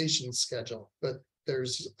amortization schedule. But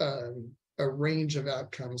there's a range of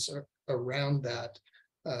outcomes around that.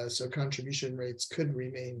 So contribution rates could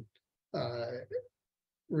remain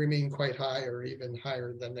quite high or even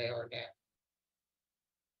higher than they are now.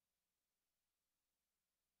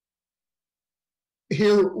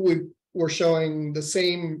 Here we're showing the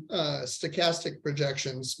same stochastic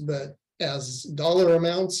projections, but as dollar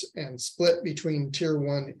amounts and split between tier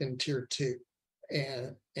 1 and tier 2.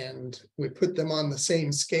 And we put them on the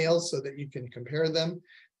same scale so that you can compare them.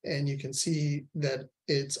 And you can see that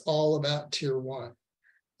it's all about tier 1.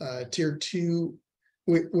 Tier 2,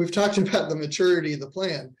 we've talked about the maturity of the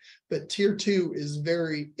plan, but tier 2 is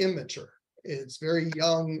very immature. It's very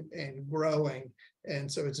young and growing.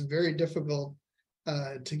 And so it's very difficult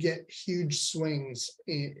to get huge swings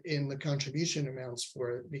in the contribution amounts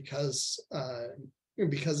for it because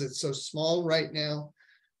it's so small right now.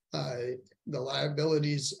 The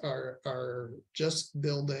liabilities are just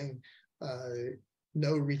building,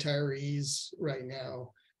 no retirees right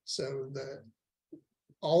now. So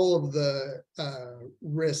all of the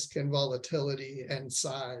risk and volatility and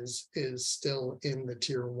size is still in the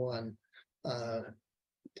tier 1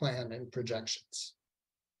 plan and projections.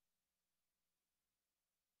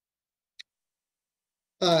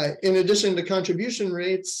 In addition to contribution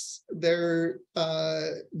rates, the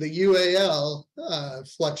UAL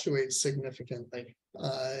fluctuates significantly.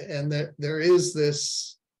 And there is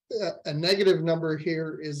this, a negative number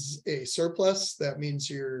here is a surplus. That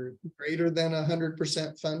means you're greater than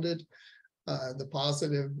 100% funded. The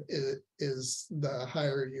positive is the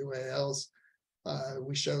higher UALs.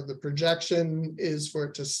 We show the projection is for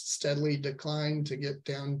it to steadily decline to get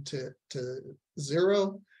down to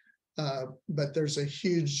 0. But there's a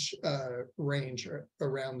huge range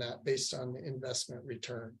around that based on the investment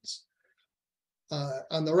returns.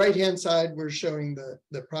 On the right-hand side, we're showing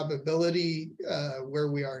the probability where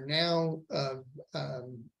we are now of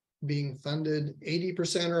being funded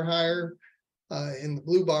 80% or higher in the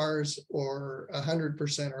blue bars, or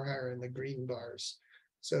 100% or higher in the green bars.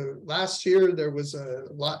 So last year, there was a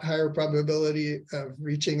lot higher probability of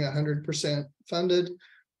reaching 100% funded.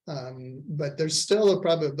 But there's still a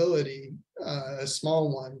probability, a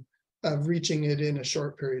small one, of reaching it in a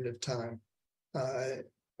short period of time.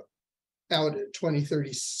 out at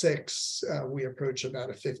 2036, we approach about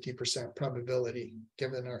a 50% probability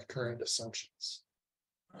given our current assumptions.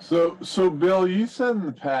 So Bill, you said in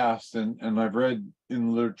the past, and I've read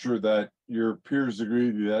in literature that your peers agree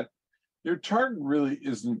with you that your target really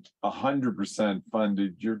isn't 100%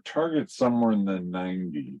 funded. Your target's somewhere in the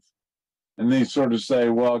 90s. And they sort of say,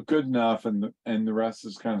 well, good enough, and the rest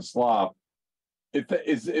is kind of slop.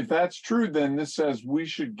 If that's true, then this says we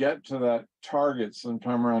should get to that target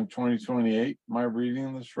sometime around 2028. Am I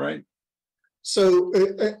reading this right? So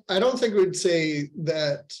I don't think we'd say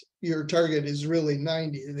that your target is really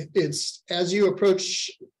 90. It's as you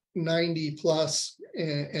approach 90 plus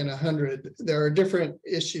and 100, there are different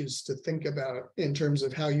issues to think about in terms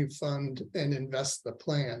of how you fund and invest the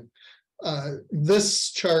plan.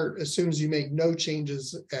 This chart assumes you make no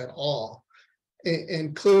changes at all.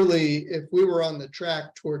 And clearly, if we were on the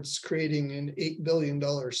track towards creating an $8 billion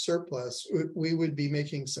surplus, we would be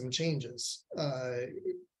making some changes.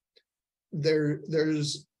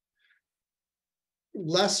 There's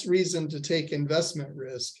less reason to take investment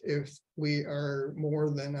risk if we are more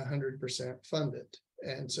than 100% funded.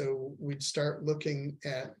 And so we'd start looking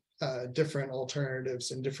at different alternatives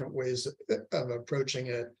and different ways of approaching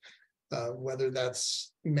it, whether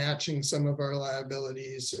that's matching some of our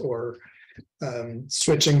liabilities or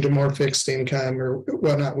switching to more fixed income or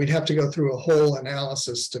whatnot. We'd have to go through a whole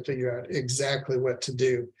analysis to figure out exactly what to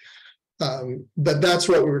do. But that's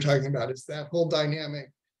what we were talking about, is that whole dynamic.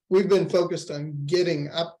 We've been focused on getting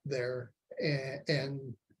up there,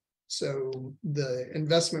 and so the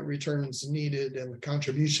investment returns needed and the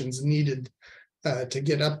contributions needed to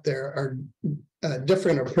get up there are a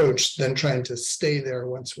different approach than trying to stay there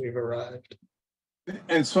once we've arrived.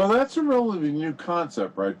 And so that's a relatively new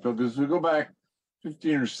concept, right? Because we go back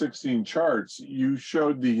 15 or 16 charts, you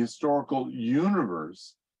showed the historical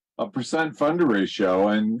universe of percent funder ratio,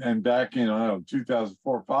 and back in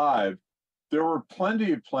 2004-5, there were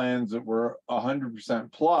plenty of plans that were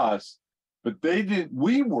 100% plus, but we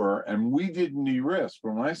didn't de-risk.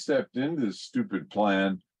 When I stepped into this stupid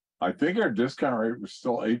plan, I think our discount rate was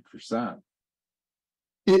still 8%.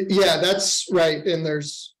 Yeah, that's right. And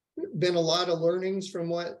there's been a lot of learnings from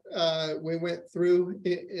what we went through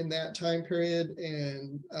in that time period.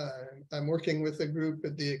 And I'm working with a group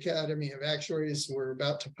at the Academy of Actuaries. We're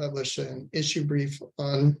about to publish an issue brief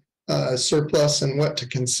on surplus and what to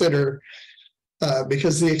consider,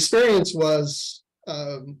 because the experience was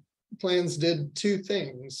plans did two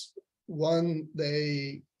things. One,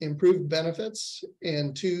 they improved benefits,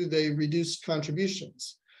 and two, they reduced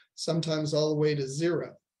contributions, sometimes all the way to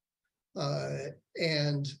zero.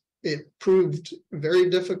 And it proved very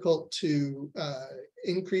difficult to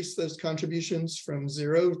increase those contributions from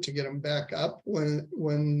zero to get them back up when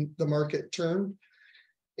the market turned.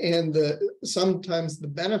 And sometimes the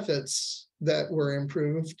benefits that were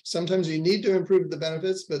improved, sometimes you need to improve the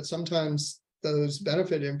benefits, but sometimes those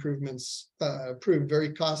benefit improvements prove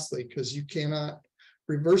very costly because you cannot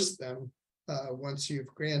reverse them once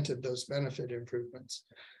you've granted those benefit improvements.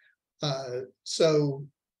 So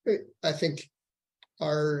I think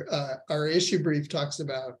our issue brief talks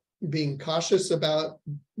about being cautious about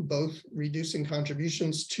both reducing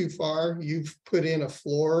contributions too far. You've put in a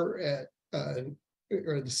floor at,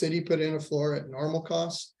 or the city put in a floor at normal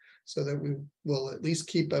cost so that we will at least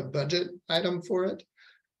keep a budget item for it.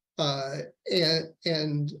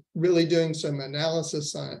 And really doing some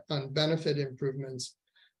analysis on benefit improvements,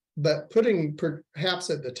 but putting perhaps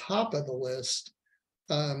at the top of the list,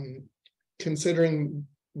 considering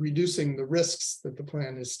reducing the risks that the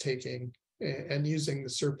plan is taking and using the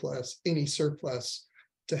surplus, any surplus,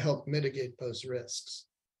 to help mitigate those risks.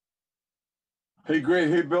 Hey, great.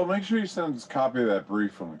 Hey, Bill, make sure you send us a copy of that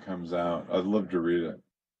brief when it comes out. I'd love to read it.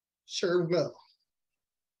 Sure will.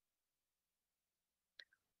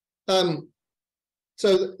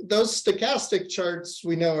 So those stochastic charts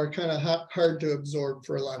we know are kind of hard to absorb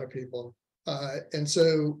for a lot of people. And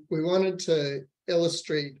so we wanted to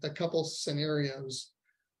illustrate a couple scenarios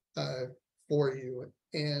for you.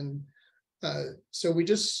 And so we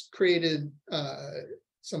just created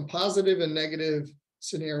some positive and negative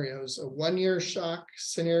scenarios. A 1-year shock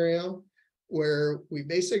scenario where we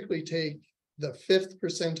basically take the 5th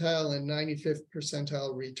percentile and 95th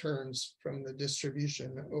percentile returns from the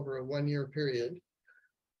distribution over a 1-year period.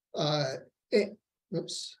 And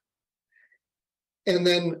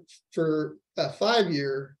then for a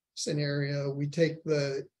 5-year scenario, we take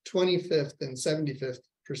the 25th and 75th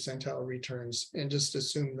percentile returns and just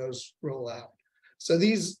assume those roll out. So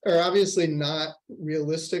these are obviously not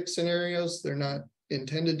realistic scenarios. They're not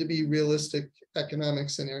intended to be realistic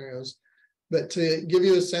economic scenarios. But to give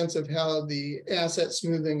you a sense of how the asset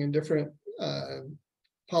smoothing and different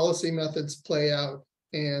policy methods play out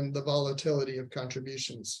and the volatility of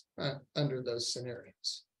contributions under those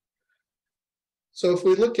scenarios. So if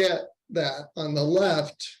we look at that on the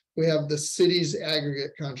left, we have the city's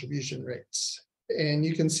aggregate contribution rates. And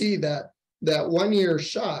you can see that that 1 year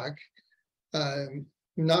shock,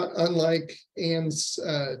 not unlike Ann's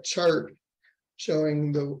chart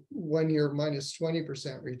showing the 1 year minus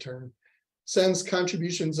 20% return, sends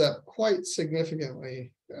contributions up quite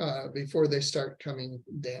significantly before they start coming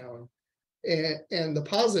down. And the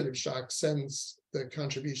positive shock sends the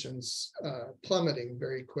contributions plummeting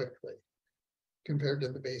very quickly compared to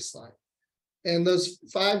the baseline. And those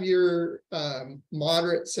 5 year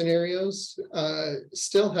moderate scenarios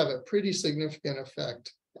still have a pretty significant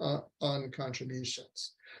effect on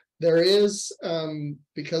contributions. There is,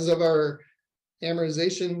 because of our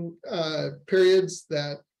amortization periods,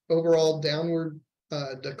 that overall downward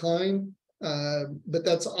decline, but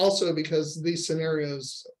that's also because these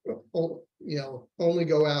scenarios, only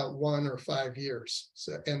go out 1 or 5 years,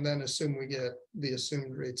 and then assume we get the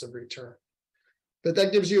assumed rates of return. But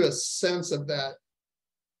that gives you a sense of that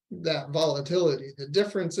volatility. The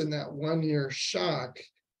difference in that 1 year shock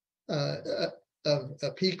of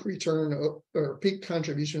a peak return or peak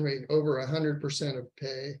contribution rate over 100% of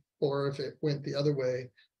pay, or if it went the other way,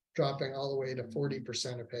 dropping all the way to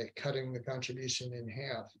 40% of pay, cutting the contribution in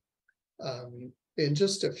half in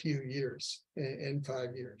just a few years, in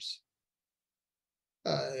 5 years.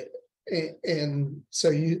 And so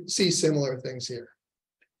you see similar things here.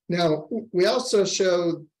 Now, we also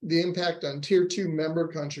show the impact on tier 2 member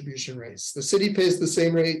contribution rates. The city pays the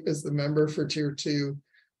same rate as the member for tier 2,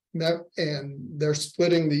 and they're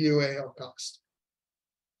splitting the UAL cost.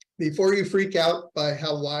 Before you freak out by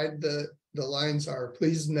how wide the lines are,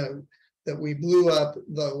 please note that we blew up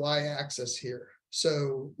the y-axis here.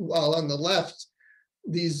 So while on the left,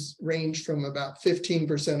 these range from about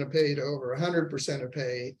 15% of pay to over 100% of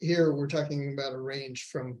pay, here we're talking about a range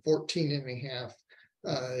from 14.5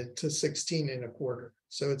 to 16.25.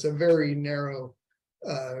 So it's a very narrow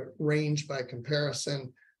range by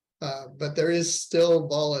comparison, but there is still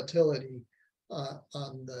volatility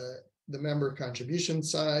on the member contribution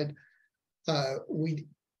side.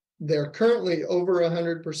 They're currently over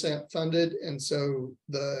 100% funded, and so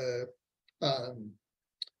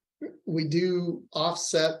we do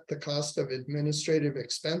offset the cost of administrative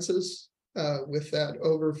expenses with that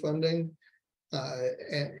overfunding,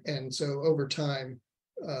 and so over time,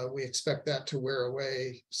 we expect that to wear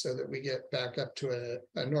away so that we get back up to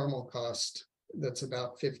a normal cost that's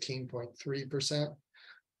about 15.3%.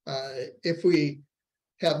 If we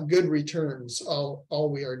have good returns, all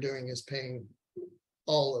we are doing is paying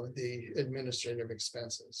all of the administrative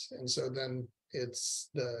expenses. And so then it's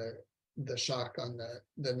the shock on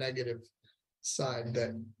the negative side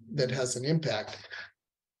that has an impact.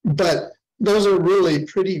 But those are really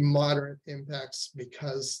pretty moderate impacts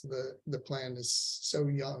because the plan is so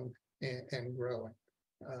young and growing.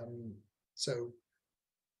 So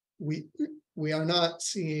we are not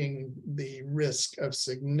seeing the risk of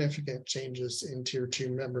significant changes in tier 2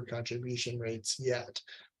 member contribution rates yet.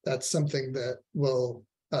 That's something that will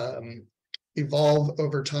evolve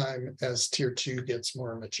over time as tier 2 gets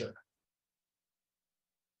more mature.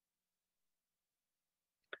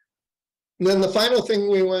 And then the final thing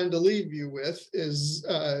we wanted to leave you with is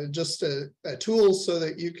just a tool so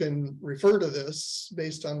that you can refer to this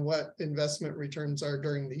based on what investment returns are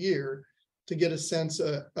during the year to get a sense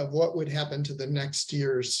of what would happen to the next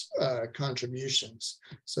year's contributions.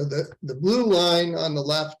 So the blue line on the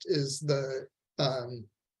left is the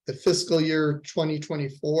fiscal year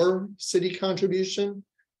 2024 city contribution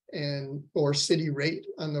or city rate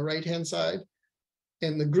on the right-hand side.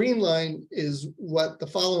 And the green line is what the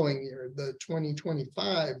following year, the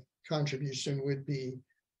 2025 contribution would be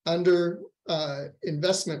under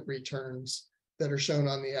investment returns that are shown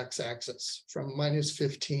on the x-axis from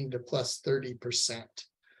 -15 to +30%.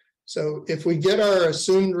 So if we get our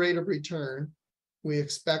assumed rate of return, we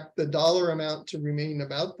expect the dollar amount to remain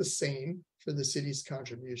about the same for the city's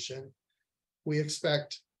contribution. We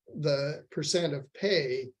expect the percent of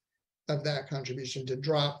pay of that contribution to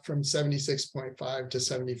drop from 76.5 to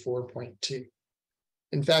 74.2.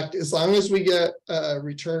 In fact, as long as we get a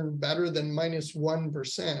return better than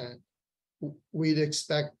 -1%, we'd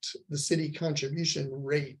expect the city contribution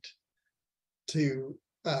rate to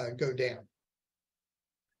go down.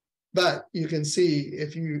 But you can see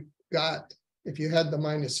if you had the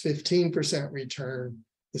 -15% return,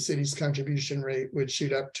 the city's contribution rate would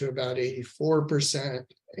shoot up to about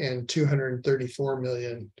 84% and 234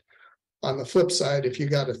 million. On the flip side, if you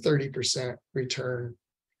got a 30% return,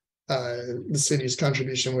 the city's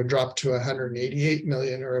contribution would drop to 188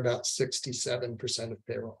 million, or about 67% of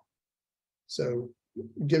payroll. So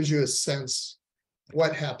it gives you a sense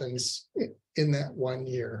what happens in that 1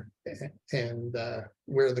 year and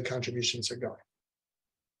where the contributions are going.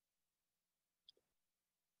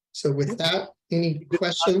 So with that, any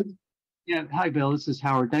questions? Yeah, hi, Bill. This is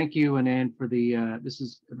Howard. Thank you, and Ann, for the, this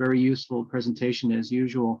is a very useful presentation as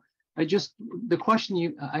usual. I had a question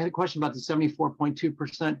about the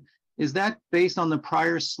 74.2%. Is that based on the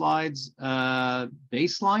prior slide's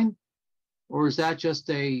baseline, or is that just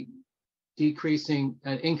a increasing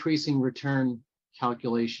return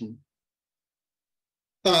calculation?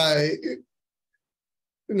 No,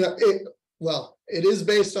 it is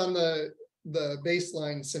based on the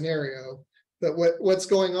baseline scenario, but what's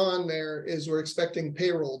going on there is we're expecting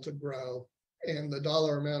payroll to grow and the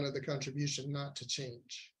dollar amount of the contribution not to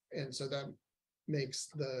change, and so that makes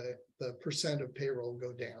the percent of payroll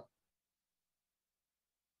go down.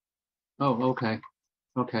 Oh, okay.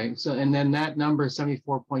 Okay. So, and then that number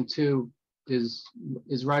 74.2 is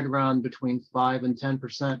right around between 5 and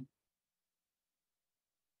 10%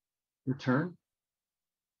 return.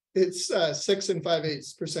 It's 6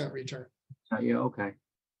 5/8% return. Yeah. Okay.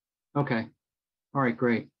 Okay. All right.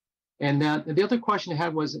 Great. And the other question I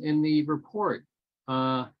had was in the report.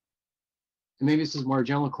 And maybe this is more a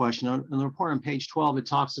general question. On the report on page 12, it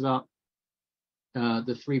talks about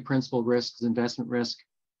the three principal risks: investment risk,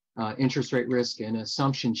 interest rate risk, and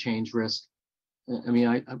assumption change risk. I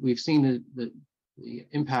mean, we've seen the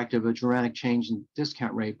impact of a dramatic change in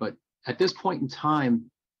discount rate, but at this point in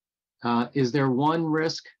time, is there one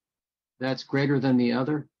risk that's greater than the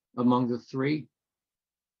other among the three?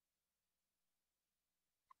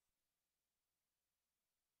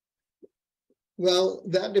 Well,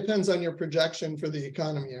 that depends on your projection for the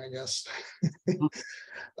economy, I guess.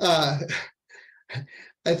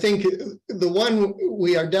 I think the one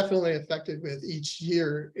we are definitely affected with each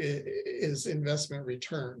year is investment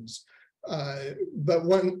returns. But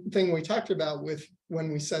one thing we talked about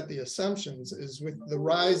when we set the assumptions is with the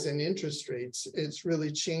rise in interest rates, it's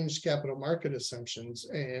really changed capital market assumptions.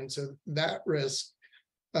 And so that risk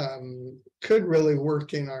could really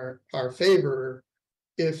work in our favor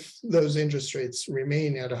if those interest rates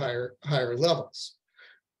remain at higher levels.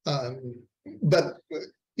 But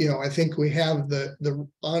you know, I think we have the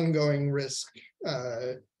ongoing risk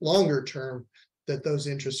longer term that those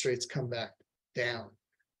interest rates come back down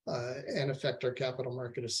and affect our capital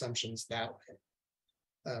market assumptions that way.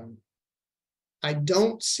 I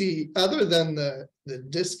don't see, other than the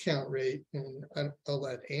discount rate, and I'll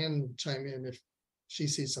let Ann chime in if she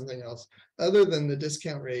sees something else, other than the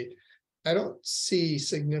discount rate, I don't see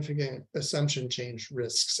significant assumption change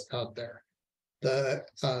risks out there.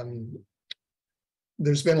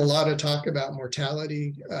 There's been a lot of talk about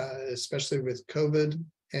mortality, especially with COVID,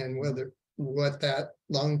 and what that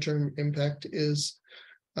long-term impact is.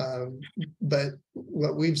 But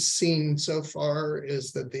what we've seen so far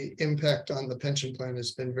is that the impact on the pension plan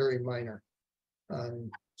has been very minor.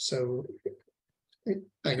 So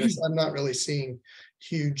I guess I'm not really seeing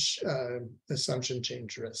huge assumption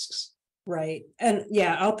change risks. Right. And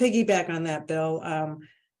yeah, I'll piggyback on that, Bill.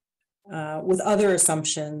 With other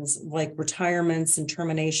assumptions like retirements and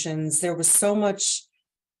terminations, there was so much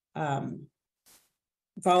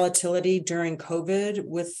volatility during COVID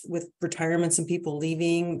with retirements and people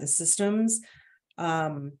leaving the systems.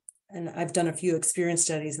 And I've done a few experience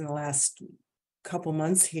studies in the last couple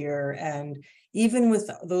months here. And even with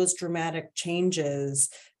those dramatic changes,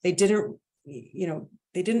 they didn't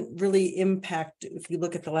really impact, if you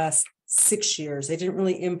look at the last 6 years, they didn't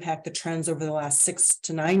really impact the trends over the last 6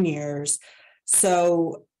 to 9 years.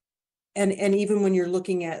 So, and even when you're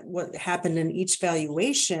looking at what happened in each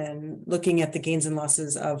valuation, looking at the gains and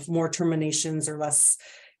losses of more terminations or less,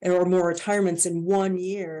 or more retirements in 1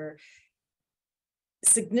 year,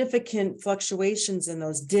 significant fluctuations in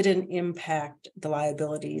those didn't impact the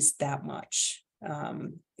liabilities that much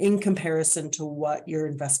in comparison to what your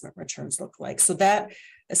investment returns look like. So that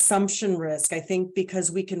assumption risk, I think, because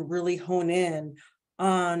we can really hone in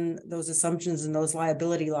on those assumptions and those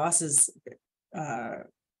liability losses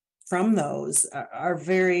from those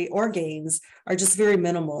gains are just very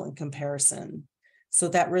minimal in comparison. So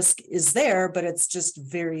that risk is there, but it's just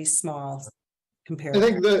very small compared. I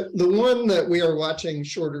think the one that we are watching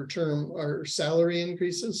shorter term are salary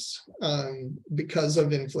increases because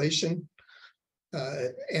of inflation.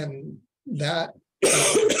 And that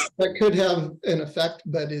could have an effect,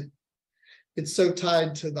 but it's so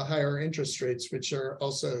tied to the higher interest rates, which are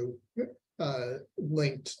also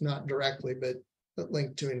linked, not directly, but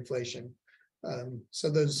linked to inflation. So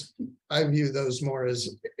those, I view those more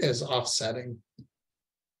as offsetting.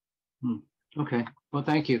 Okay, well,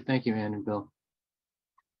 thank you, Ann and Bill.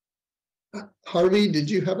 Harvey, did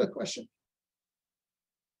you have a question?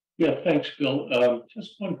 Yeah, thanks, Bill.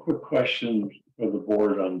 Just one quick question for the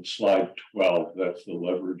board on slide 12. That's the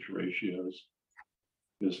leverage ratios.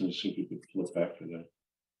 Business, if you could flip back to that.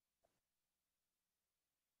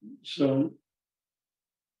 So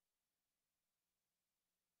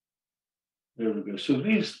there we go. So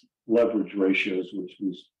these leverage ratios, which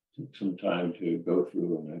we took some time to go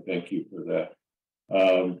through, and I thank you for that,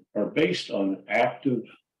 are based on active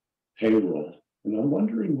payroll. And I'm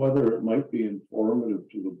wondering whether it might be informative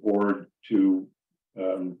to the board to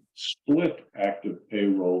split active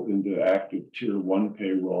payroll into active tier 1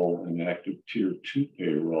 payroll and active tier 2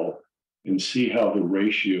 payroll and see how the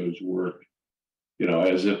ratios work, you know,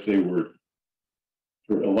 as if they were,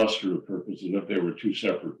 for illustrative purposes, if they were two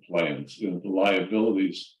separate plans. You know, the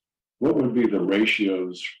liabilities, what would be the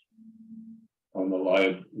ratios on the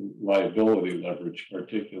liability leverage,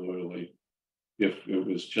 particularly if it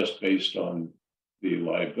was just based on the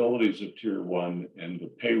liabilities of tier 1 and the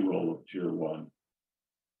payroll of tier 1,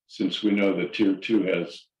 since we know that tier 2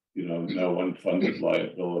 has, you know, no unfunded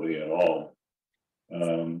liability at all.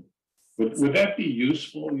 Would that be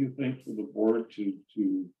useful, you think, for the board to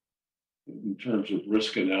in terms of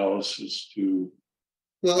risk analysis to,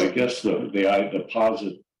 well, I guess the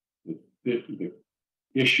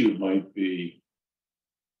issue might be,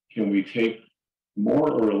 can we take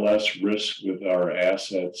more or less risk with our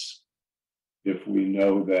assets if we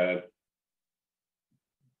know that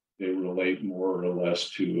they relate more or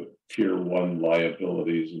less to tier 1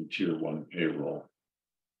 liabilities and tier 1 payroll?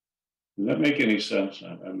 Does that make any sense?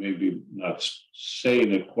 I may be not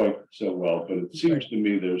saying it quite so well, but it seems to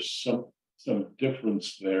me there's some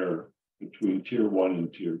difference there between tier 1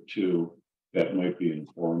 and tier 2 that might be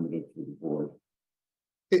informative for the board.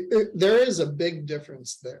 There is a big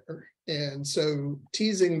difference there. And so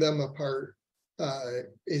teasing them apart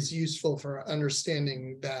is useful for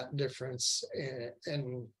understanding that difference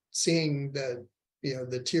and seeing that, you know,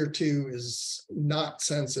 the tier 2 is not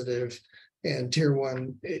sensitive and tier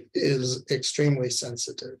 1 is extremely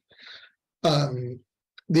sensitive.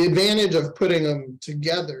 The advantage of putting them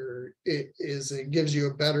together is it gives you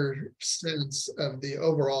a better sense of the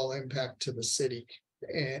overall impact to the city.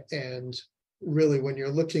 And really, when you're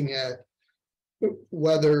looking at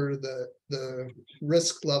whether the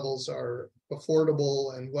risk levels are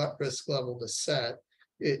affordable and what risk level to set,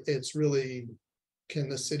 it's really, can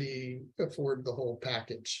the city afford the whole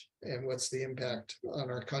package, and what's the impact on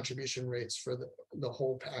our contribution rates for the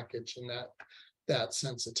whole package and that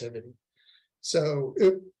sensitivity. So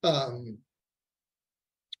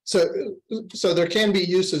so there can be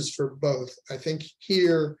uses for both. I think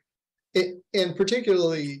here, and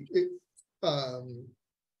particularly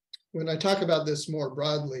when I talk about this more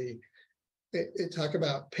broadly, it talk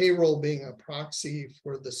about payroll being a proxy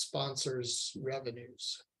for the sponsor's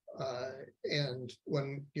revenues. And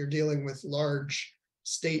when you're dealing with large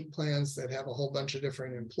state plans that have a whole bunch of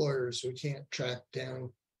different employers, we can't track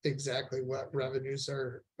down exactly what revenues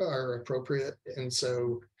are appropriate. And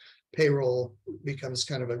so payroll becomes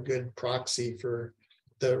kind of a good proxy for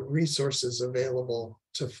the resources available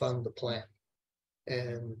to fund the plan.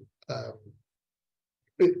 And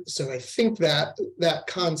so I think that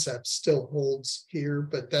concept still holds here,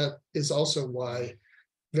 but that is also why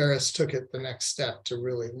Veris took it the next step to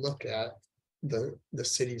really look at the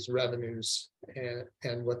city's revenues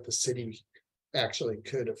and what the city actually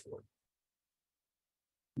could afford.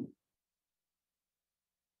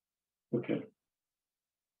 Okay.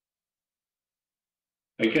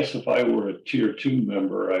 I guess if I were a tier 2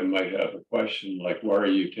 member, I might have a question like, why are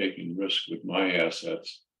you taking risk with my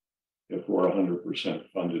assets if we're 100%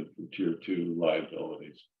 funded for tier 2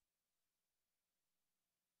 liabilities?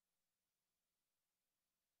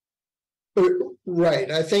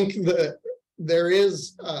 Right. I think that there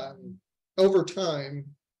is, over time,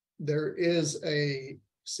 there is a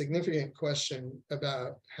significant question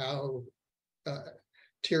about how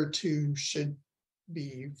tier 2 should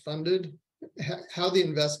be funded, how the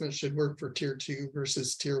investment should work for tier 2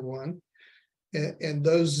 versus tier 1. And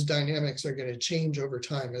those dynamics are going to change over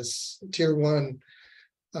time as tier 1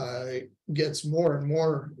 gets more and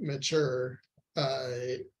more mature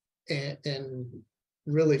and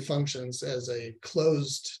really functions as a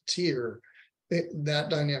closed tier. That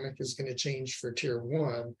dynamic is going to change for tier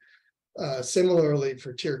 1. Similarly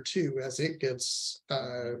for tier 2, as it gets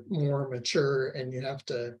more mature, and you have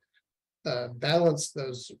to balance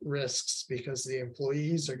those risks because the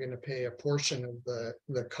employees are going to pay a portion of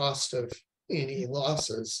the cost of any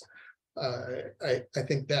losses. I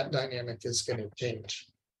think that dynamic is going to change.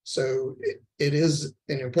 So it is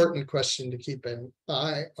an important question to keep an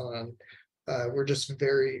eye on. We're just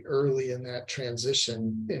very early in that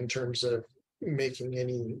transition in terms of making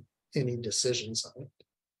any decisions on it.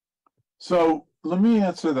 So let me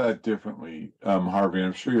answer that differently, Harvey.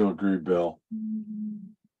 I'm sure you'll agree, Bill.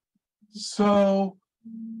 So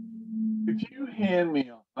if you hand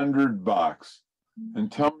me $100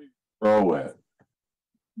 and tell me to throw it,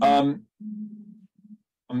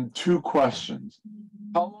 two questions.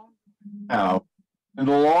 How long now? And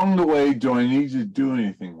along the way, do I need to do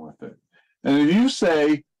anything with it? And if you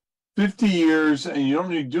say 50 years and you don't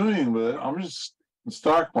need to do anything with it, I'm just in the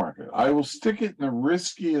stock market. I will stick it in the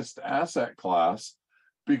riskiest asset class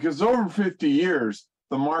because over 50 years,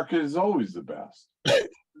 the market is always the best.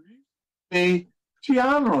 Gee,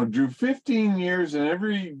 I don't know, Drew, 15 years and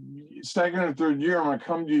every second or third year, I'm going to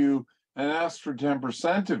come to you and ask for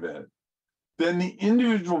 10% of it. Then the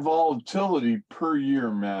individual volatility per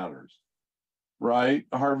year matters. Right,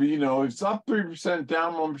 Harvey, you know, if it's up 3%,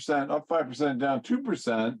 down 1%, up 5%, down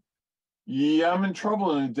 2%, yeah, I'm in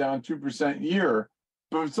trouble in a down 2% year.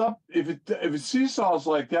 But it's up, if it seesaws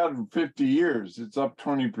like that in 50 years, it's up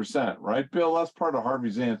 20%, right, Bill? That's part of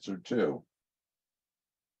Harvey's answer too.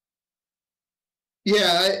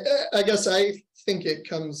 Yeah, I guess I think it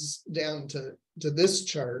comes down to this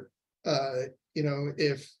chart. You know,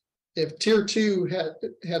 if tier 2 had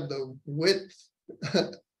the width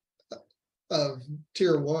of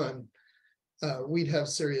tier 1, we'd have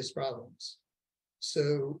serious problems.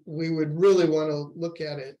 So we would really want to look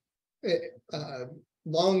at it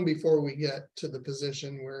long before we get to the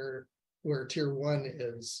position where tier 1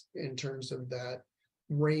 is in terms of that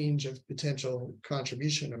range of potential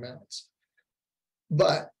contribution amounts.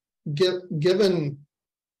 But given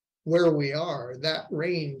where we are, that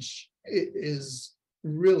range is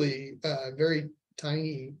really very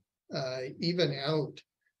tiny, even out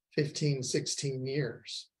 15, 16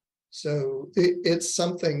 years. So it's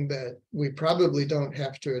something that we probably don't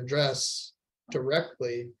have to address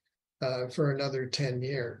directly for another 10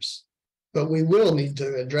 years, but we will need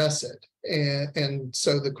to address it. And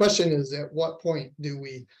so the question is, at what point do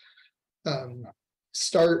we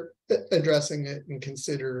start addressing it and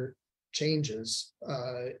consider changes?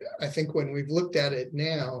 I think when we've looked at it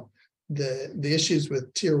now, the issues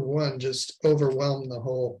with tier 1 just overwhelm the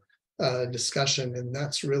whole discussion, and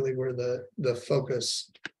that's really where the focus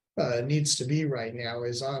needs to be right now,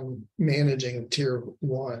 is on managing tier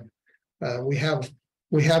 1.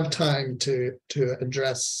 We have time to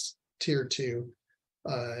address tier 2,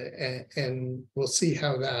 and we'll see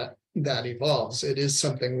how that evolves. It is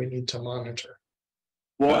something we need to monitor.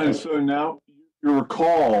 Well, and so now you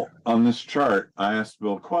recall on this chart, I asked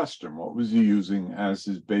Bill a question. What was he using as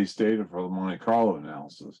his base data for the Monte Carlo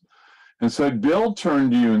analysis? And so Bill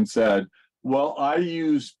turned to you and said, well, I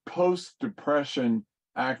use post-depression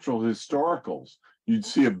actual historicals. You'd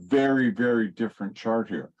see a very, very different chart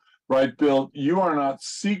here. Right, Bill? You are not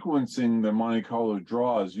sequencing the Monte Carlo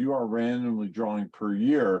draws. You are randomly drawing per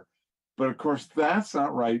year. But of course, that's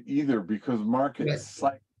not right either, because market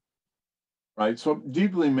cycle. Right, so it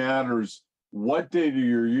deeply matters what data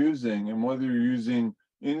you're using and whether you're using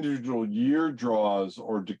individual year draws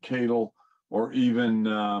or decadal or even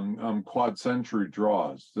quad century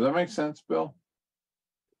draws. Does that make sense, Bill?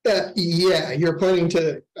 Yeah, you're pointing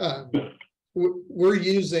to, we're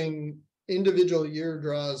using individual year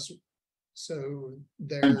draws, so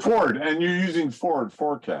they're and you're using forward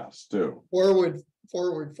forecasts too.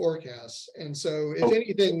 Forward forecasts, and so if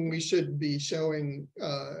anything, we should be showing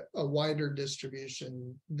a wider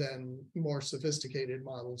distribution than more sophisticated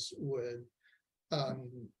models would.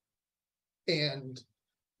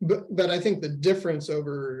 But I think the difference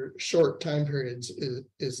over short time periods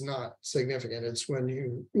is not significant. It's when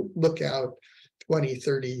you look out 20,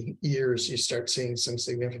 30 years, you start seeing some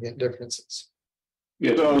significant differences.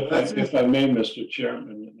 Yeah, so if I may, Mr.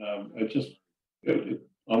 Chairman, I just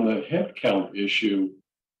on the headcount issue,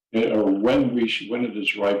 or when it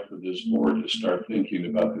is right for this board to start thinking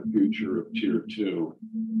about the future of tier 2.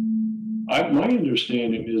 My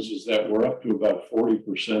understanding is that we're up to about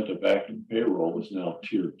 40% of active payroll is now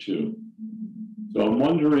tier 2. So I'm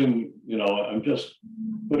wondering, you know, I'm just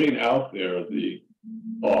putting out there the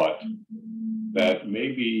thought that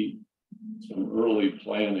maybe some early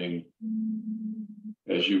planning,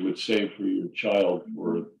 as you would say, for your child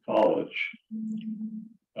for college,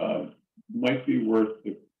 might be worth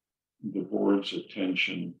the board's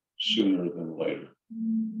attention sooner than later.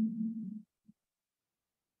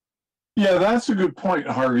 Yeah, that's a good point,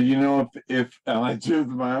 Harvey. You know, if and I do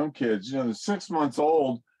with my own kids, you know, they're 6 months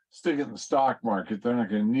old stick it in the stock market. They're not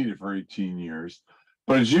going to need it for 18 years.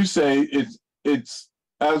 But as you say, it's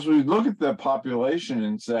as we look at the population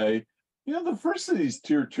and say, you know, the first of these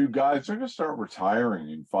tier 2 guys are going to start retiring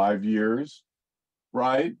in 5 years,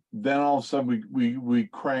 right? Then all of a sudden we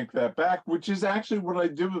crank that back, which is actually what I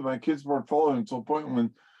did with my kids' portfolio until the point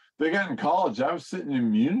when they got in college. I was sitting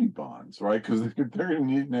in muni bonds, right? Because they're going to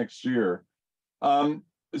need it next year.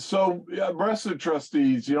 So rest of the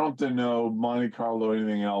trustees, you don't have to know Monte Carlo or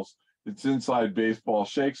anything else. It's inside baseball.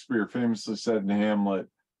 Shakespeare famously said in Hamlet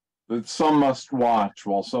that some must watch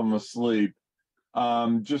while some must sleep.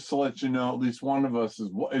 Just to let you know, at least one of us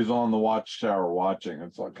is on the watchtower watching.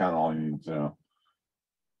 That's kind of all you need to know.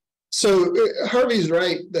 So Harvey's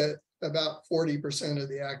right that about 40% of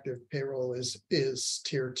the active payroll is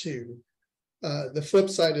tier 2. The flip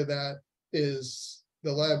side of that is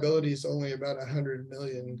the liability is only about 100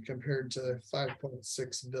 million compared to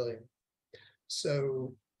 5.6 billion.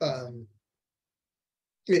 So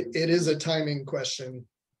it is a timing question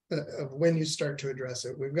of when you start to address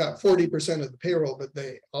it. We've got 40% of the payroll, but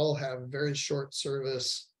they all have very short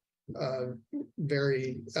service,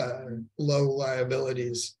 very low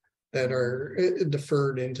liabilities that are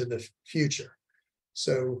deferred into the future.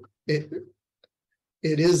 So it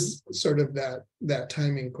is sort of that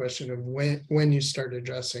timing question of when you start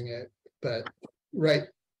addressing it. But right,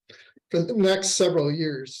 for the next several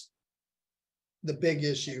years, the big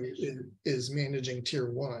issue is managing tier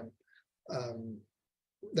 1.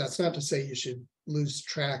 That's not to say you should lose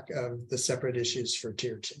track of the separate issues for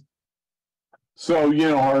tier 2. So, you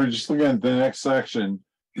know, Harvey, just looking at the next section,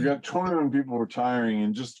 we got 21 people retiring,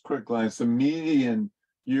 and just a quick glance, the median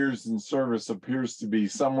years in service appears to be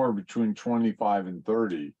somewhere between 25 and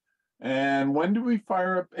 30. And when do we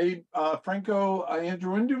fire up Franco,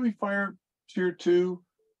 Andrew, when do we fire up tier 2?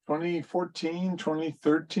 2014,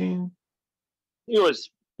 2013? It was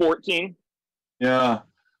 14. Yeah,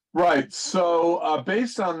 right. So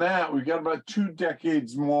based on that, we've got about 2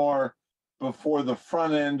 decades more before the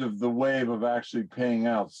front end of the wave of actually paying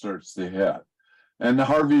out starts to hit. And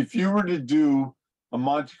Harvey, if you were to do a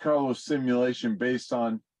Monte Carlo simulation based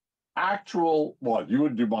on actual, well, you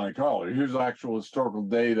would do Monte Carlo. Here's actual historical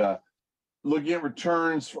data, looking at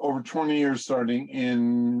returns over 20 years starting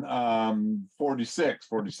in 46,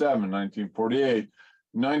 47, 1948,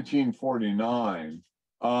 1949.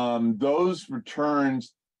 Those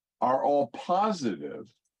returns are all positive,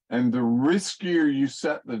 and the riskier you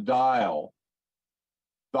set the dial,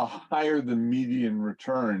 the higher the median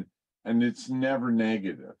return, and it's never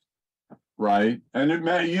negative, right? And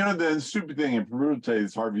you know, the stupid thing, and for tell you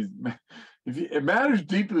this, Harvey, it matters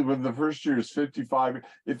deeply whether the first year is 55.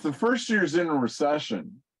 If the first year is in a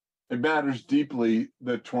recession, it matters deeply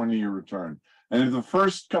the 20-year return. And if the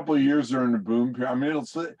first couple of years are in a boom period, I mean,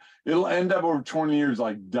 it'll end up over 20 years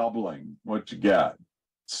like doubling what you get.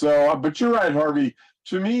 So, but you're right, Harvey.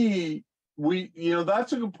 To me,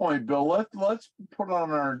 that's a good point, Bill. Let's put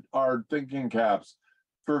on our thinking caps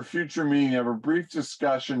for a future meeting, have a brief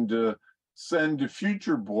discussion to send to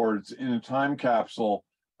future boards in a time capsule.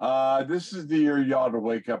 This is the year you ought to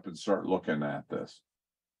wake up and start looking at this.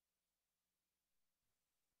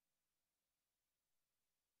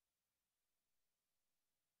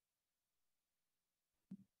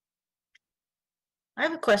 I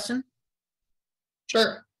have a question.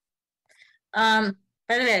 Sure. By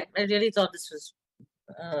the way, I really thought this was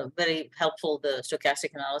very helpful, the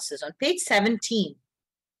stochastic analysis. On page 17,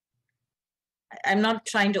 I'm not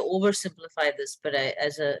trying to oversimplify this, but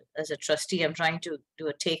as a trustee, I'm trying to do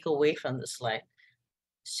a takeaway from the slide.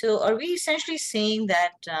 So are we essentially saying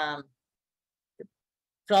that the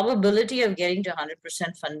probability of getting to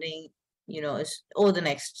 100% funding, is over the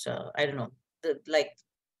next, I don't know,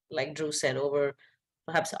 like Drew said, over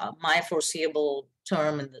perhaps my foreseeable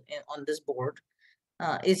term on this board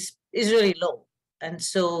is really low. And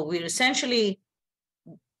so we're essentially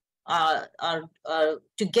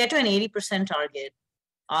to get to an 80% target,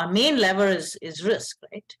 our main lever is risk,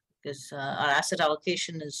 right? Because our asset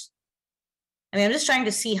allocation is, I'm just trying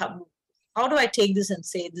to see how do I take this and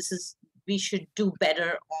say we should do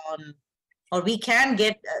better on, or we can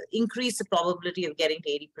increase the probability of getting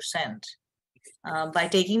to 80% by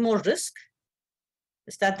taking more risk.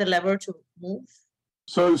 Is that the lever to move?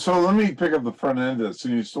 So let me pick up the front end of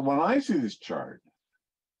this. So when I see this chart,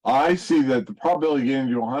 I see that the probability of getting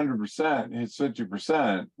to 100% hits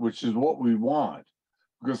 50%, which is what we want,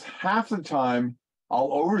 because half the time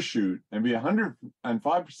I'll overshoot and be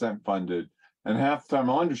 105% funded, and half the time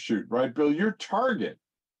I'll undershoot, right, Bill? Your target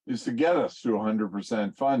is to get us to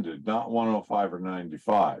 100% funded, not 105 or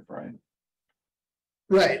 95, right?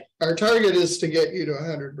 Right. Our target is to get you to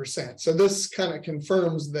 100%. So this kind of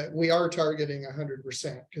confirms that we are targeting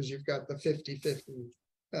 100% because you've got the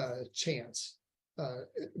 50-50 chance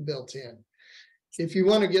built in. If you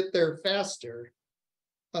want to get there faster,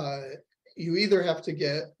 you either have to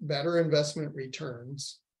get better investment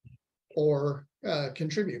returns or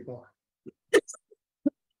contribute more.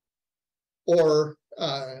 Or,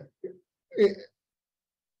 the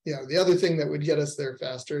other thing that would get us there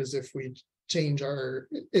faster is if we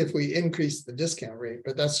if we increase the discount rate,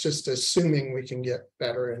 but that's just assuming we can get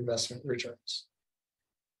better investment returns.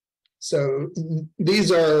 So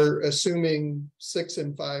these are assuming 6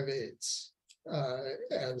 5/8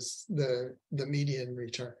 as the median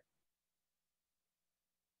return.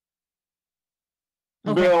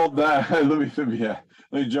 Bill, let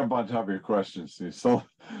me jump on top of your question, Steve. So,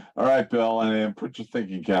 all right, Bill, and put your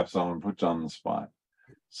thinking caps on and put you on the spot.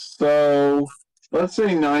 So let's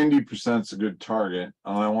say 90% is a good target,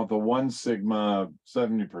 and I want the 1 sigma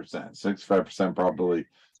 70%, 65% probability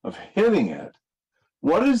of hitting it.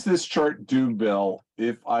 What does this chart do, Bill,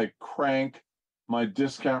 if I crank my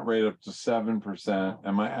discount rate up to 7%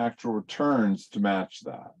 and my actual returns to match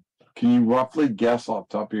that? Can you roughly guess off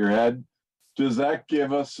the top of your head? Does that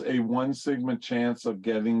give us a 1 sigma chance of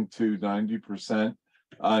getting to 90%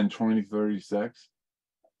 in 2036?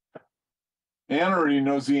 Anne already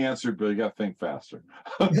knows the answer, but you got to think faster.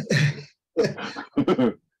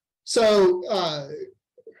 So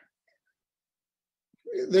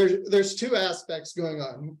there's 2 aspects going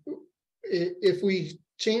on. If we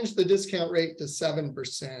change the discount rate to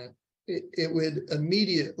 7%, it would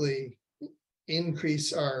immediately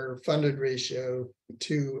increase our funded ratio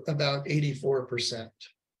to about 84%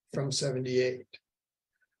 from 78.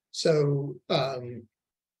 So that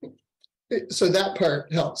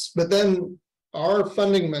part helps, but then our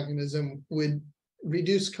funding mechanism would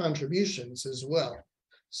reduce contributions as well.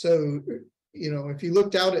 So, if you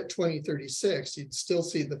looked out at 2036, you'd still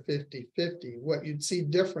see the 50-50. What you'd see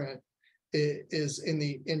different is in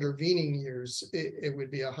the intervening years, it would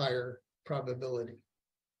be a higher probability.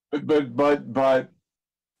 But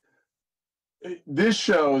this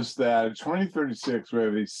shows that in 2036, we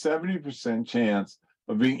have a 70% chance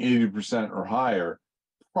of being 80% or higher.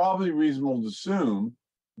 Probably reasonable to assume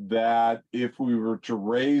that if we were to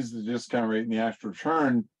raise the discount rate and the actual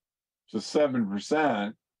return to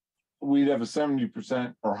 7%, we'd have a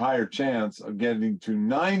 70% or higher chance of getting to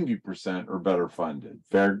 90% or better funded.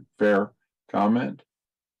 Fair comment?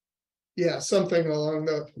 Yeah, something along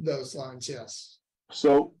those lines, yes.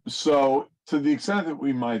 So to the extent that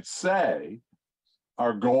we might say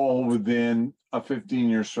our goal within a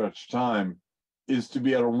 15-year stretch of time is to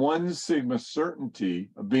be at a 1 sigma certainty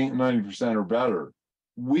of being 90% or better,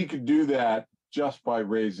 we could do that just by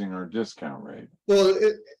raising our discount rate. Well,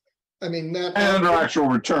 that and our actual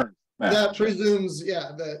return. That presumes,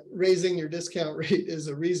 that raising your discount rate is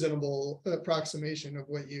a reasonable approximation of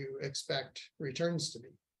what you expect returns to be.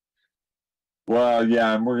 Well,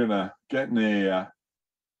 yeah, and we're gonna get in a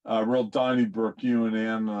real Donnybrook, you and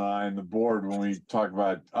Ann and I and the board when we talk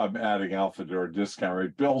about adding alpha to our discount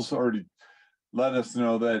rate. Bill's already let us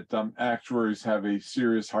know that actuaries have a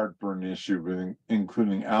serious heartburn issue with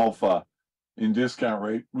including alpha in discount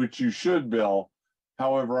rate, which you should, Bill.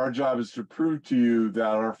 However, our job is to prove to you that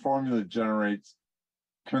our formula generates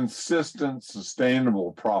consistent,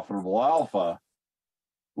 sustainable, profitable alpha,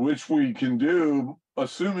 which we can do,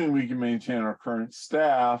 assuming we can maintain our current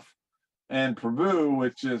staff and Prabhu,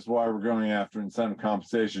 which is why we're going after incentive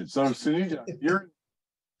compensation. So, Sunita,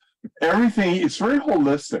 everything, it's very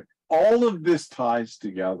holistic. All of this ties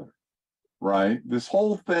together, right? This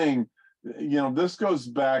whole thing, this goes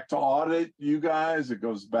back to audit, you guys, it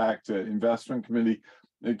goes back to investment committee,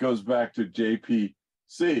 it goes back to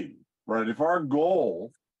JPC, right? If our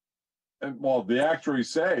goal, the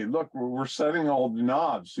actuaries say, look, we're setting all the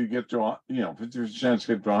knobs so you get to, 50% chance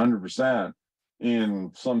to get to 100%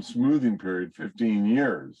 in some smoothing period, 15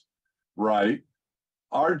 years, right?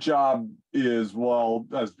 Our job is, well,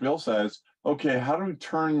 as Bill says, okay, how do we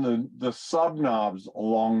turn the sub knobs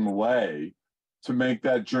along the way to make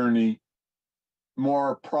that journey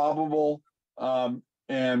more probable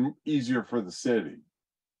and easier for the city,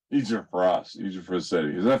 easier for us, easier for the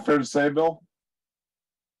city? Is that fair to say, Bill?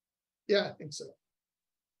 Yeah, I think so.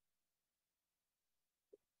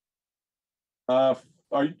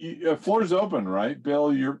 Floor's open, right,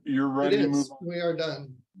 Bill? You're ready to move on? We are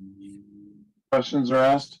done. Questions are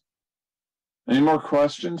asked. Any more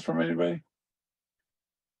questions from anybody?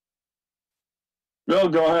 Bill,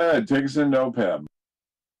 go ahead. Take us into OPEB.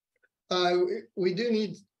 We do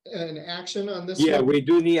need an action on this. Yeah, one. we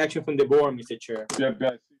do need action from the board, Mr. Chair.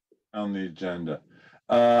 Yep, on the agenda.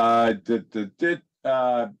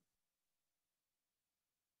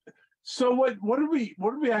 So what are we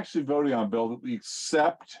actually voting on, Bill? That we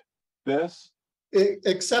accept this?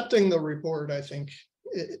 Accepting the report, I think,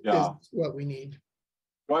 is what we need.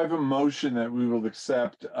 Do I have a motion that we will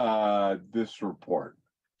accept this report?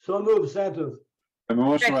 So move, Santos. I have a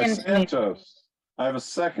motion by Second. Santos. I have a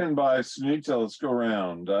second by Sunita. Let's go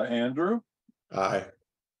around. Andrew? Aye.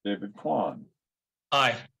 David Kwan?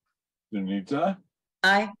 Aye. Sunita?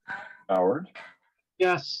 Aye. Howard?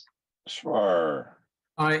 Yes. Shvar?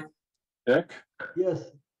 Aye. Dick?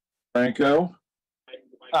 Yes. Franco?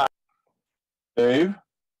 Aye. Dave?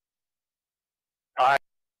 Aye.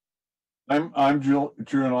 I'm Drew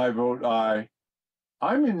and I vote aye.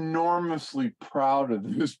 I'm enormously proud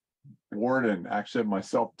of this board and actually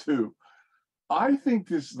myself too. I think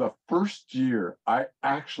this is the first year I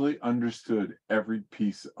actually understood every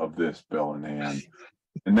piece of this, Bill and Ann.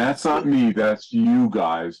 And that's not me, that's you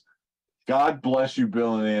guys. God bless you,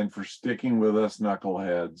 Bill and Ann, for sticking with us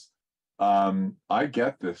knuckleheads. I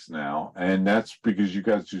get this now, and that's because you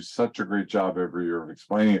guys do such a great job every year of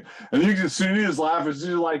explaining it. And you can see Sunita's laughing. She's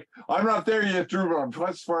like, I'm not there yet, Drew, but I'm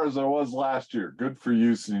twice as far as I was last year. Good for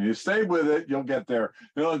you, Sunita. Stay with it, you'll get there.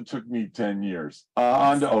 It only took me 10 years.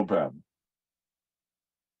 On to OPEB.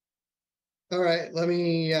 All right, let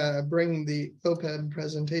me bring the OPEB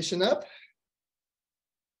presentation up.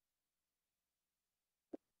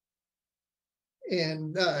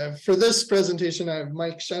 And for this presentation, I have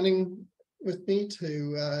Mike Shunning with me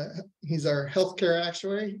he's our healthcare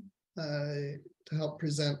actuary to help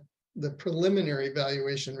present the preliminary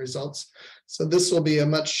valuation results. So this will be a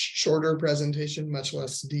much shorter presentation, much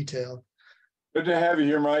less detail. Good to have you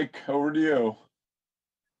here, Mike. Over to you.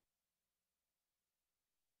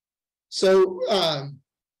 So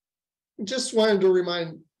just wanted to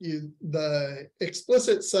remind you the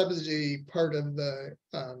explicit subsidy part of the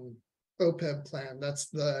OPEB plan. That's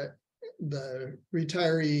the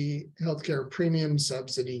retiree healthcare premium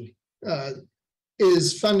subsidy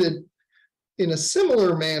is funded in a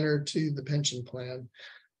similar manner to the pension plan.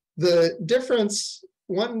 The difference,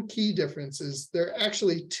 one key difference is there are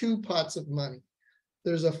actually two pots of money.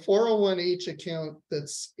 There's a 401h account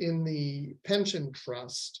that's in the pension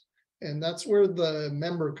trust, and that's where the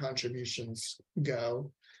member contributions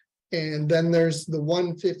go. And then there's the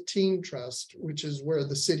 115 trust, which is where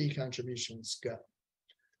the city contributions go.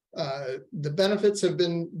 The benefits have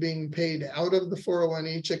been being paid out of the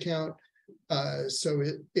 401h account. So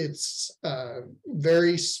it's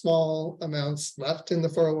very small amounts left in the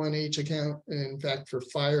 401h account. And in fact, for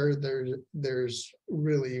fire, there's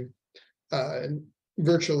really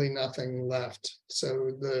virtually nothing left.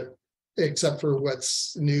 So except for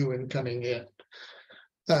what's new and coming in.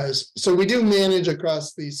 So we do manage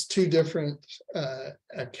across these two different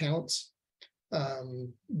accounts,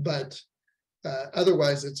 but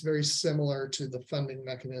otherwise it's very similar to the funding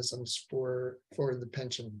mechanisms for the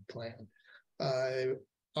pension plan.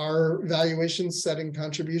 Our valuation setting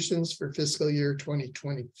contributions for fiscal year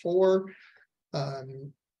 2024.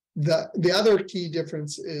 The other key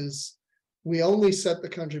difference is we only set the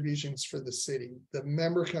contributions for the city. The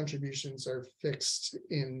member contributions are fixed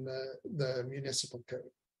in the municipal code.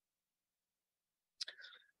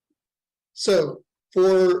 So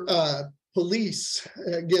for police,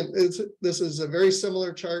 again, this is a very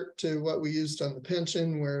similar chart to what we used on the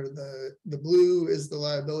pension, where the blue is the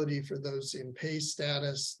liability for those in pay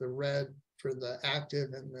status, the red for the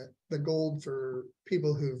active, and the gold for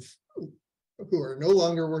people who are no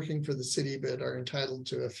longer working for the city but are entitled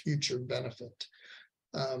to a future benefit.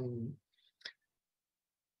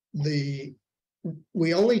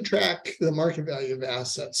 We only track the market value of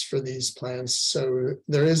assets for these plans, so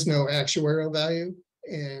there is no actuarial value.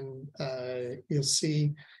 And you'll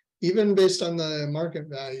see, even based on the market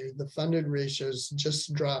value, the funded ratios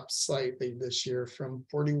just dropped slightly this year from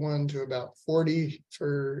 41 to about 40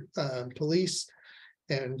 for police,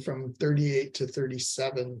 and from 38 to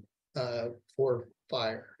 37 for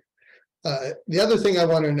fire. The other thing I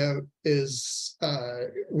want to note is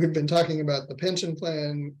we've been talking about the pension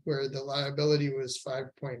plan where the liability was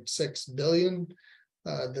 5.6 billion.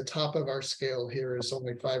 The top of our scale here is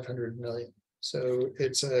only 500 million. So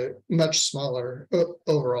it's a much smaller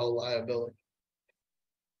overall liability.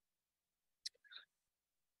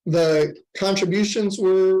 The contributions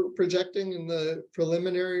we're projecting in the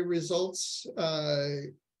preliminary results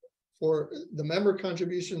for the member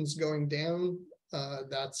contributions going down,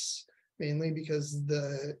 that's mainly because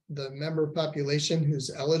the member population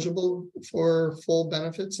who's eligible for full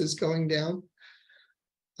benefits is going down.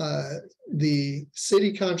 The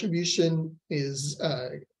city contribution is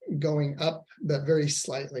going up, but very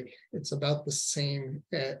slightly. It's about the same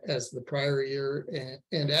as the prior year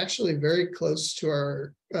and actually very close to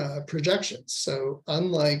our projections. So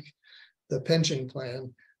unlike the pension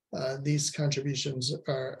plan, these contributions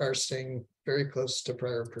are staying very close to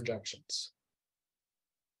prior projections.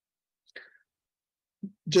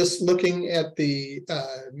 Just looking at the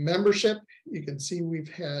membership, you can see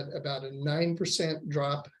we've had about a 9%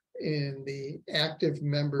 drop in the active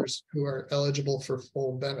members who are eligible for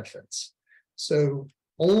full benefits. So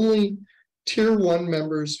only tier 1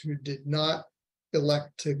 members who did not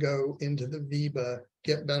elect to go into the VEBA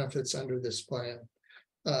get benefits under this plan.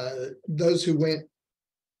 Those who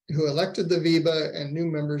elected the VEBA and new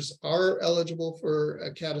members are eligible for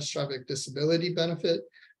a catastrophic disability benefit,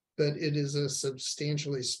 but it is a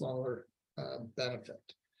substantially smaller benefit.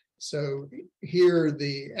 So here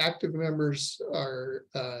the active members are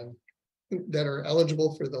that are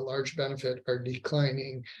eligible for the large benefit are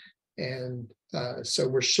declining. And so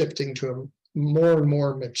we're shifting to a more and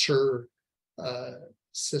more mature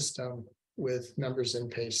system with members in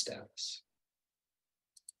pay status.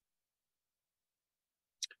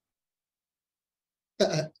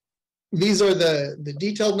 These are the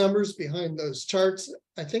detailed numbers behind those charts.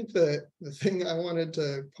 I think the thing I wanted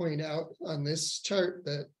to point out on this chart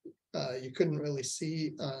that you couldn't really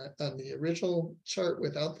see on the original chart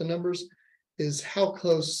without the numbers is how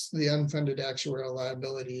close the unfunded actuarial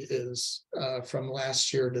liability is from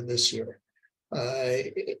last year to this year.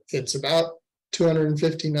 It's about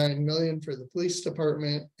 259 million for the police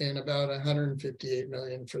department and about 158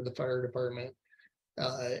 million for the fire department.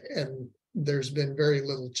 And there's been very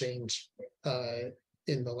little change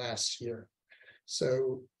in the last year.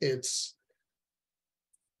 So it's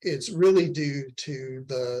really due to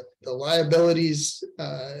the liabilities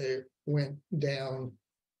went down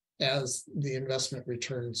as the investment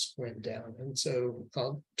returns went down. And so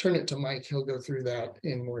I'll turn it to Mike. He'll go through that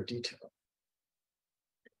in more detail.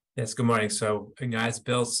 Yes, good morning. So, as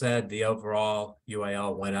Bill said, the overall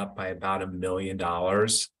UIL went up by about $1 million.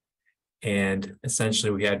 And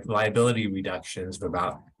essentially we had liability reductions of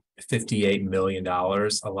about $58 million,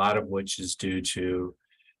 a lot of which is due to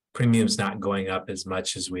premiums not going up as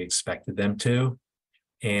much as we expected them to,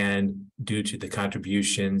 and due to the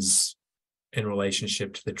contributions in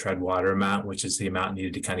relationship to the tread water amount, which is the amount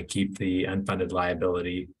needed to kind of keep the unfunded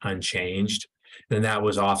liability unchanged. Then that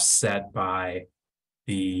was offset by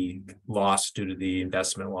the loss due to the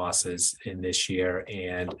investment losses in this year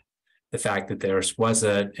and the fact that there was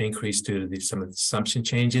an increase due to some of the assumption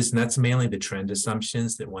changes, and that's mainly the trend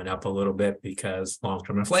assumptions that went up a little bit because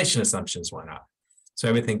long-term inflation assumptions went up. So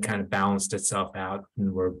everything kind of balanced itself out,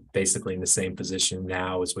 and we're basically in the same position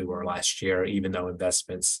now as we were last year, even though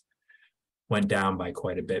investments went down by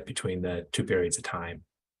quite a bit between the two periods of time.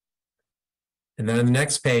 And then on the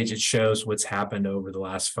next page, it shows what's happened over the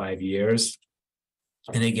last 5 years.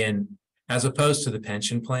 And again, as opposed to the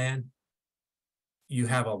pension plan, you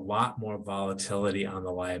have a lot more volatility on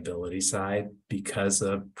the liability side because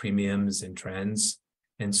of premiums and trends.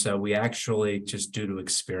 And so we actually, just due to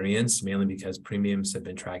experience, mainly because premiums have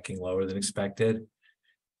been tracking lower than expected,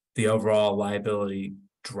 the overall liability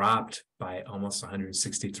dropped by almost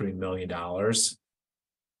 $163 million.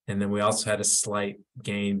 And then we also had a slight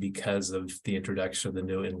gain because of the introduction of the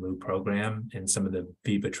new in lieu program and some of the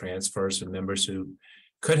VEBA transfers of members who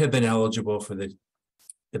could have been eligible for the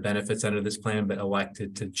benefits under this plan, but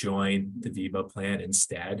elected to join the VEBA plan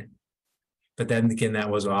instead. But then again, that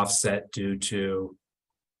was offset due to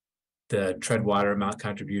the tread water amount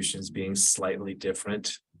contributions being slightly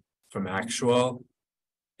different from actual.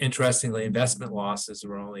 Interestingly, investment losses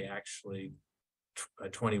were only actually a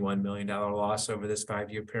 $21 million loss over this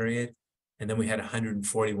 5-year period. And then we had a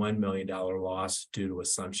 $141 million loss due to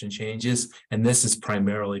assumption changes. And this is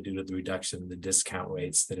primarily due to the reduction in the discount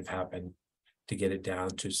rates that have happened to get it down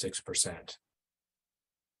to 6%.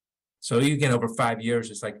 So again, over 5 years,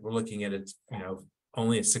 it's like we're looking at it,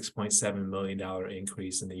 only a $6.7 million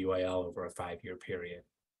increase in the UIL over a 5-year period.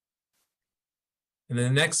 And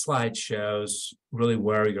then the next slide shows really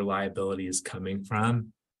where your liability is coming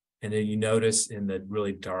from. And then you notice in the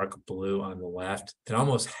really dark blue on the left that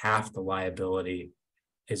almost half the liability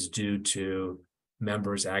is due to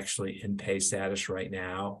members actually in pay status right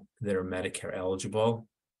now that are Medicare eligible.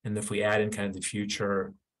 And if we add in kind of the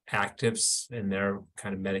future actives and their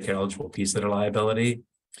kind of Medicare eligible piece of their liability,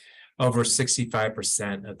 over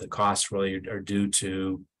 65% of the costs really are due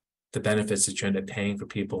to the benefits that you end up paying for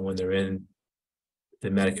people when they're in the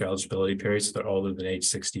Medicare eligibility period, so they're older than age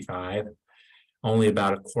 65. Only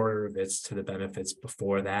about a quarter of it's to the benefits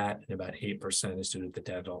before that, and about 8% is due to the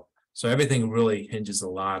dental. So everything really hinges a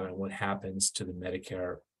lot on what happens to the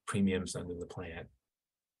Medicare premiums under the plan.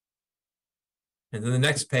 And then the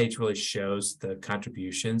next page really shows the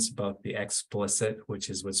contributions, both the explicit, which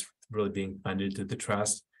is what's really being funded through the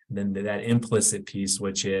trust, and then that implicit piece,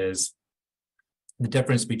 which is the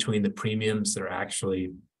difference between the premiums that are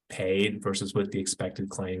actually paid versus what the expected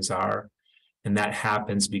claims are. And that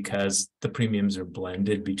happens because the premiums are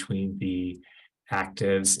blended between the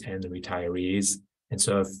actives and the retirees. And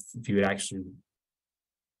so if you had actually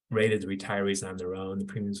rated the retirees on their own, the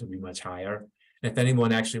premiums would be much higher. And if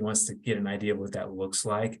anyone actually wants to get an idea of what that looks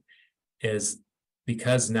like, is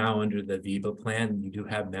because now under the VIVA plan, you do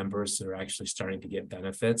have members that are actually starting to get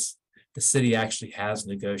benefits. The city actually has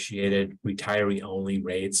negotiated retiree-only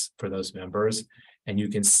rates for those members. And you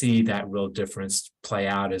can see that real difference play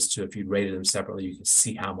out as to if you rated them separately, you can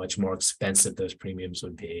see how much more expensive those premiums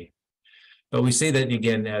would be. But we see that,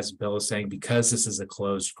 again, as Bill is saying, because this is a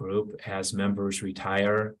closed group, as members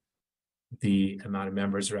retire, the amount of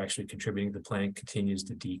members who are actually contributing to the plan continues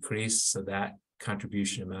to decrease. So that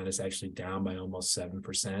contribution amount is actually down by almost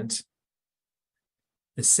 7%.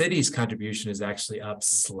 The city's contribution is actually up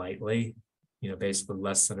slightly, basically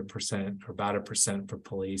less than 1% or about 1% for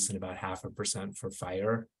police and about 0.5% for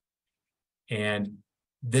fire. And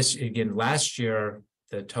this, again, last year,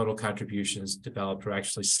 the total contributions developed were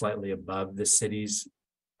actually slightly above the city's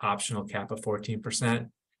optional cap of 14%.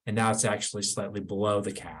 And now it's actually slightly below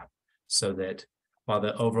the cap. So that while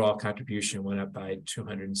the overall contribution went up by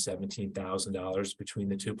 $217,000 between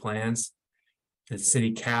the two plans, the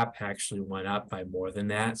city cap actually went up by more than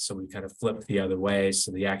that. So we kind of flipped the other way.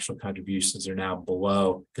 So the actual contributions are now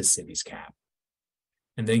below the city's cap.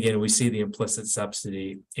 And then again, we see the implicit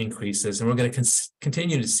subsidy increases, and we're going to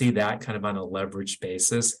continue to see that kind of on a leveraged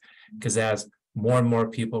basis, because as more and more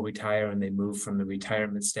people retire and they move from the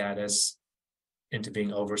retirement status into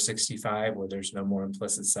being over 65, where there's no more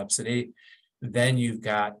implicit subsidy, then you've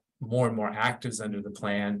got more and more actives under the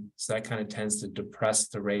plan. So that kind of tends to depress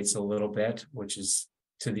the rates a little bit, which is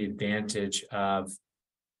to the advantage of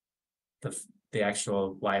the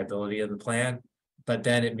actual liability of the plan. But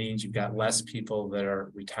then it means you've got less people that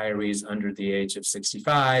are retirees under the age of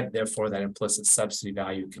 65. Therefore, that implicit subsidy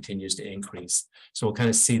value continues to increase. So we'll kind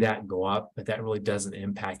of see that go up, but that really doesn't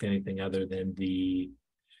impact anything other than the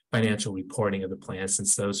financial reporting of the plan,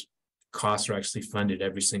 since those costs are actually funded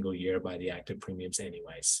every single year by the active premiums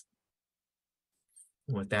anyways.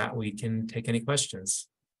 And with that, we can take any questions.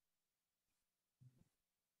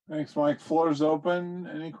 Thanks, Mike. Floor's open.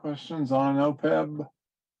 Any questions on OPEB?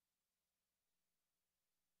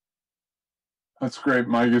 That's great,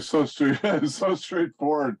 Mike. It's so so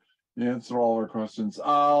straightforward. You answer all our questions.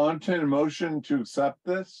 I'll entertain a motion to accept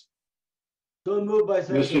this. So moved by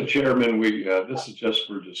Mr. Chairman, this is just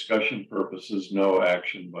for discussion purposes, no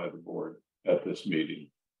action by the board at this meeting.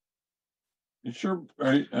 You sure?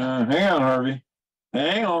 Hang on, Harvey.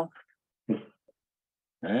 Hang on.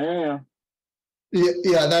 Hang on.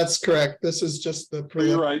 Yeah, that's correct. This is just the pre.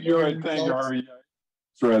 You're right. You're right. Thank you, Harvey.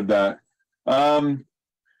 I read that.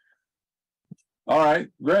 All right,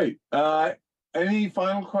 great. Any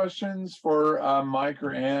final questions for Mike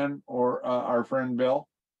or Ann or our friend Bill?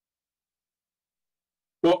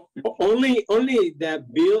 Well, only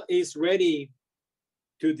that Bill is ready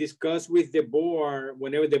to discuss with the board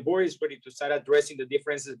whenever the board is ready to start addressing the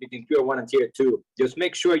differences between tier 1 and tier 2. Just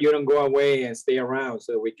make sure you don't go away and stay around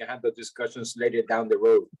so we can have the discussions later down the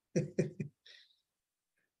road.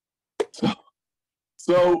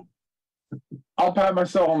 So I'll pat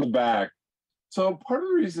myself on the back. So part of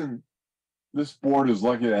the reason this board is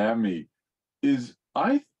lucky to have me is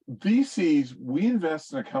VCs, we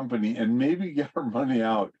invest in a company and maybe get our money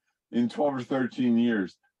out in 12 or 13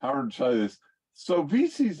 years. How to tell you this? So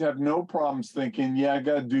VCs have no problems thinking, yeah, I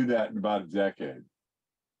got to do that in about a decade.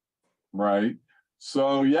 Right?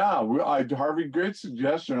 So yeah, Harvey, great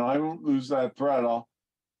suggestion. I won't lose that thread. I'll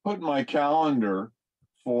put in my calendar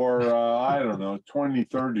for, I don't know,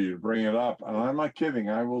 2030 to bring it up. And I'm not kidding.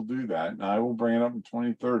 I will do that. And I will bring it up in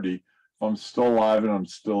 2030 if I'm still alive and I'm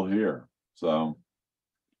still here. So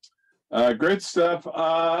great stuff.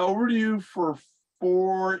 Over to you for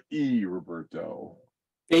 4E, Roberto.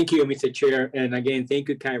 Thank you, Mr. Chair. And again, thank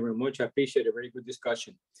you, Kai, very much. I appreciate a very good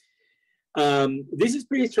discussion. This is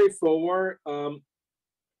pretty straightforward.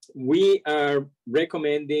 We are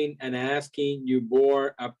recommending and asking your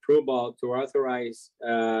board approval to authorize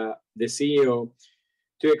the CEO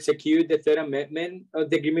to execute the third amendment of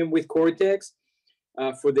the agreement with Cortex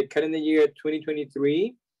for the calendar year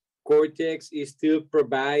 2023. Cortex is still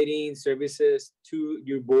providing services to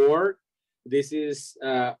your board. This is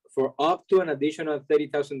for up to an additional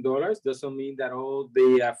 $30,000. Doesn't mean that all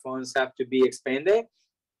the funds have to be expended.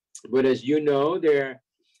 But as you know, there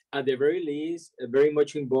at the very least, very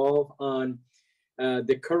much involved on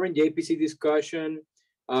the current JPC discussion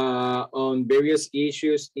on various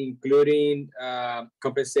issues, including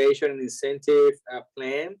compensation and incentive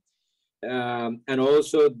plan, and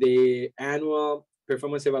also the annual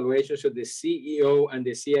performance evaluations of the CEO and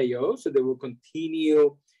the CIO. So they will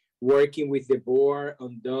continue working with the board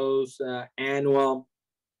on those annual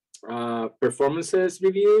performances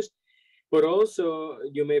reviews. But also,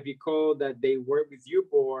 you may recall that they work with your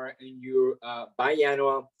board in your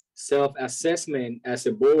biannual self-assessment as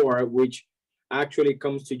a board, which actually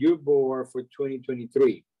comes to your board for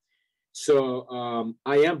 2023. So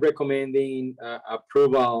I am recommending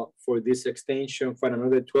approval for this extension for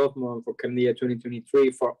another 12 months for calendar year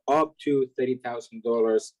 2023 for up to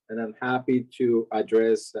 $30,000. And I'm happy to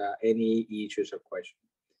address any issues or questions.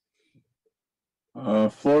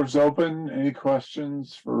 Floor's open. Any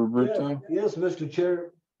questions for Roberto? Yes, Mr.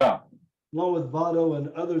 Chair. Yeah. Along with Votto and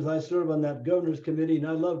others, I serve on that governor's committee, and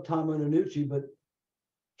I love Tom Antonucci, but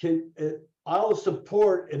I'll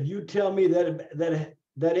support if you tell me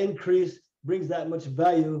that increase brings that much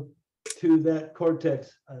value to that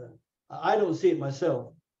cortex. I don't see it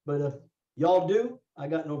myself, but if y'all do, I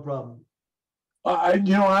got no problem.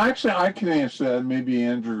 Actually, I can answer that. Maybe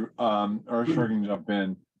Andrew or Sher can jump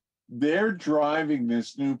in. They're driving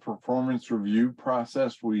this new performance review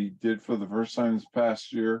process we did for the first time this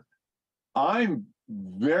past year. I'm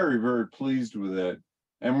very, very pleased with it.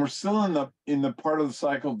 And we're still in the part of the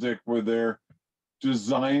cycle, Dick, where they're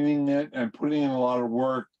designing it and putting in a lot of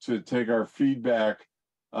work to take our feedback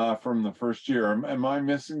from the first year. Am I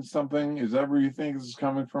missing something? Is that where you think this is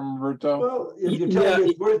coming from, Roberto? Well, if you tell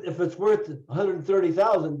me if it's worth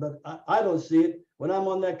 130,000, but I don't see it. When I'm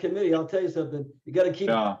on that committee, I'll tell you something. You got to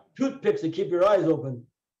keep toothpicks and keep your eyes open.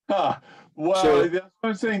 Well, that's what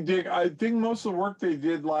I'm saying, Dick. I think most of the work they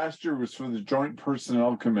did last year was for the Joint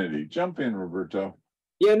Personnel Committee. Jump in, Roberto.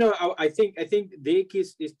 Yeah, no, I think Dick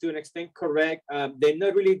is to an extent correct. They're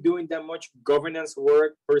not really doing that much governance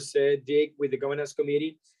work per se, Dick, with the governance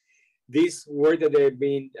committee. This work that they've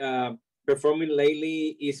been performing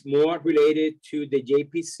lately is more related to the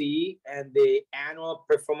JPC and the annual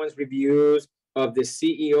performance reviews of the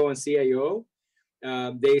CEO and CIO.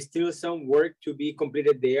 There's still some work to be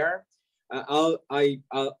completed there. I'll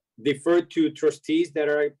defer to trustees that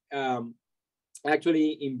are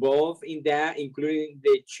actually involved in that, including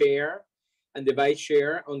the chair and the vice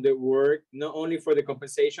chair on the work, not only for the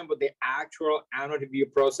compensation, but the actual annual review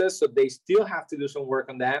process. So they still have to do some work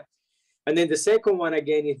on that. And then the second one,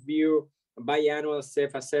 again, is view biannual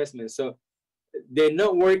self-assessment. So they're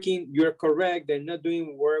not working, you're correct, they're not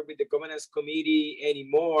doing work with the governance committee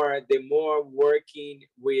anymore. They're more working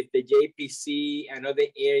with the JPC and other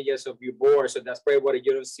areas of your board. So that's probably what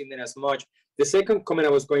you don't see them as much. The second comment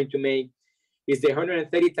I was going to make is the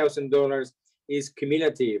 $130,000 is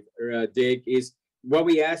cumulative, Dick, is what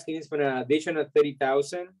we asking is for an additional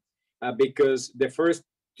 $30,000 because the first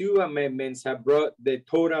two amendments have brought the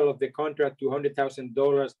total of the contract to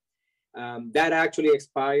 $100,000. That actually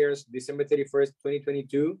expires December 31st,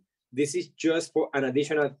 2022. This is just for an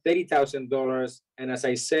additional $30,000. And as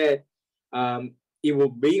I said, it will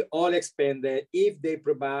be all expended if they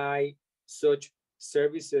provide such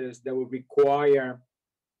services that will require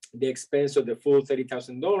the expense of the full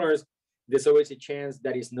 $30,000. There's always a chance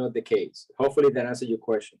that is not the case. Hopefully that answers your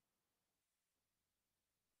question.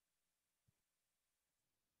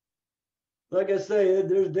 Like I say,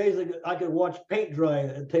 there's days I could watch paint dry.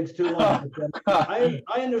 It takes too long. I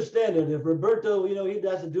understand it. If Roberto, he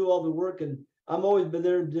has to do all the work, and I'm always been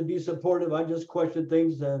there to be supportive. I just question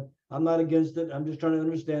things. I'm not against it. I'm just trying to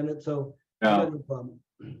understand it. So yeah. No problem.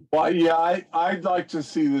 Well, yeah, I'd like to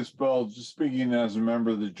see this bill, just speaking as a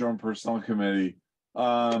member of the Joint Personnel Committee.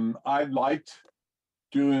 I liked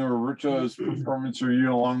doing Roberto's performance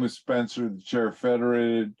review along with Spencer, the chair of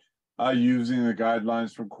Federated, using the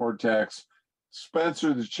guidelines from Cortex.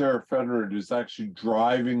 Spencer, the chair of Federated, is actually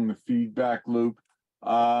driving the feedback loop.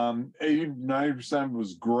 80-90%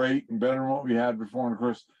 was great and better than what we had before. And of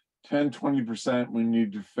course, 10-20% we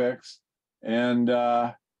need to fix. And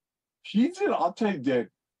he did, I'll tell you, Dick,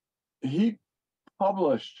 he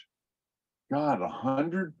published, God,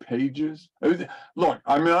 100 pages. Look,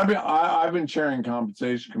 I mean, I've been chairing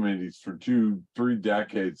compensation committees for 2-3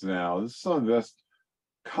 decades now. This is some of the best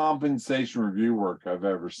compensation review work I've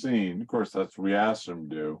ever seen. Of course, that's what we asked him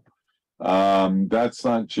to do. That's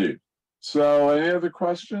not cheap. So, any other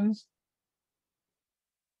questions?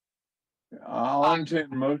 I'll entertain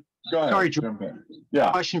the motion. Go ahead. Sorry, jump in.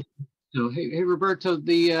 Yeah. Question. So, hey, Roberto,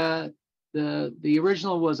 the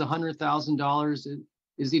original was $100,000.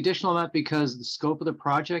 Is the additional amount because the scope of the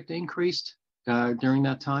project increased? during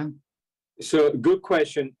that time? So good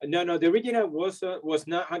question. No, the original was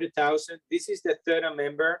not 100,000. This is the third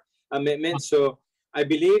amendment. So I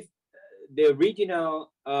believe the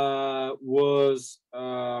original was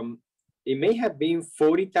it may have been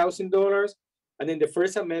 $40,000, and then the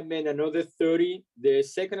first amendment another 30. The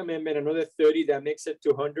second amendment another 30. That makes it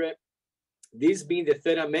 200. This being the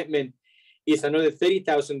third amendment is another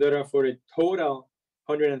 $30,000 for a total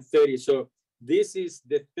 130. So this is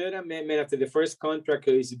the third amendment after the first contract.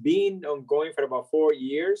 It's been ongoing for about 4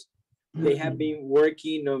 years. They have been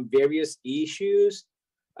working on various issues,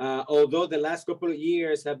 although the last couple of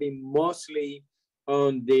years have been mostly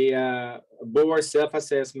on the board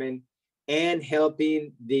self-assessment and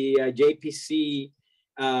helping the JPC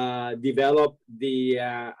develop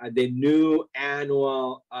the new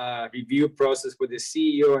annual review process for the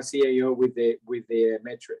CEO and CIO with the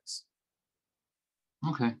metrics.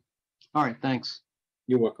 Okay. All right. Thanks.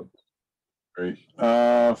 You're welcome. Great.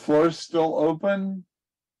 Floor is still open.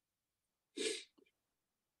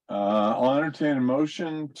 I'll entertain a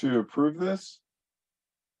motion to approve this.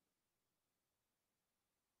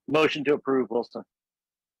 Motion to approve, Wilson.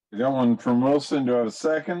 I got one from Wilson. Do I have a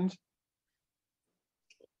second?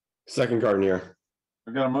 Second, Gardner.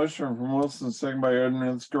 I got a motion from Wilson, second by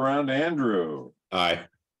Gardner. Let's go around to Andrew. Aye.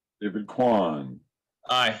 David Kwan.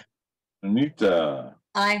 Aye. Anita.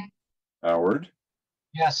 Aye. Howard.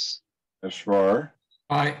 Yes. Ashvar.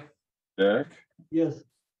 Aye. Dick. Yes.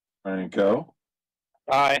 Franco.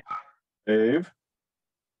 Aye. Dave.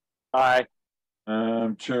 Aye.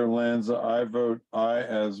 Chair Lanza, I vote aye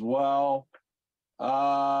as well.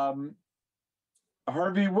 Harvey,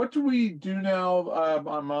 what do we do now?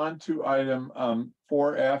 I'm on to item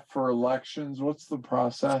 4F for elections. What's the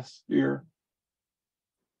process here?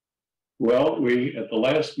 Well, at the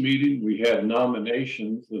last meeting, we had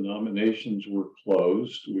nominations. The nominations were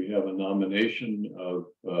closed. We have a nomination of,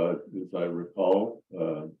 as I recall,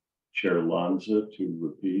 Chair Lanza to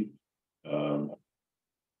repeat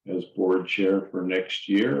as board chair for next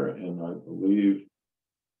year. And I believe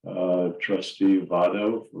Trustee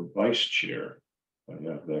Vado for vice chair. If I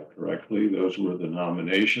have that correctly. Those were the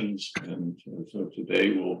nominations. And so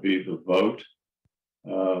today will be the vote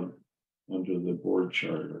under the board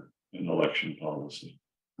charter and election policy.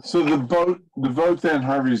 So the vote then,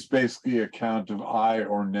 Harvey, is basically a count of aye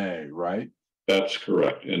or nay, right? That's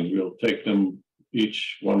correct. And we'll take them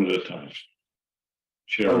each one at a time.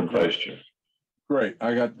 Chair and vice chair. Great.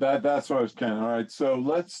 I got that. That's what I was counting. All right. So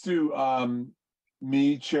let's do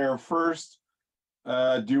me chair first.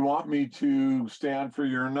 Do you want me to stand for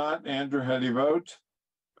your nut? Andrew, how do you vote?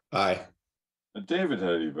 Aye. David,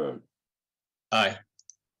 how do you vote? Aye.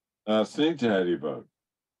 Sunita, how do you vote?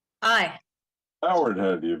 Aye. Howard,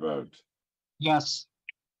 how do you vote? Yes.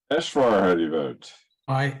 Eshvar, how do you vote?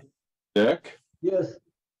 Aye. Dick? Yes.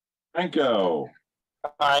 Franco?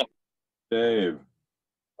 Aye. Dave?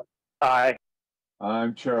 Aye.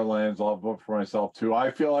 I'm Chair Lands. I'll vote for myself too.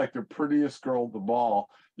 I feel like the prettiest girl at the ball.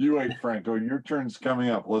 You wait, Franco. Your turn's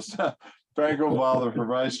coming up. Let's Franco Valder for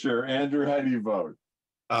vice chair. Andrew, how do you vote?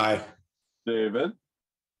 Aye. David?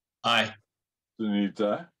 Aye.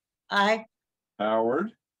 Sunita? Aye.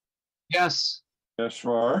 Howard? Yes.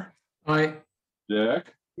 Eshvar? Aye.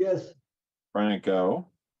 Dick? Yes. Franco?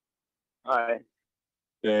 Aye.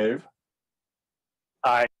 Dave?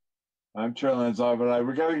 Aye. I'm Chair Lands, but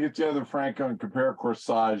we got to get together, Franco, and compare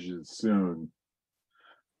corsages soon.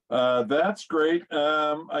 That's great.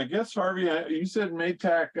 I guess, Harvey, you said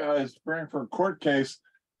Maytac is preparing for a court case.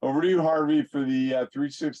 Over to you, Harvey, for the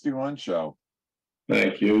 361 show.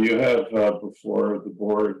 Thank you. You have before the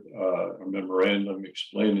board a memorandum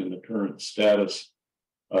explaining the current status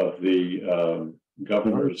of the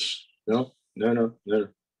governor's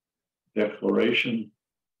declaration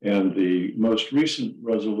and the most recent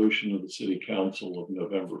resolution of the City Council of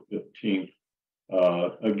November 15th.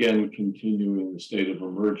 Again, continuing the state of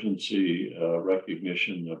emergency,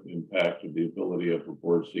 recognition of impact of the ability of the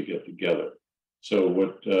boards to get together. So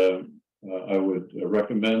what I would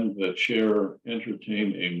recommend that Chair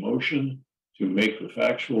entertain a motion to make the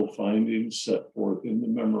factual findings set forth in the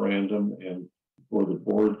memorandum and for the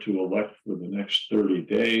board to elect for the next 30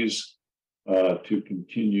 days to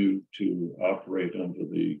continue to operate under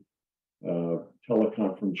the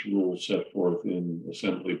teleconference rules set forth in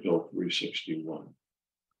Assembly Bill 361.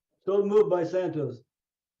 So moved by Santos.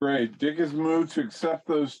 Great. Dick has moved to accept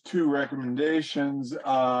those two recommendations. Do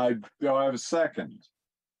I have a second?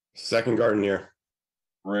 Second, Gardner.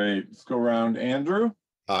 Great. Let's go around. Andrew?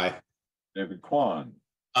 Aye. David Kwan?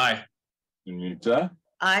 Aye. Sunita?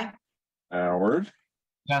 Aye.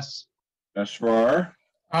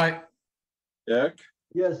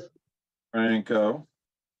 Franco,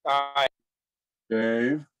 Aye.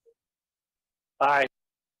 Dave, Aye.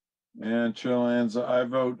 and Chilanza. I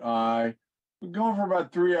vote aye. We're going for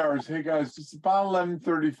about 3 hours. Hey guys, it's about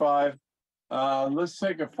 11:35. Let's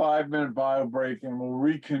take a 5-minute bio break and we'll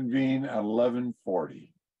reconvene at 11:40.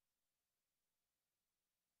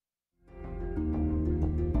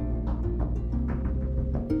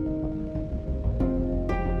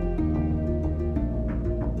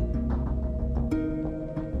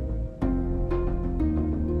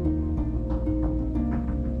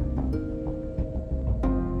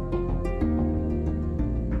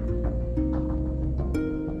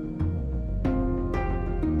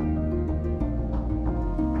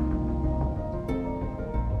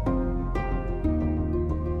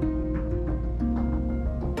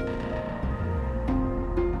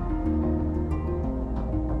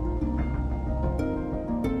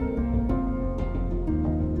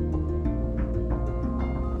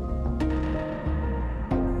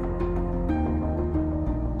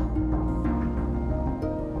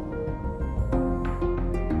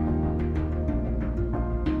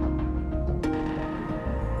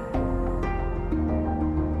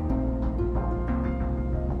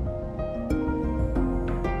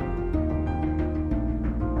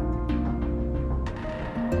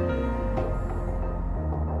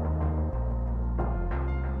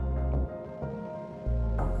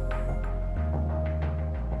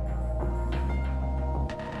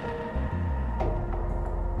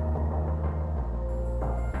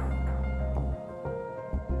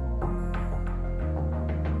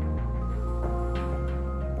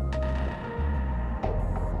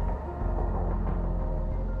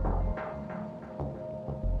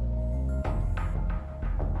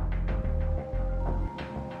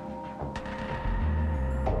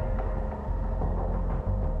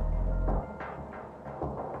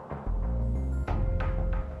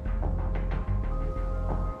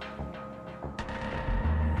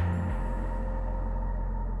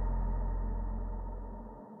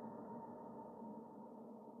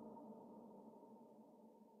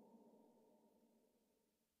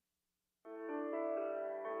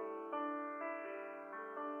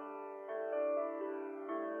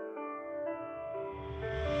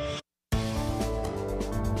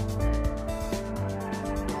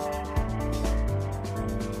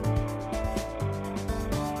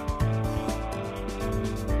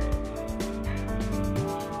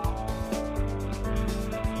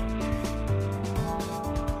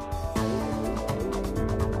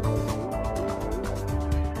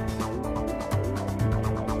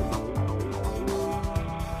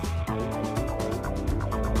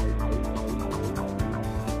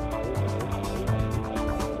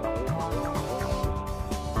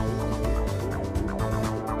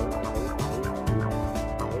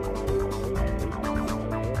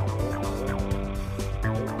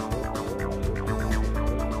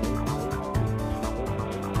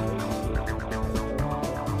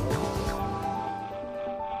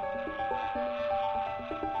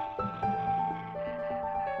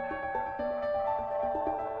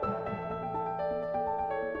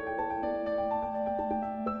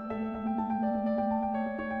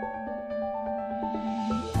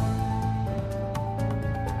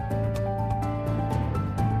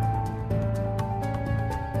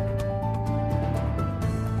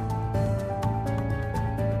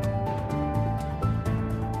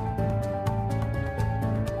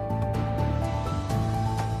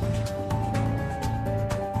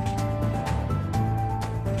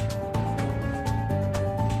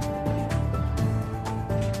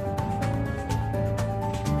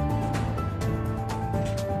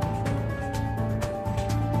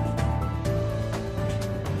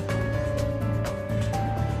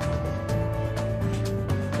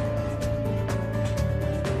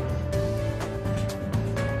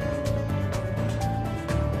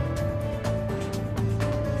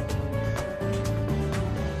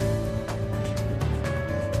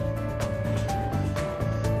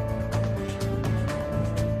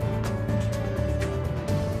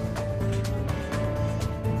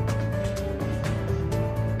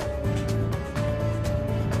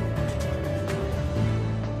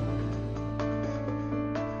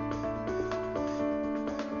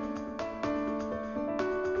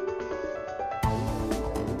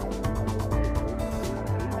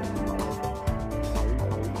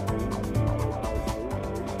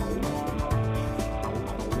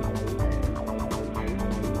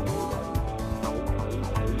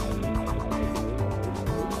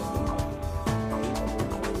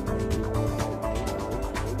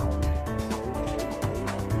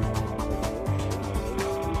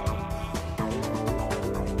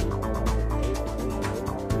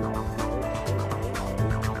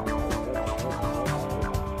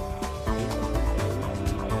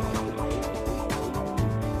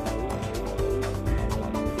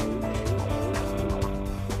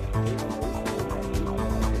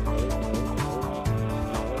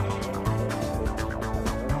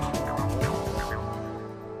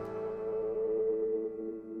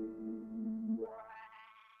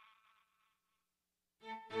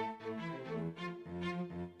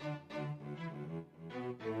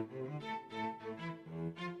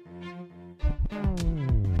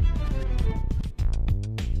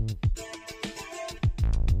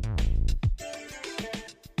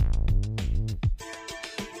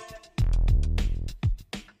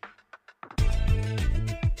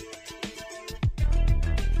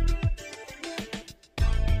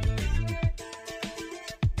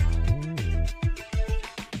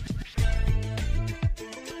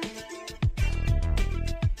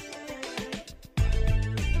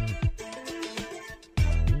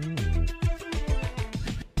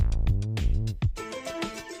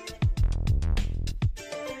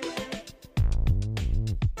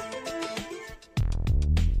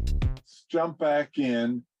 jump back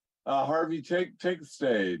in. Harvey, take the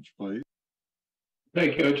stage, please.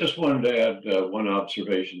 Thank you. I just wanted to add one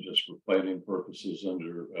observation just for planning purposes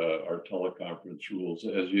under our teleconference rules.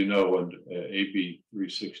 As you know, AB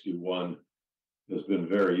 361 has been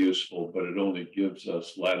very useful, but it only gives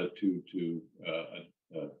us latitude to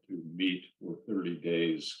meet for 30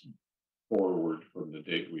 days forward from the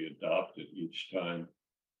date we adopt it each time.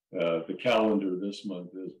 The calendar this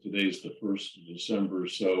month is today's the 1st of December,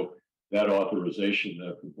 so that authorization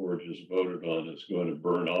that the board just voted on is going to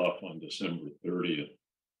burn off on December 30th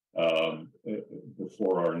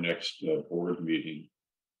before our next board meeting.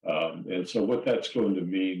 And so what that's going to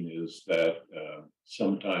mean is that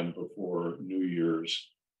sometime before New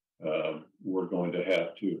Year's, we're going to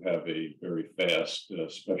have a very fast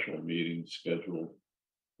special meeting scheduled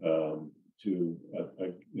to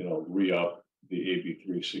re-up the AB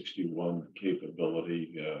 361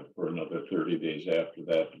 capability for another 30 days after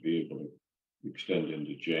that to be able to extend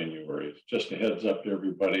into January. Just a heads up to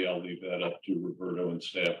everybody. I'll leave that up to Roberto and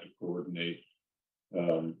staff to coordinate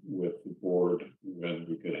with the board when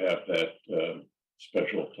we could have that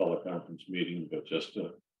special teleconference meeting, but just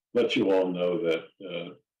to let you all know that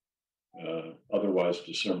otherwise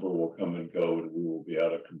December will come and go and we will be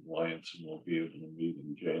out of compliance and won't be able to meet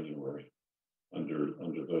in January under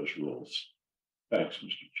those rules. Thanks,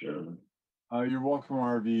 Mr. Chairman. You're welcome,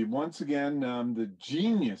 RV. Once again, the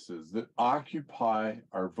geniuses that occupy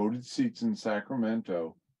our voted seats in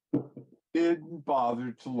Sacramento didn't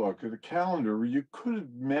bother to look at a calendar where you could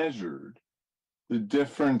have measured the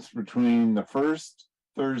difference between the first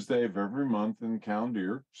Thursday of every month in the calendar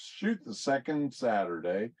year, shoot the second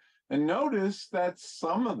Saturday, and notice that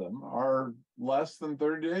some of them are less than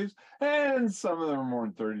 30 days and some of them are more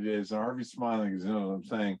than 30 days. And RV's smiling because you know what I'm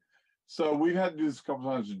saying. So we've had to do this a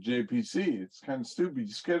couple times with JPC. It's kind of stupid.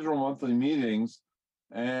 You schedule monthly meetings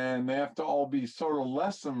and they have to all be sort of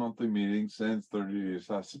less than monthly meetings since 30 days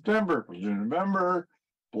last September, June, November,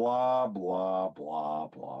 blah, blah, blah,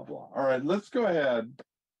 blah, blah. All right, let's go ahead.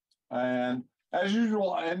 And as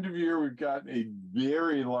usual, end of year, we've got a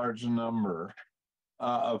very large number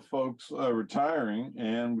of folks retiring,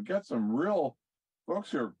 and we've got some real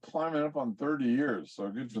folks here climbing up on 30 years. So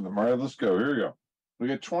good for them. All right, let's go. Here we go. We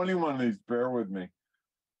got 21 of these. Bear with me.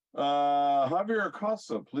 Javier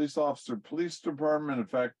Acosta, police officer, police department,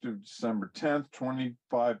 effective December 10th,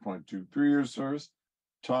 25.23 years service.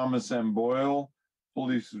 Thomas M. Boyle,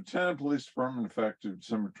 police lieutenant, police department, effective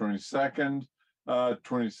December 22nd,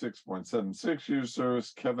 26.76 years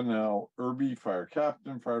service. Kevin L. Irby, fire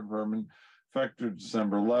captain, fire department, effective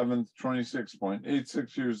December 11th,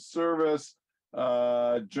 26.86 years service.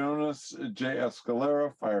 Jonas J.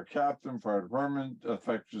 Escalera, fire captain, fire department,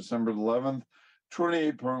 effective December 11th,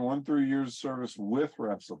 28.13 years service with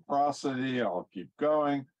reciprocity. I'll keep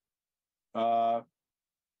going. Oh,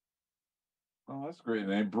 that's a great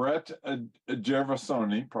name. Brett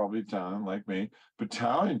Gervasoni, probably Italian like me,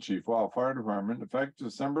 battalion chief, fire department, effective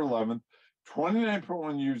December 11th,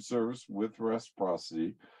 29.1 years service with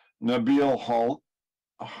reciprocity. Nabil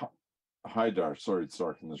Haidar, sorry, it's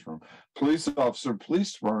dark in this room. Police officer,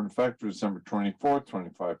 police department, effective December 24th,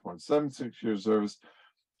 25.76 years service.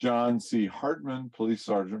 John C. Hartman, police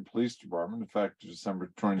sergeant, police department, effective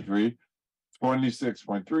December 23,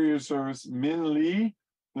 26.3 years service. Min Lee,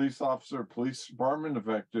 police officer, police department,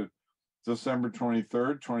 effective December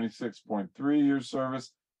 23rd, 26.3 years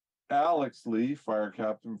service. Alex Lee, fire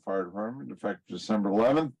captain, fire department, effective December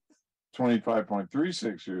 11th,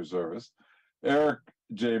 25.36 years service. Eric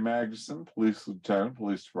J. Magnuson, police lieutenant,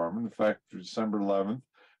 police department, effective December 11th,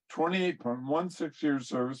 28.16 years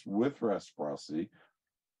service with reciprocity.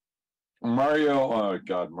 Mario, oh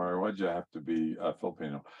God, Mario, why'd you have to be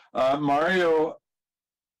Filipino? Mario,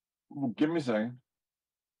 give me a second.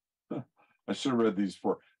 I should have read these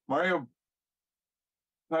before. Mario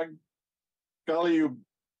Pagaliugan,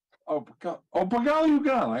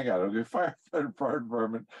 I got it. Okay, fire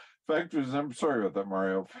department, effective December, sorry about that,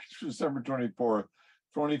 Mario, effective December 24th,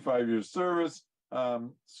 25 years service.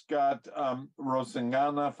 Scott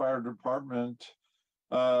Rosengana, fire department,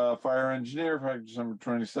 fire engineer, effective December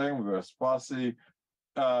 22nd with reciprocity.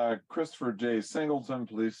 Christopher J. Singleton,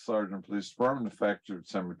 police sergeant, police department, effective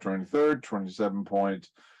December 23rd,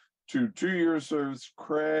 27.22 years service.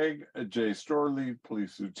 Craig J. Storley,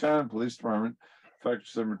 police lieutenant, police department, effective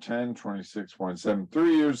December 10,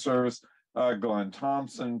 26.73 years service. Glenn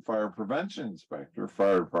Thompson, fire prevention inspector,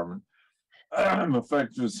 fire department,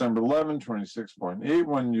 effective December 11,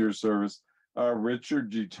 26.81 years service.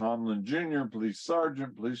 Richard G. Tomlin Jr., police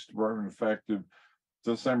sergeant, police department, effective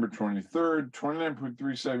December 23rd,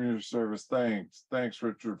 29.37 years service. Thanks,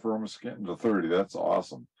 Richard, for almost getting to 30. That's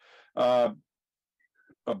awesome. A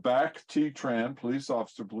back T-Tran police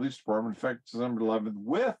officer, police department, effective December 11th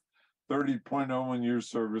with 30.01 years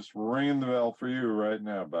service. We're ringing the bell for you right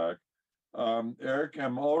now, back. Eric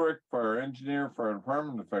M. Ulrich, fire engineer, fire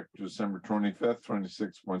department, effective December 25th,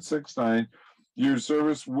 26.69 years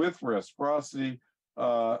service with reciprocity.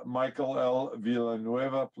 Michael L.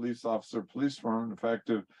 Villanueva, police officer, police department,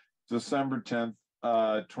 effective December 10th,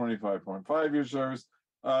 25.5 years service.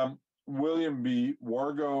 William B.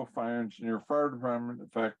 Wargo, fire engineer, fire department,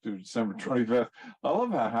 effective December 25th. I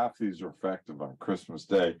love how half these are effective on Christmas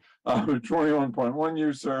Day. 21.1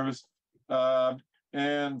 years service.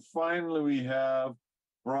 And finally, we have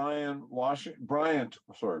Bryant Washington,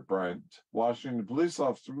 police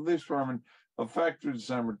officer, police department, effective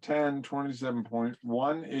December 10,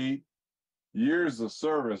 27.18 years of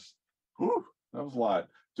service. Whew, that was a lot.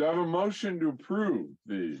 Do I have a motion to approve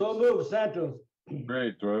these? So move, Santos.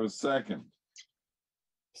 Great. Do I have a second?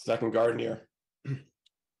 Second Gardner.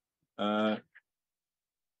 Oh,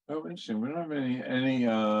 interesting. We don't have any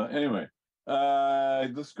anyway.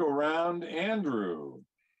 Let's go around. Andrew.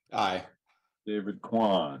 Aye. David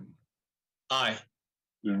Kwan. Aye.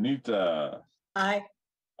 Sunita. Aye.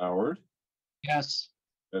 Howard. Yes.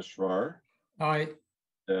 Eshvar. Aye.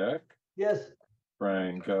 Dick. Yes.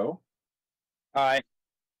 Franco. Aye.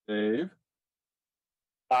 Dave.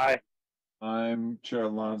 Aye. I'm Chair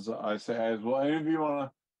Alonso. I say aye as well. Any of you want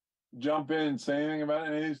to jump in and say anything about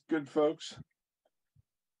any of these good folks?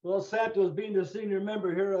 Well, Santos, being the senior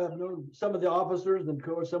member here, I've known some of the officers and of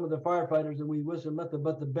course some of the firefighters, and we wish them nothing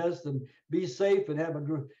but the best and be safe and have a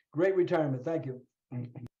great retirement. Thank you.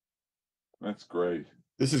 That's great.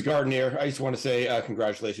 This is Gardner. I just want to say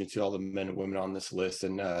congratulations to all the men and women on this list,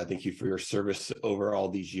 and thank you for your service over all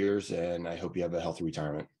these years, and I hope you have a healthy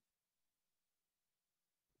retirement.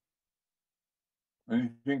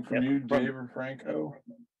 Anything from you, Dave or Franco?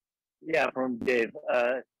 Yeah, from Dave.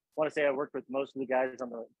 I want to say I worked with most of the guys on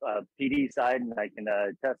the PD side, and I can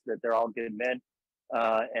attest that they're all good men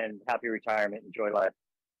and happy retirement. Enjoy life.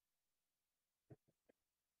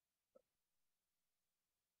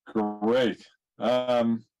 Great.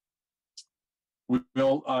 We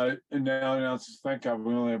will and now announce, thank God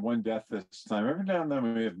we only have one death this time. Every now and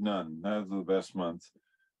then we have none. That's the best month.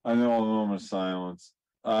 I know, a moment of silence.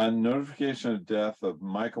 Notification of death of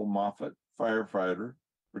Michael Moffett, firefighter,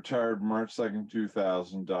 retired March 2nd,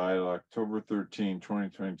 2000, died October 13,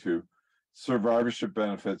 2022. Survivorship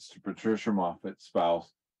benefits to Patricia Moffett,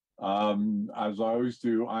 spouse. As I always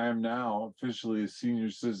do, I am now officially a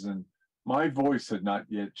senior citizen. My voice had not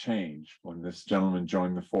yet changed when this gentleman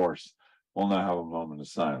joined the force. We'll now have a moment of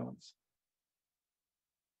silence.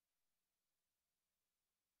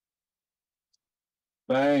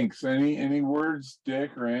 Thanks. Any words,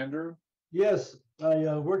 Dick or Andrew? Yes,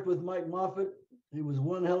 I worked with Mike Moffett. He was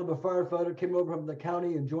one hell of a firefighter, came over from the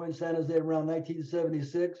county and joined San Jose around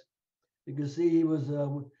 1976. You can see he was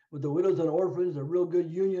with the Widows and Orphans, a real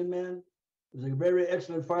good union man. He was a very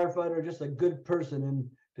excellent firefighter, just a good person. And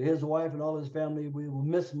to his wife and all his family, we will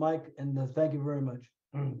miss Mike, and thank you very much.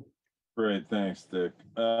 Great, thanks, Dick.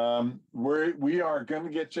 We are going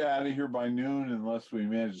to get you out of here by noon unless we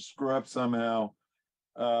manage to screw up somehow.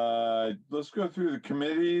 Let's go through the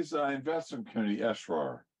committees. Investment Committee,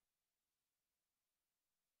 Eshvar.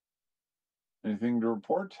 Anything to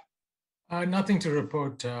report? Nothing to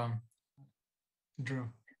report, Drew.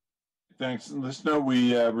 Thanks. Let's know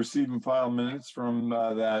we received and filed minutes from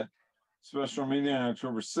that special meeting on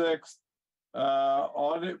October 6th.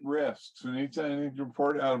 Audit risks. Anita, anything to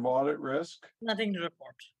report out of audit risk? Nothing to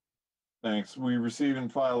report. Thanks. We receive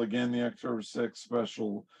and file again the October 6th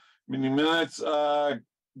special meeting minutes.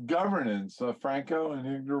 Governance. Franco,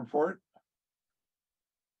 anything to report?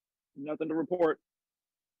 Nothing to report.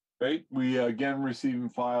 Great. We again receive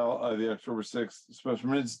and file the October 6th special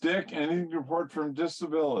minutes. Dick, anything to report from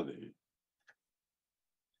disability?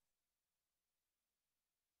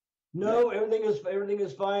 No, everything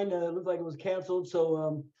is fine. It looks like it was canceled,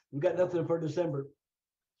 so we've got nothing for December.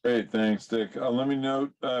 Great, thanks, Dick. Let me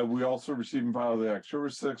note, we also received and filed the October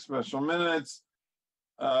 6th special minutes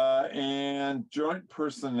and Joint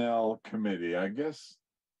Personnel Committee. I guess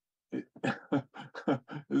is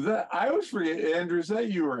that, I always forget, Andrew, is that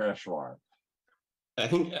you or Eshvar? I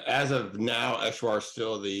think as of now, Eshvar is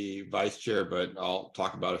still the vice chair, but I'll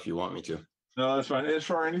talk about it if you want me to. No, that's fine.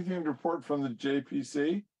 Eshvar, anything to report from the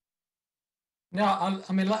JPC? No,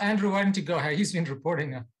 I mean, Andrew, why don't you go ahead? He's been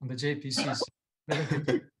reporting on the JPCs.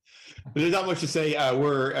 There's not much to say.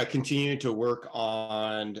 We're continuing to work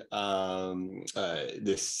on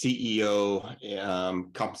the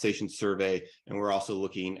CEO compensation survey, and we're also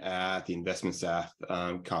looking at the investment staff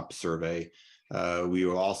comp survey. We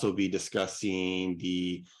will also be discussing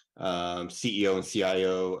the CEO and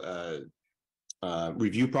CIO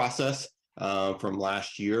review process from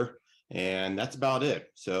last year. And that's about it.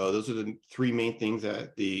 So those are the three main things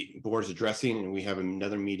that the board is addressing. And we have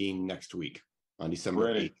another meeting next week on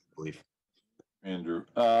December 8th, I believe. Andrew,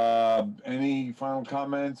 any final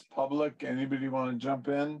comments, public? Anybody want to jump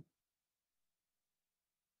in?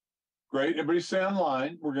 Great, everybody stay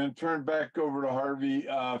online. We're going to turn back over to Harvey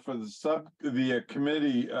for the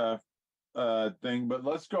committee thing, but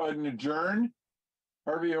let's go ahead and adjourn.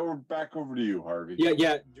 Harvey, back over to you, Harvey.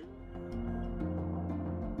 Yeah.